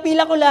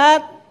pinapila ko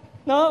lahat.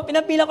 No?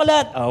 Pinapila ko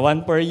lahat.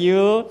 One for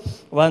you,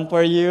 one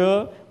for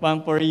you,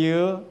 one for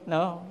you.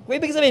 No?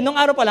 Ibig sabihin, nung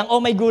araw pa lang,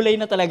 may gulay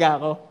na talaga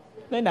ako.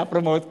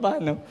 Na-promote pa,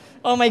 no?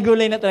 May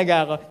gulay na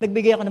talaga ako.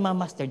 Nagbigay ako ng mga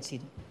mustard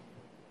seed.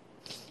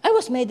 I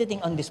was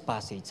meditating on this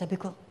passage.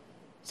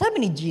 Sabi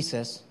ni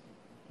Jesus,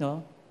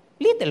 no?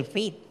 Little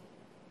faith.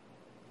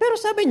 Pero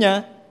sabi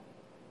niya,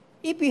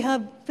 if you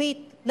have faith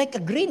like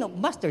a grain of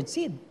mustard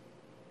seed.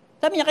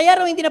 Sabi niya, kaya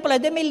raw hindi na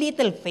pala, may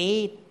little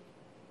faith.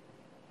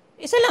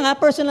 Isa lang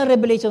personal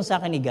revelation sa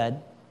akin ni God.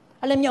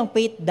 Alam niyo, ang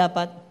faith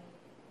dapat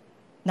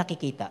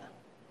nakikita.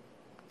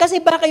 Kasi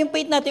baka yung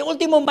faith natin,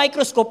 ultimo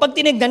microscope, pag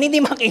tinignan, hindi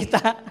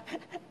makita.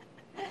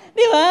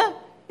 Di ba?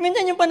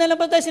 Minsan yung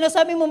pananampalataya,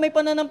 sinasabi mo may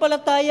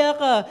pananampalataya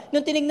ka.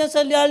 Nung tinignan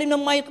sa lalim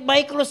ng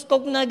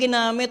microscope na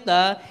ginamit,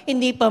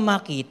 hindi pa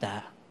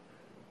makita.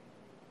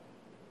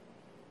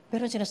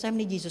 Pero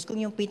sinasabi ni Jesus, kung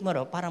yung faith mo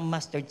raw, parang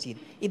mustard seed,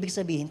 ibig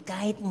sabihin,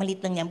 kahit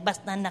malit lang yan,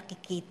 basta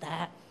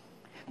nakikita.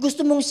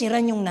 Gusto mong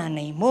siran yung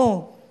nanay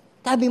mo.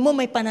 Sabi mo,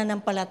 may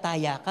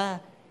pananampalataya ka.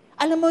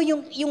 Alam mo,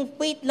 yung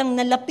faith lang,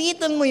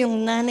 nalapitan mo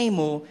yung nanay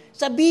mo,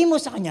 sabi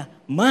mo sa kanya,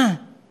 Ma,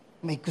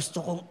 may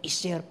gusto kong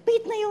i-share.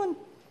 Faith na yun.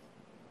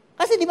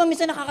 Kasi di ba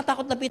minsan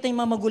nakakatakot lapitan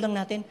yung mga magulang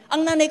natin?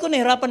 Ang nanay ko,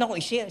 nahirapan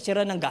ako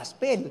i-share ng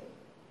gospel.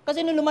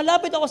 Kasi nung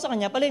lumalapit ako sa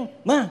kanya, paling,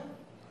 Ma,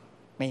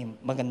 may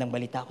magandang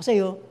balita ako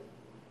sa'yo.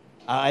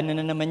 Ano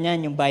na naman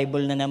yan, yung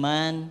Bible na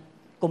naman.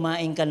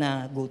 Kumain ka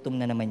na, gutom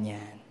na naman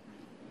yan.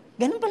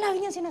 Ganun palagi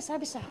niya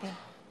sinasabi sa akin.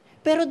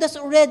 Pero that's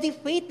already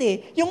faith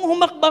eh. Yung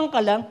humakbang ka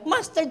lang,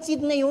 mustard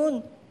seed na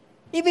yun.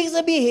 Ibig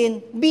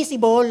sabihin,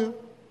 visible.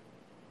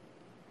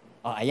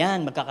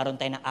 Ayan, magkakaroon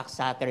tayo ng Acts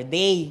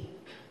Saturday.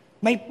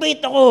 May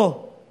faith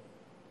ako.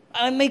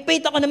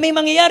 Na may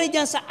mangyayari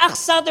dyan sa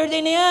Acts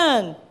Saturday na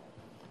yan.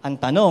 Ang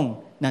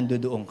tanong,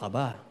 nandoon ka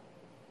ba?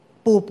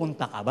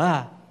 Pupunta ka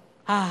ba?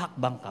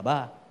 Hahakbang ka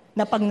ba?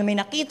 Na pag may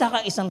nakita ka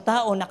isang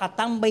tao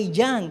nakatambay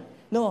dyan,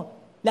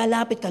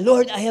 lalapit ka,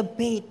 Lord, I have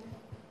faith.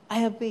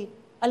 I have faith.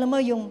 Alam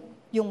mo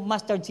yung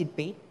mustard seed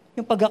faith?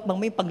 Yung paghakbang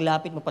mo, yung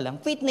paglapit mo pa lang.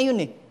 Faith na yun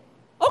eh.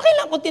 Okay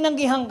lang kung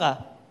tinanggihan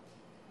ka.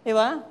 Di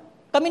ba?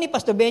 Kami ni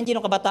Pastor Benji,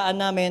 nung kabataan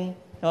namin,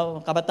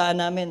 ako,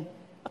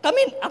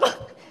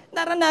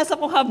 naranasan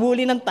kong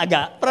habuli ng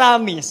taga,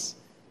 promise.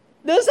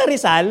 Doon sa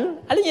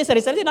Rizal, alam niyo sa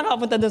Rizal, hindi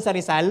nakapunta doon sa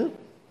Rizal.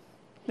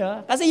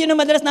 No? Kasi yun ang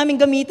madalas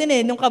namin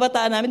gamitin nung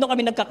kabataan namin, nung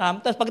kami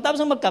nagka-camp. Tapos pagkatapos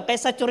ng mag-camp, kaya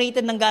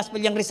saturated ng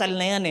gospel yung Rizal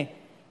na yan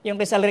yung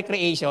Rizal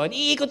Recreation,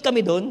 iikot kami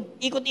doon,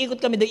 ikot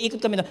kami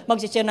doon,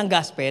 mag-share ng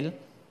gospel.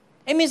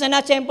 Minsan,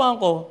 natsempohan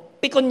ko,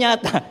 pikon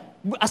yata,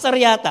 asar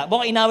yata,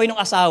 baka inaway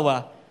ng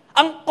asawa.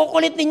 Ang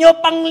kukulit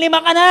ninyo, panglima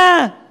ka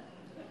na!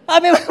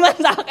 Sabi mo naman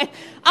sa akin,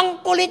 ang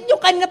kulit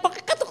nyo kanina,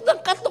 pakikatok ng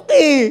katok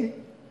eh.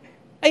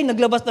 Ay,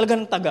 naglabas talaga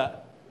ng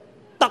taga.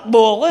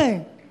 Takbo ako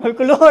eh. Sabi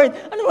ko, Lord,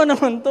 ano ba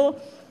naman to?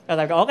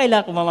 Sabi ko, okay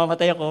lang kung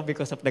mamamatay ako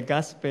because of the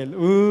gospel.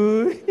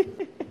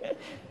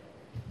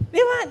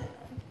 Di ba?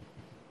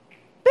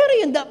 Pero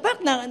yung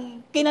fact na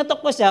kinatok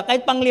ko siya,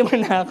 kahit panglima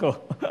na ako.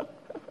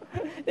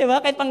 Di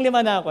ba? Kahit panglima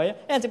na ako.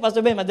 Yan, si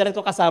Pastor Ben, madalas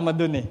ko kasama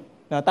dun eh.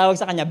 Tawag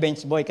sa kanya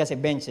bench boy kasi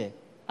bench eh.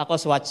 Ako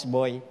swatch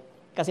boy.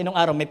 Kasi nung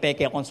araw may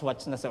peke akong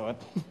swatch na suot.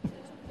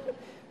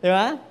 Di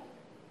ba?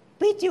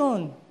 Faith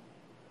yun.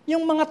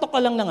 Yung mga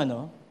toka lang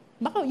ng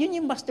baka yun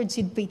yung mustard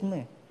seed faith mo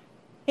eh.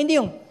 Hindi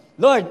yung,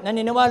 Lord,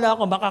 naniniwala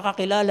ako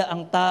makakakilala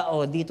ang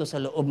tao dito sa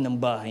loob ng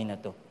bahay na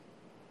to.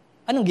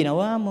 Anong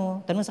ginawa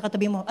mo? Tanong sa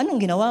katabi mo,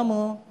 anong ginawa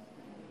mo?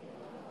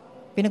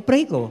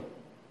 Pinag-pray ko.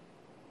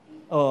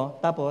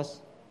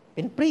 Tapos,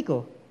 pinag-pray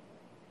ko.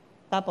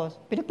 Tapos,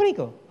 pinag-pray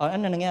ko.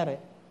 Ano nangyari?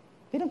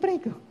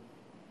 Pinag-pray ko.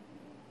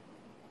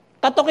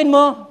 Katokin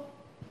mo.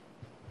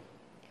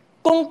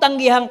 Kung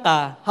tanggihan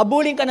ka,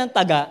 habulin ka ng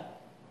taga,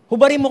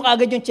 hubarin mo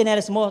kaagad yung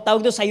tsinelas mo.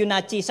 Tawag doon,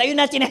 sayunachi.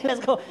 Sayunachi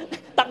tsinelas ko.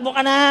 Takbo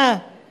ka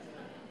na.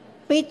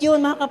 Faith yun,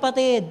 mga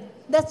kapatid.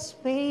 That's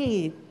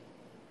faith.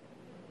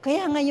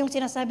 Kaya nga yung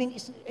sinasabing,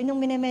 nung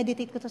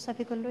minemeditate ko to,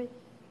 sabi ko, Lord,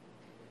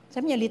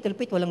 sabi niya, little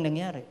faith, walang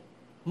nangyari.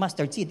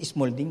 Mustard seed,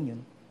 small din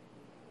yun.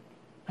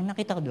 Ang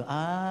nakita ko doon,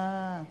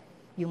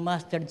 yung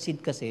mustard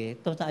seed kasi,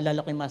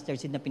 naalala ko yung mustard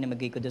seed na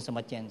pinamagay ko doon sa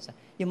Matienza.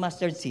 Yung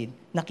mustard seed,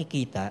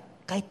 nakikita,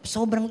 kahit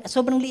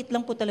sobrang liit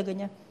lang po talaga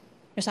niya.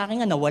 Yung sa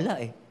akin nga, nawala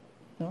eh.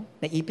 No?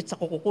 Naipit sa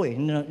kuko ko eh.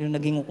 Yung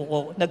naging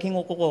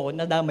kuko ko,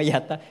 nadama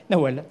yata,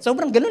 nawala.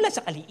 Sobrang ganun lang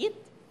sa kaliit.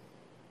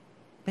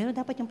 Pero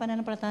dapat yung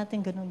pananampalataya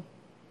natin ganun.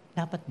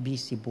 Dapat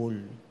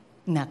visible,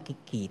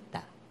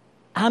 nakikita.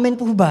 Amen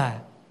po ba?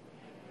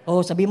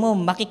 Sabi mo,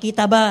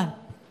 makikita ba?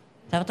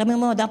 Sabi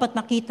mo, dapat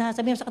makita.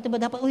 Sabi mo sa katiba,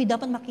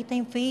 dapat makita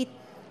yung faith.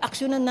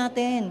 Aksyonan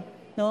natin.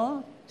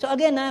 No? So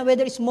again,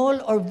 whether small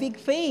or big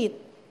faith,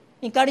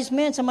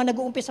 encouragement sa mga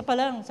nag-uumpisa pa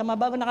lang, sa mga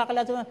bago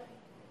nakakalala,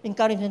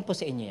 encouragement po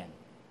sa inyo yan.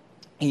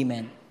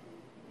 Amen.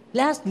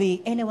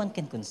 Lastly, anyone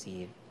can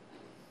conceive.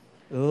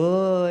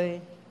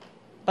 Uy.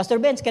 Pastor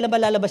Benz, kailan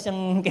ba lalabas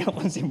yung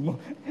kinoconceive mo?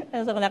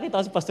 Nakita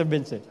ko si Pastor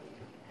Benz eh.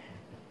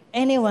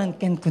 Anyone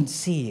can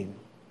conceive.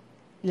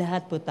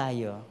 Lahat po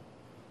tayo.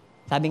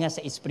 Sabi nga sa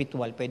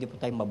spiritual, pwede po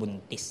tayong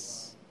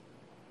mabuntis.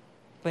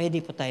 Pwede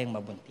po tayong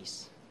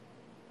mabuntis.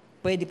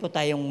 Pwede po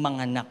tayong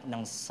manganak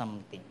ng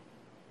something.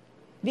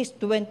 This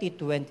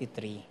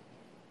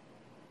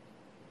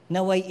 2023,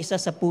 naway isa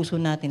sa puso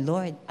natin,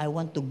 Lord, I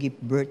want to give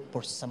birth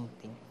for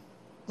something.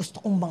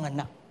 Gusto kong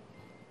manganak.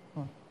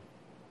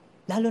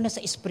 Lalo na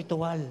sa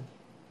spiritual.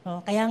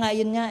 Kaya nga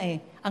yun nga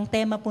ang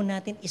tema po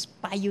natin is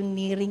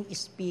pioneering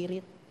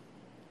spirit.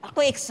 Ako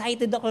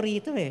excited ako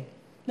rito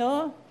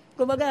No?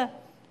 Kumbaga,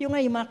 yung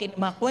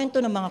mga kwento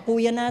ng mga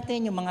kuya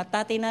natin, yung mga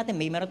tatay natin,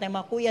 meron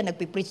tayong mga kuya,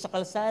 nagpipreach sa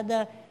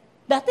kalsada.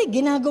 Dati,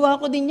 ginagawa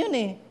ko din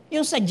yun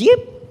Yung sa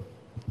jeep.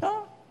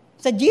 No?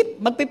 Sa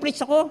jeep,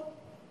 magpipreach ako.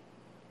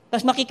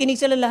 Tapos makikinig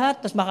sila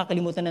lahat, tapos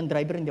makakalimutan ng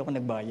driver, hindi ako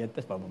nagbayad,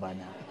 tapos bababa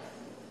na ako.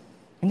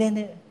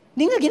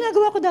 Hindi nga,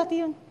 ginagawa ko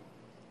dati yun.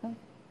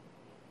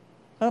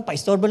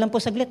 Pa-istorbo lang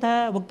po saglit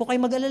Huwag po kayo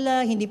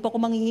mag-alala, hindi po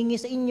ako manghihingi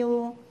sa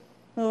inyo.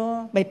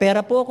 May pera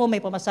po ako, may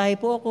pamasahe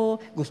po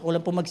ako, gusto ko lang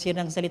po mag-share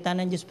ng salita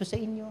ng Diyos po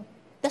sa inyo.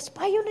 That's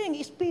pioneering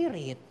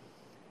spirit.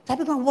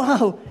 Sabi ko,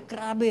 wow,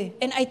 grabe.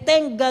 And I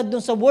thank God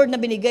dun sa word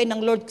na binigay ng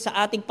Lord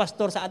sa ating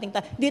pastor,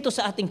 dito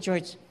sa ating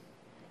church.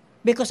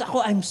 Because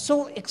I'm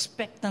so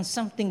expectant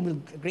something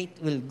great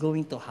will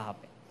going to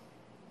happen.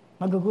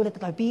 Magugulat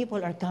tayo,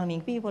 people are coming.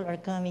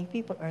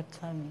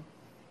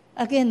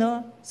 Again,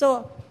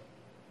 So,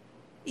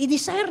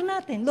 i-desire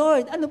natin,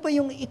 Lord, ano pa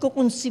yung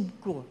iko-conceive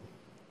ko?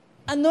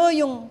 Ano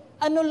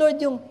Lord,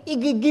 yung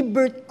i-give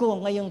birth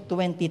ko ngayong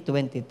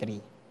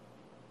 2023?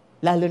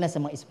 Lalo na sa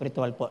mga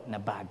spiritual po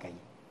na bagay.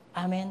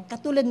 Amen?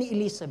 Katulad ni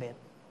Elizabeth.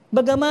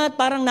 Bagamat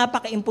parang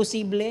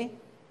napaka-imposible,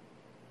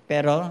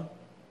 pero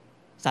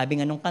sabi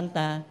nga nung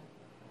kanta,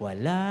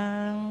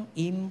 walang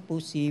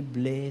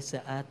imposible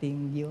sa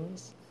ating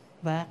Diyos.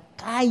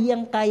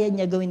 Kayang-kaya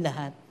niya gawin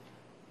lahat.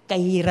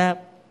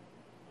 Kahirap.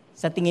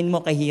 Sa tingin mo,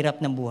 kahirap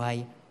ng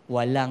buhay,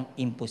 walang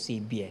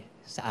imposible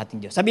sa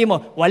ating Diyos. Sabi mo,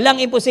 walang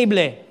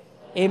imposible.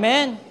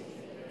 Amen?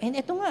 And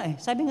ito nga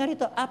sabi nga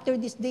rito, after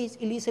these days,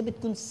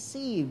 Elizabeth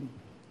conceived.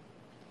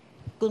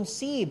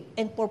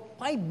 And for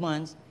 5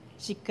 months,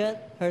 she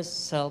kept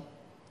herself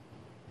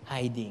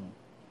hidden,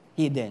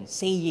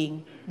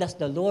 saying, "Thus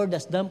the Lord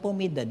has done for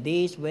me the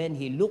days when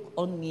He looked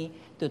on me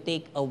to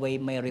take away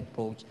my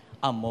reproach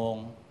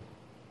among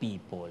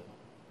people."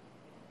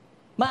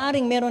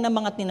 Maaring meron na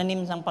mga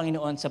tinanim ng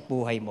Panginoon sa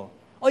buhay mo.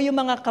 O yung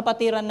mga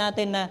kapatiran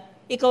natin na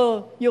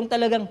ikaw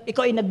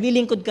ay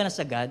naglilingkod ka na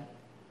sa God.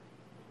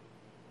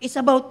 It's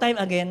about time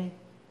again,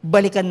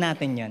 balikan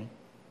natin yan.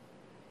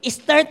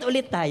 Start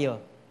ulit tayo.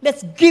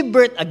 Let's give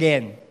birth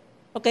again.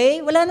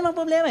 Okay? Wala namang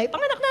problema.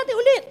 Panganak natin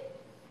ulit.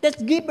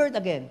 Let's give birth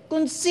again.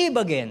 Conceive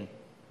again.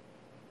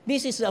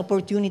 This is the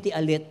opportunity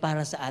ulit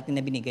para sa atin na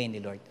binigay ni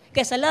Lord.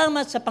 Kaya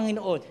salamat sa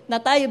Panginoon na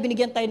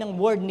binigyan tayo ng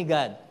word ni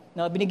God.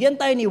 No, binigyan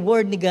tayo ni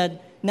word ni God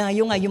na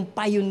yung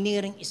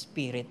pioneering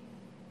spirit.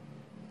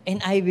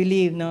 And I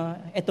believe,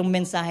 itong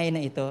mensahe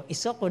na ito is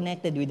so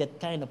connected with that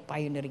kind of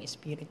pioneering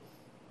spirit.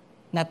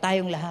 Na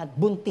tayong lahat,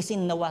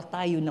 buntisin nawa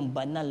tayo ng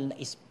banal na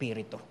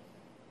espiritu.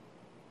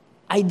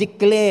 I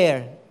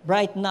declare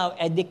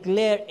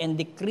and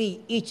decree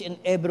each and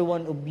every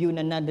one of you na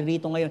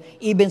nadarito ngayon,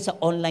 even sa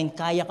online,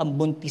 kaya kang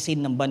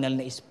buntisin ng banal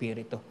na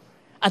espiritu.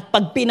 At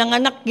pag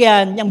pinanganak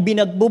yan, yung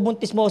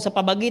binagbubuntis mo sa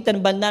pamagitan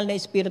ng banal na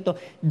Espiritu,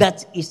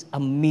 that is a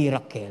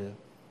miracle.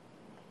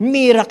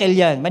 Miracle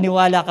yan.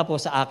 Maniwala ka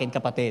po sa akin,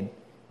 kapatid.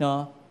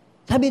 No?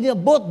 Sabi nila,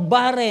 both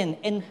barren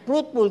and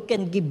fruitful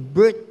can give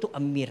birth to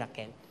a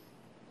miracle.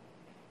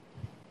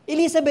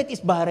 Elizabeth is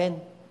barren.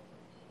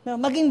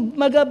 No?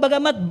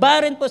 Bagamat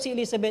barren po si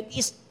Elizabeth,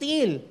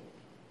 still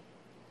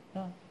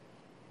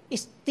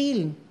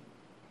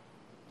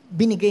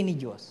binigay ni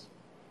Diyos.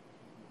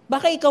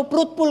 Baka ikaw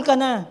fruitful ka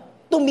na,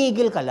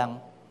 tumigil ka lang.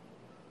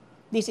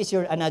 This is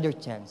your another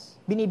chance.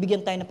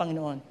 Binibigyan tayo ng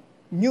Panginoon.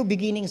 New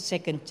beginning,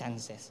 second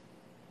chances.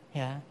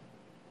 Yeah?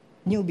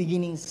 New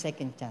beginning,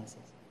 second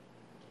chances.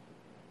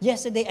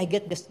 Yesterday, I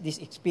get this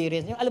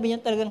experience. Alam mo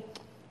yan talagang,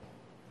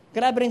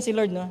 grabe rin si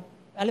Lord, no?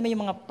 Alam mo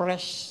yung mga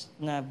fresh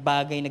na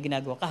bagay na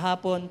ginagawa.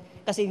 Kahapon,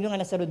 kasi yung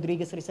nasa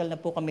Rodriguez Rizal na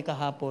po kami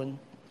kahapon.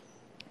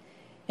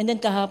 And then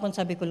kahapon,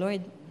 sabi ko,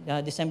 Lord,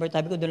 December,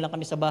 sabi ko, doon lang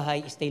kami sa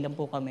bahay, stay lang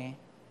po kami.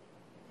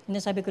 And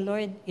then sabi ko,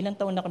 Lord, ilang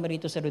taon na kami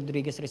rito sa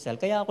Rodriguez Rizal,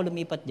 kaya ako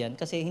lumipat dyan,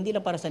 kasi hindi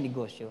lang para sa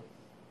negosyo.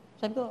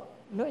 Sabi ko,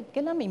 Lord,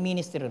 kailangan may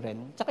ministry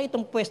rin. Tsaka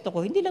itong pwesto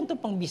ko, hindi lang ito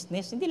pang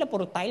business, hindi lang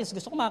puro tiles.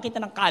 Gusto ko makakita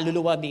ng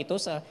kaluluwa dito.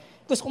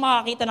 Gusto ko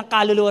makakita ng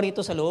kaluluwa rito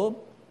sa loob.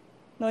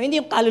 No,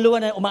 hindi yung kaluluwa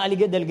na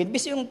umaaligid-aligid,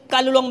 bis yung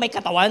kaluluwang may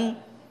katawan.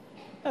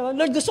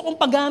 Lord, gusto kong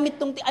paggamit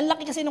itong, ang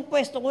laki kasi ng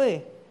pwesto ko eh.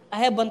 I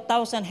have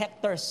 1,000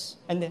 hectares.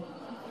 And then,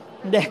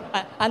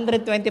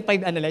 125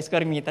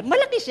 square meter.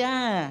 Malaki siya.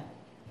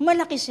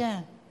 Malaki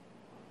siya.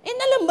 And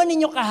alam ba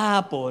ninyo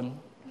kahapon,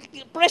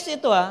 press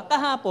ito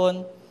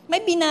kahapon, may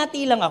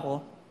binati lang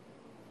ako.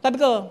 Sabi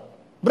ko,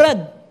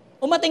 Brad,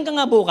 umating ka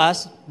nga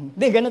bukas.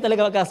 Hindi, ganun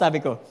talaga magkasabi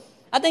ko.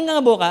 Ating ka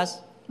nga bukas.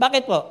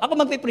 Bakit po? Ako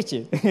magpipreach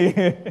eh.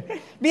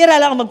 Bira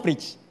lang ako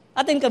mag-preach.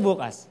 Ating ka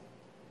bukas.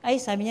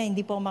 Ay, sabi niya, hindi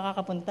po ako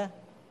makakapunta.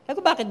 Sabi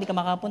ko, bakit di ka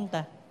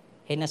makapunta?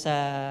 Nasa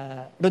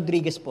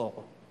Rodriguez po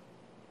ako.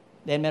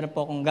 Then meron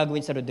po akong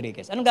gagawin sa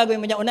Rodriguez. Anong gagawin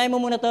mo niya? Unahin mo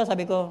muna to.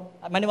 Sabi ko,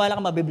 maniwala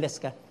ka, mabibless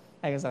ka.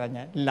 Sabi ko sa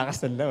kanya,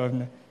 lakas ng loob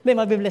na. Hindi,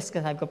 mabibless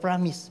ka. Sabi ko,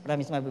 promise,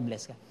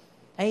 mabibless ka.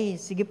 Ay,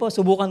 sige po,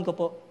 subukan ko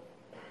po.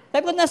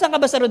 Sabi ko, nasaan ka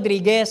ba sa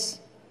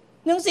Rodriguez?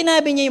 Nung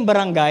sinabi niya yung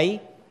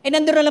barangay,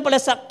 nandun na lang pala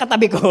sa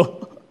katabi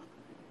ko.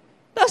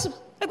 Tapos,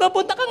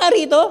 nagpapunta ka nga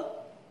rito.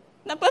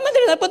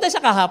 Napunta siya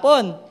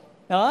kahapon.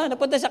 No?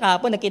 Napunta siya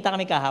kahapon, nakita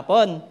kami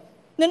kahapon.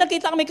 Nung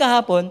nakita kami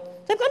kahapon,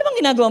 sabi ko, ano bang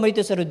ginagawa mo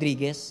rito sa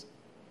Rodriguez?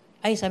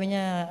 Ay, sabi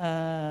niya,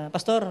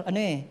 Pastor,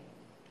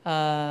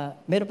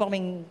 meron pa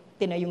kaming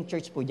tinayong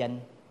church po dyan.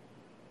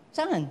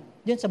 Saan?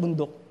 Diyan sa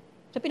bundok.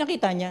 So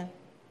pinakita niya,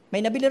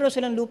 may nabili raw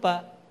silang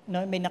lupa,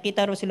 no? May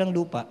nakita raw silang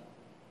lupa,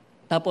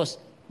 tapos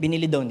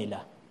binili daw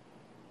nila.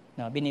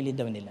 No, binili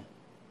daw nila.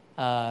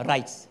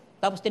 Rights.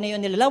 Tapos tinayon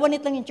nila,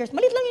 lawanit lang yung church.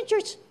 Malit lang yung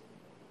church.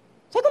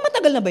 Sabi ko,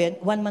 matagal na ba yan?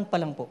 1 month pa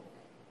lang po.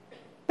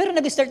 Pero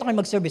nag-start ako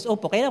mag-service.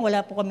 Opo, kaya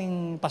wala po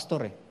kaming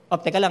pastor eh.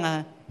 Teka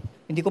lang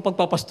hindi ko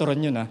pagpapastoran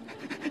yun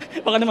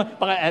baka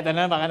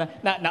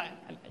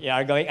you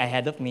are going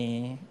ahead of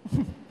me.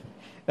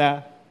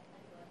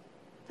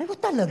 Sabi ko,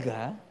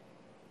 talaga?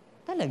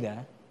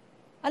 Talaga?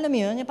 Alam mo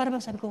yun,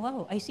 parang sabi ko,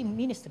 wow, I see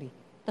ministry.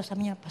 Tapos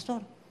sabi niya,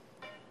 Pastor,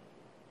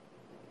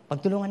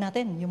 pagtulungan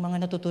natin yung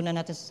mga natutunan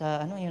natin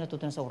yung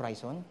natutunan sa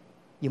Horizon,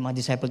 yung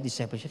mga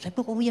discipleship. Sabi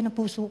ko, yan ang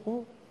puso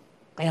ko.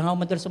 Kaya nga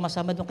madalas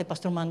sumasama doon kay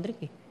Pastor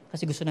Mandrick eh.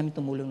 Kasi gusto namin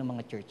tumulong ng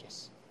mga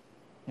churches.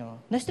 No?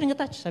 Na-string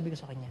attached, sabi ko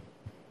sa kanya.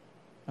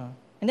 No?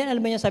 And then,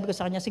 alam mo niya, sabi ko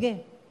sa kanya, sige,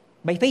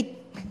 by faith,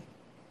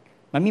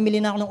 mamimili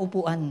na ako ng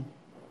upuan.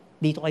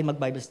 Dito kayo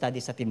mag-Bible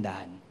study sa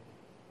tindahan.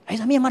 Ay,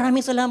 sabi niya,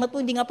 maraming salamat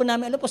po. Hindi nga po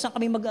namin alam po saan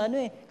kami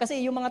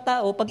Kasi yung mga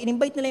tao, pag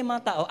in-invite nila yung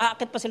mga tao,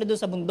 aakit pa sila doon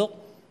sa bundok.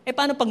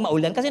 Paano pag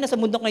maulan? Kasi nasa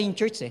bundok na yung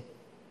church eh.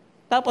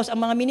 Tapos, ang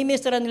mga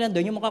mini-ministera nila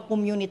doon, yung mga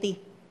community.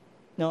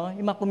 No?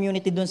 Yung mga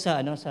community doon sa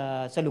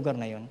lugar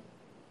na yon.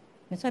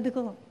 Sabi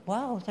ko,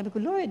 wow. Sabi ko,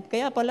 Lord,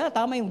 kaya pala,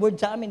 tama yung word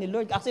sa amin ni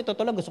Lord. Kasi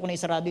totoo lang, gusto ko na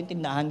isarado yung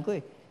tindahan ko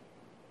eh.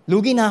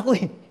 Lugi na ako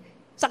eh.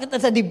 Sakit na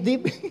sa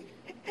dibdib.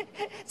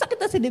 Sakit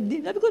na sa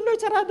dibdib. Sabi ko, Lord,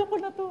 sarado ko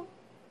na to.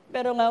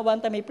 Pero nga, one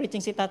time may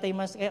preaching si Tatay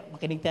Mas,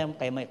 makinig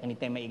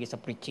tayo maigi sa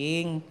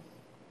preaching.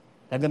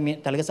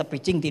 Talaga sa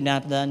preaching,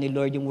 tinatandaan ni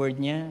Lord yung word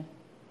niya.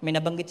 May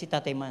nabanggit si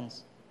Tatay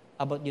Mans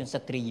about yun sa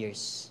 3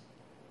 years.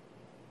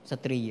 Sa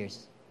 3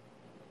 years.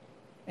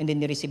 And then,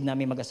 ni-receive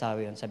namin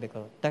mag-asawa yun. Sabi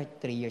ko, 3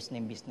 years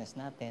na yung business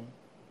natin.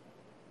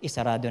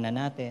 Isarado na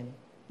natin.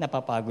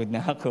 Napapagod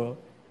na ako.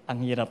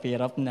 Ang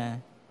hirap-hirap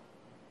na.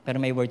 Pero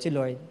may word si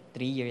Lord,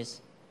 3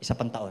 years, 1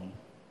 taon.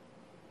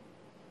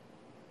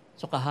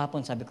 So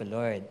kahapon sabi ko,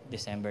 Lord,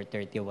 December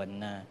 31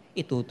 na,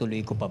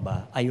 itutuloy ko pa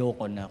ba?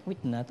 Ayoko na, quit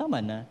na,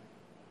 tama na.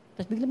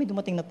 Tapos bigla may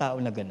dumating na tao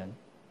na gano'n.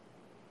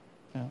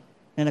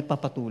 Na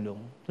nagpapatulong.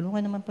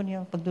 Tulungan naman po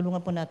niya,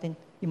 pagtulungan po natin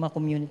yung mga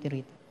community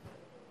rito.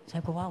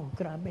 Sabi ko, wow,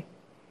 grabe.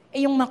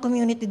 Yung mga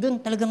community doon,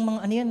 talagang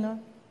mga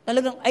no?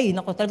 Talagang,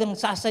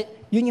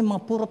 yun yung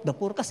mga poor of the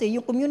poor. Kasi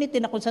yung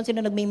community na kung saan sila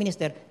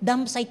nagmi-minister,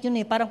 dump site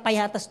yun parang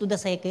payatas to the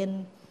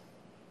second.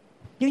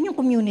 Yun yung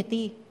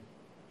community.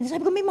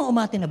 Sabi ko, may mga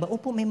umati na ba?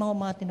 Opo, may mga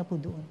umati na po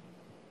doon.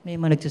 May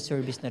mga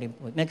nagsiservice na rin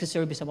po.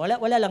 Nagsiservice na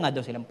wala lang nga daw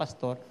silang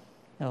pastor.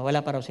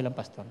 Wala pa raw silang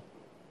pastor.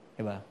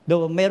 Diba?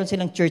 Though meron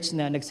silang church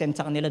na nag-send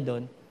sa kanila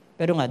doon,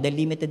 pero nga,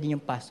 dahil limited din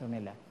yung pastor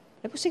nila.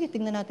 Sabi ko, sige,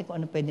 tingnan natin kung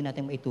ano pwede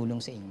natin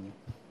maitulong sa inyo.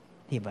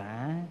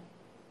 Diba?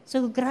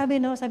 So, grabe,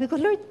 no? Sabi ko,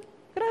 Lord,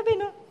 grabe,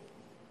 no?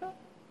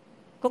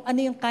 Kung ano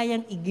yung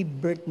kayang i-give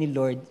birth ni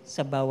Lord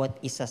sa bawat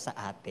isa sa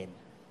atin,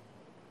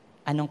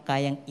 anong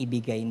kayang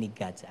ibigay ni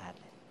God sa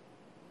atin?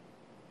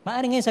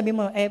 Maaring ngayon sabi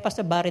mo,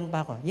 Pastor, barren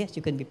pa ako. Yes,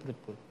 you can be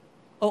fruitful.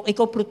 O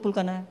ikaw fruitful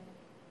ka na,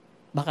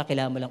 baka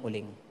kailangan mo lang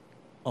uling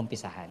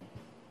umpisahan.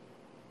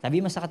 Sabi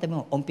mo sa katabi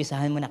mo,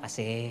 umpisahan mo na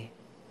kasi.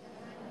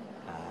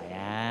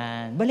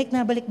 Ayan. Balik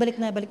na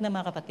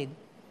mga kapatid.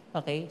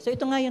 Okay? So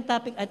ito nga yung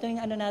topic, ito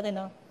yung ano natin,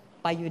 no?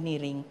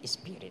 Pioneering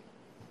spirit.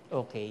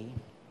 Okay?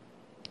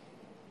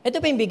 Ito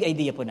pa yung big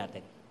idea po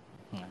natin.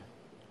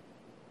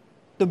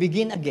 To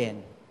begin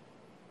again,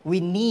 we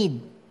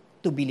need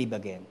to believe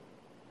again.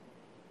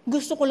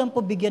 Gusto ko lang po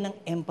bigyan ng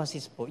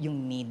emphasis po, yung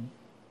need.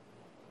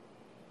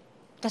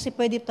 Kasi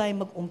pwede tayo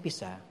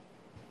mag-umpisa,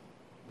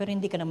 pero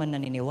hindi ka naman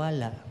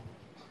naniniwala.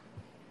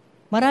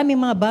 Maraming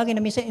mga bagay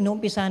na minsan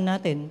inuumpisahan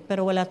natin,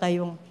 pero wala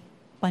tayong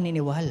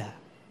paniniwala.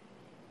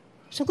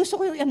 So gusto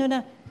ko yung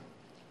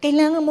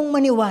kailangan mong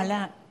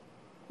maniwala.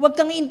 Huwag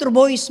kang intro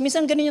boys.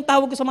 Minsan ganun yung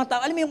tawag ko sa mga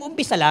tao. Alam mo yung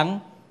umpisa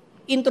lang?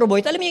 Intro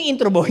boys. Alam mo yung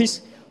intro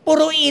boys?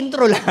 Puro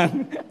intro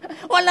lang.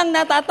 Walang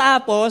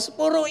natatapos.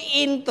 Puro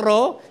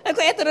intro. Ako,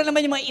 eto na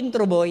naman yung mga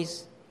intro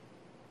boys.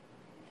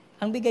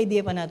 Ang big idea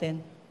pa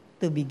natin,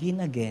 to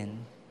begin again,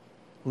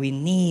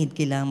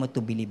 kailangan mo to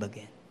believe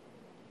again.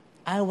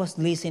 I was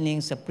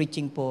listening sa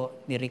preaching po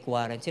ni Rick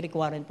Warren. Si Rick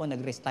Warren po,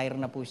 nag-retire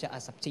na po siya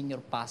as a senior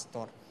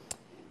pastor.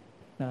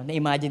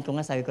 Na-imagine ko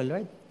nga, sabi ko,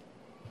 Lord,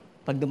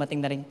 pag dumating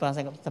na rin pa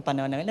sa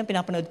panahon na,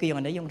 pinapanood ko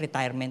yung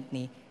retirement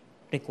ni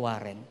Rick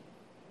Warren.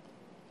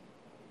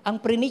 Ang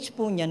preach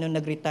po niya nung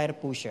nag-retire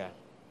po siya,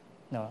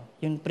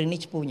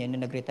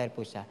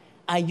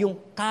 ay yung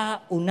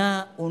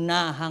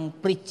kauna-unahang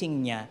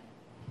preaching niya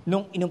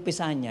nung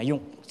inumpisahan niya,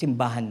 yung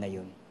simbahan na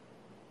yun.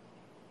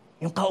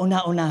 Yung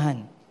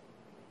kauna-unahan.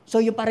 So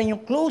yung parang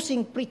yung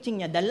closing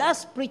preaching niya, the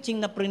last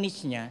preaching na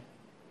preach niya,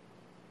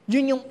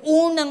 yun yung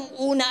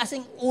unang-una,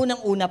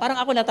 unang-una.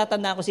 Parang ako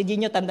natatanda ko, si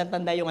Gino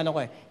tanda-tanda yung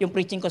yung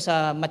preaching ko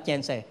sa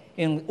Matienza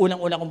Yung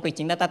unang-una kong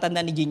preaching, natatanda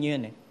ni Gino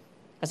yun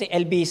Kasi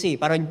LBC,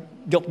 parang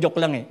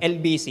joke-joke lang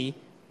LBC,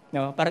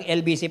 parang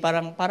LBC,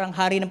 parang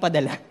hari ng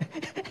padala.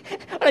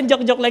 Parang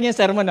joke-joke lang yung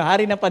sermon,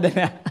 hari ng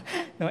padala.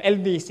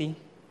 LBC.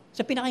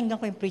 So pinakinggan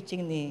ko yung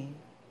preaching ni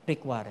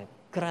Rick Warren.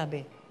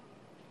 Grabe.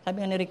 Sabi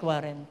nga ni Rick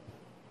Warren,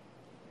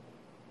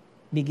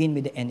 begin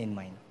with the end in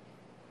mind.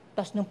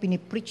 Tapos nung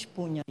pinipreach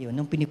po niya yun,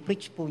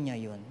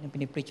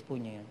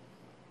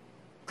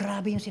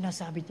 grabe yung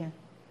sinasabi niya.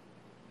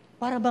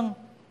 Para bang,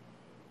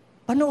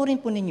 panoorin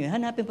po ninyo,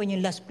 hanapin po niyo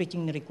yung last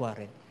preaching ni Rick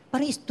Warren.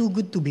 Parang it's too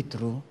good to be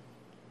true.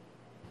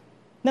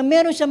 Na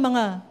meron siya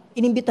mga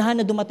inimbitahan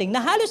na dumating,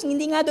 na halos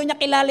hindi nga daw niya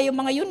kilala yung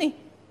mga yun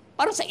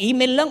Parang sa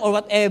email lang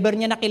or whatever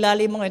niya nakilala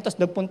yung mga yun, tapos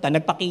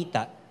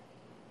nagpakita.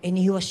 And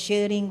he was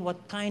sharing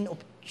what kind of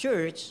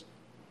church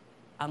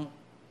ang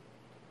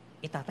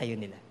itatayo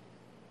nila.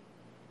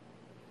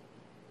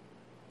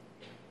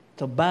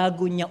 So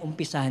bago niya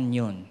umpisahan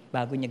yun,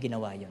 bago niya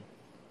ginawa yun,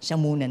 siya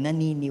muna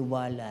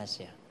naniniwala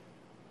siya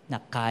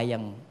na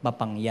kayang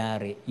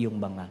mapangyari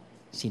yung mga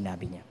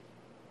sinabi niya.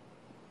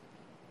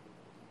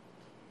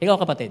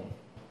 Ikaw kapatid,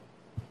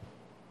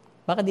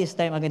 baka this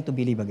time again to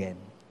believe again.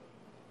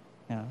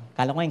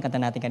 Kala ko yung kanta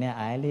natin kanina,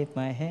 I lift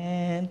my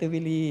hand to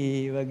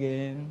believe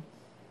again.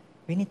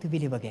 We need to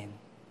believe again.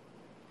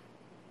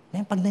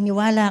 Then pag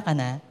naniwala ka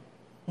na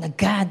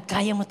God,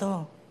 kaya mo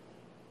to.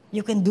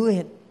 You can do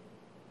it.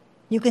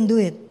 You can do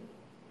it.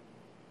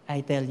 I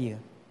tell you,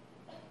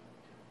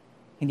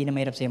 hindi na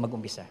mahirap sa'yo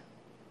mag-umpisa.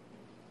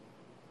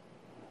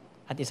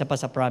 At isa pa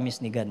sa promise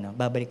ni God,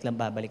 babalik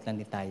lang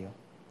din tayo.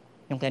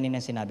 Yung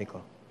kanina sinabi ko,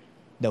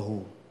 the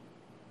who.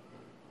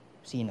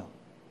 Sino?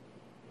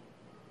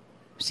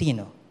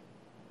 Sino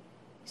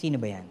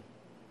ba yan?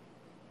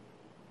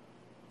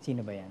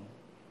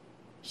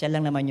 Siya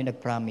lang naman yung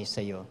nag-promise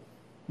sa'yo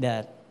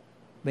that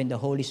when the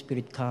Holy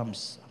Spirit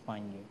comes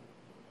upon you,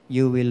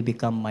 you will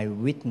become my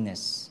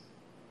witness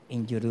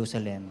in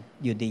Jerusalem,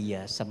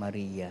 Judea,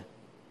 Samaria,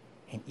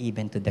 and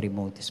even to the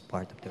remotest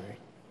part of the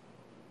earth.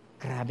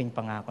 Grabing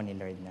pangako ni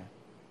Lord na.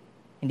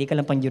 Hindi ka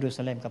lang pang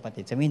Jerusalem,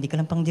 kapatid. Sabi, hindi ka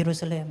lang pang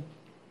Jerusalem.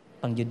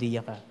 Pang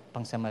Judea ka,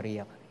 pang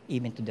Samaria ka,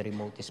 even to the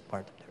remotest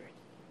part of the earth.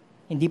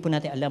 Hindi po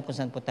natin alam kung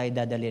saan po tayo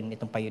dadalhin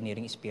itong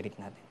pioneering spirit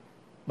natin.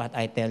 But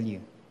I tell you,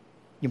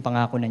 yung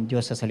pangako ng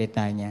Diyos sa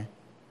salita niya,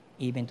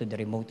 even to the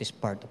remotest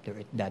part of the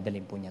earth,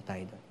 dadalhin po niya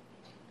tayo doon.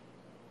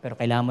 Pero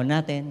kailangan mo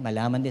natin,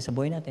 malaman din sa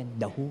buhay natin,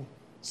 the who.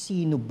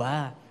 Sino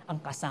ba ang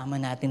kasama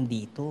natin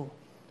dito?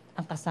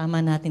 Ang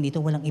kasama natin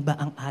dito, walang iba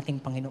ang ating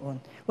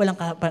Panginoon. Walang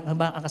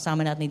iba ang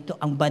kasama natin dito,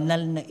 ang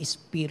banal na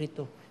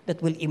Espiritu that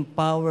will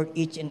empower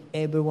each and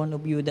every one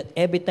of you, that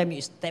every time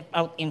you step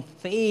out in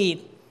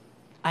faith,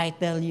 I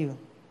tell you,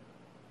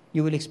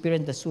 you will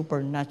experience the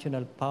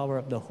supernatural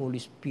power of the Holy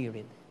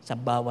Spirit sa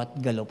bawat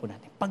galaw po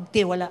natin.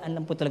 Pagtiwalaan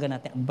lang po talaga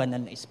natin ang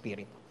banal na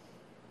Espiritu.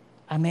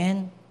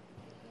 Amen?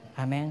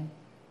 Amen?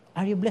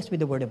 Are you blessed with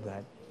the Word of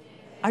God?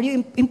 Are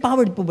you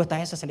empowered po ba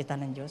tayo sa salita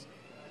ng Diyos?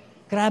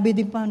 Grabe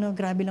din pa, no?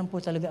 Grabe lang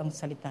po talaga ang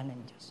salita ng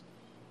Diyos.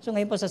 So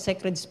ngayon po sa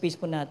sacred space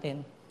po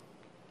natin,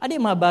 ano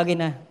yung mga bagay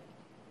na,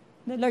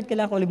 Lord,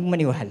 kailangan ko ulit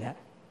maniwala.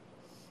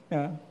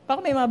 Baka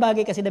may mga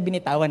bagay kasi na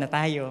binitawan na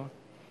tayo.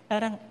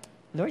 Parang,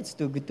 Lord, it's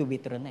too good to be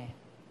true na eh.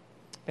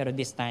 Pero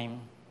this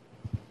time,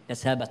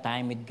 let's have a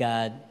time with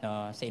God.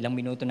 Sa ilang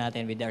minuto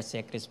natin with our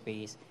sacred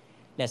space,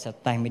 let's have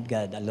time with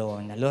God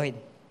alone. Na, Lord,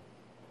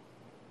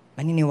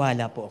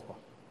 maniniwala po ako.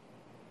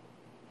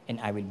 And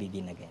I will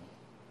begin again.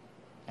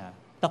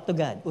 Talk to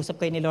God.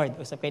 Usap kayo ni Lord.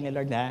 Usap kayo ni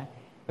Lord, ha?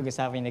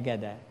 Pag-usapin ni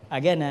God, ha?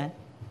 Again, ha?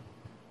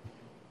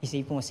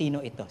 Isipin mo,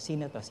 sino ito?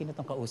 Sino to? Sino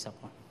tong kausap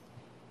mo?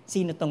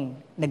 Sino tong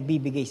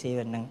nagbibigay sa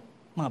iyo ng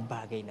mga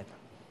bagay na to?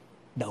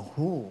 The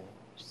who?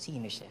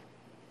 Sino siya?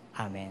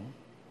 Amen?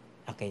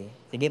 Okay.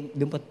 Sige,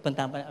 doon po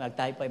punta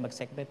tayo po ay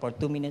mag-sacred for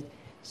 2 minutes.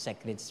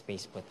 Sacred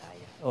space po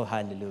tayo. Oh,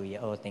 hallelujah.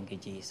 Oh, thank you,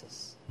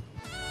 Jesus.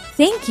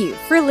 Thank you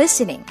for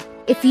listening.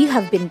 If you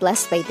have been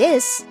blessed by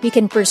this, you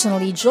can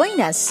personally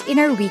join us in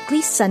our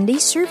weekly Sunday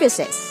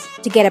services.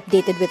 To get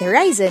updated with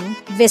Horizon,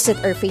 visit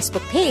our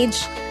Facebook page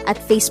at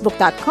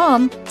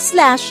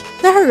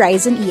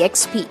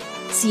facebook.com/TheHorizonEXP.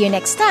 See you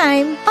next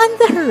time on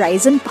the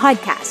Horizon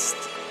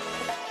Podcast.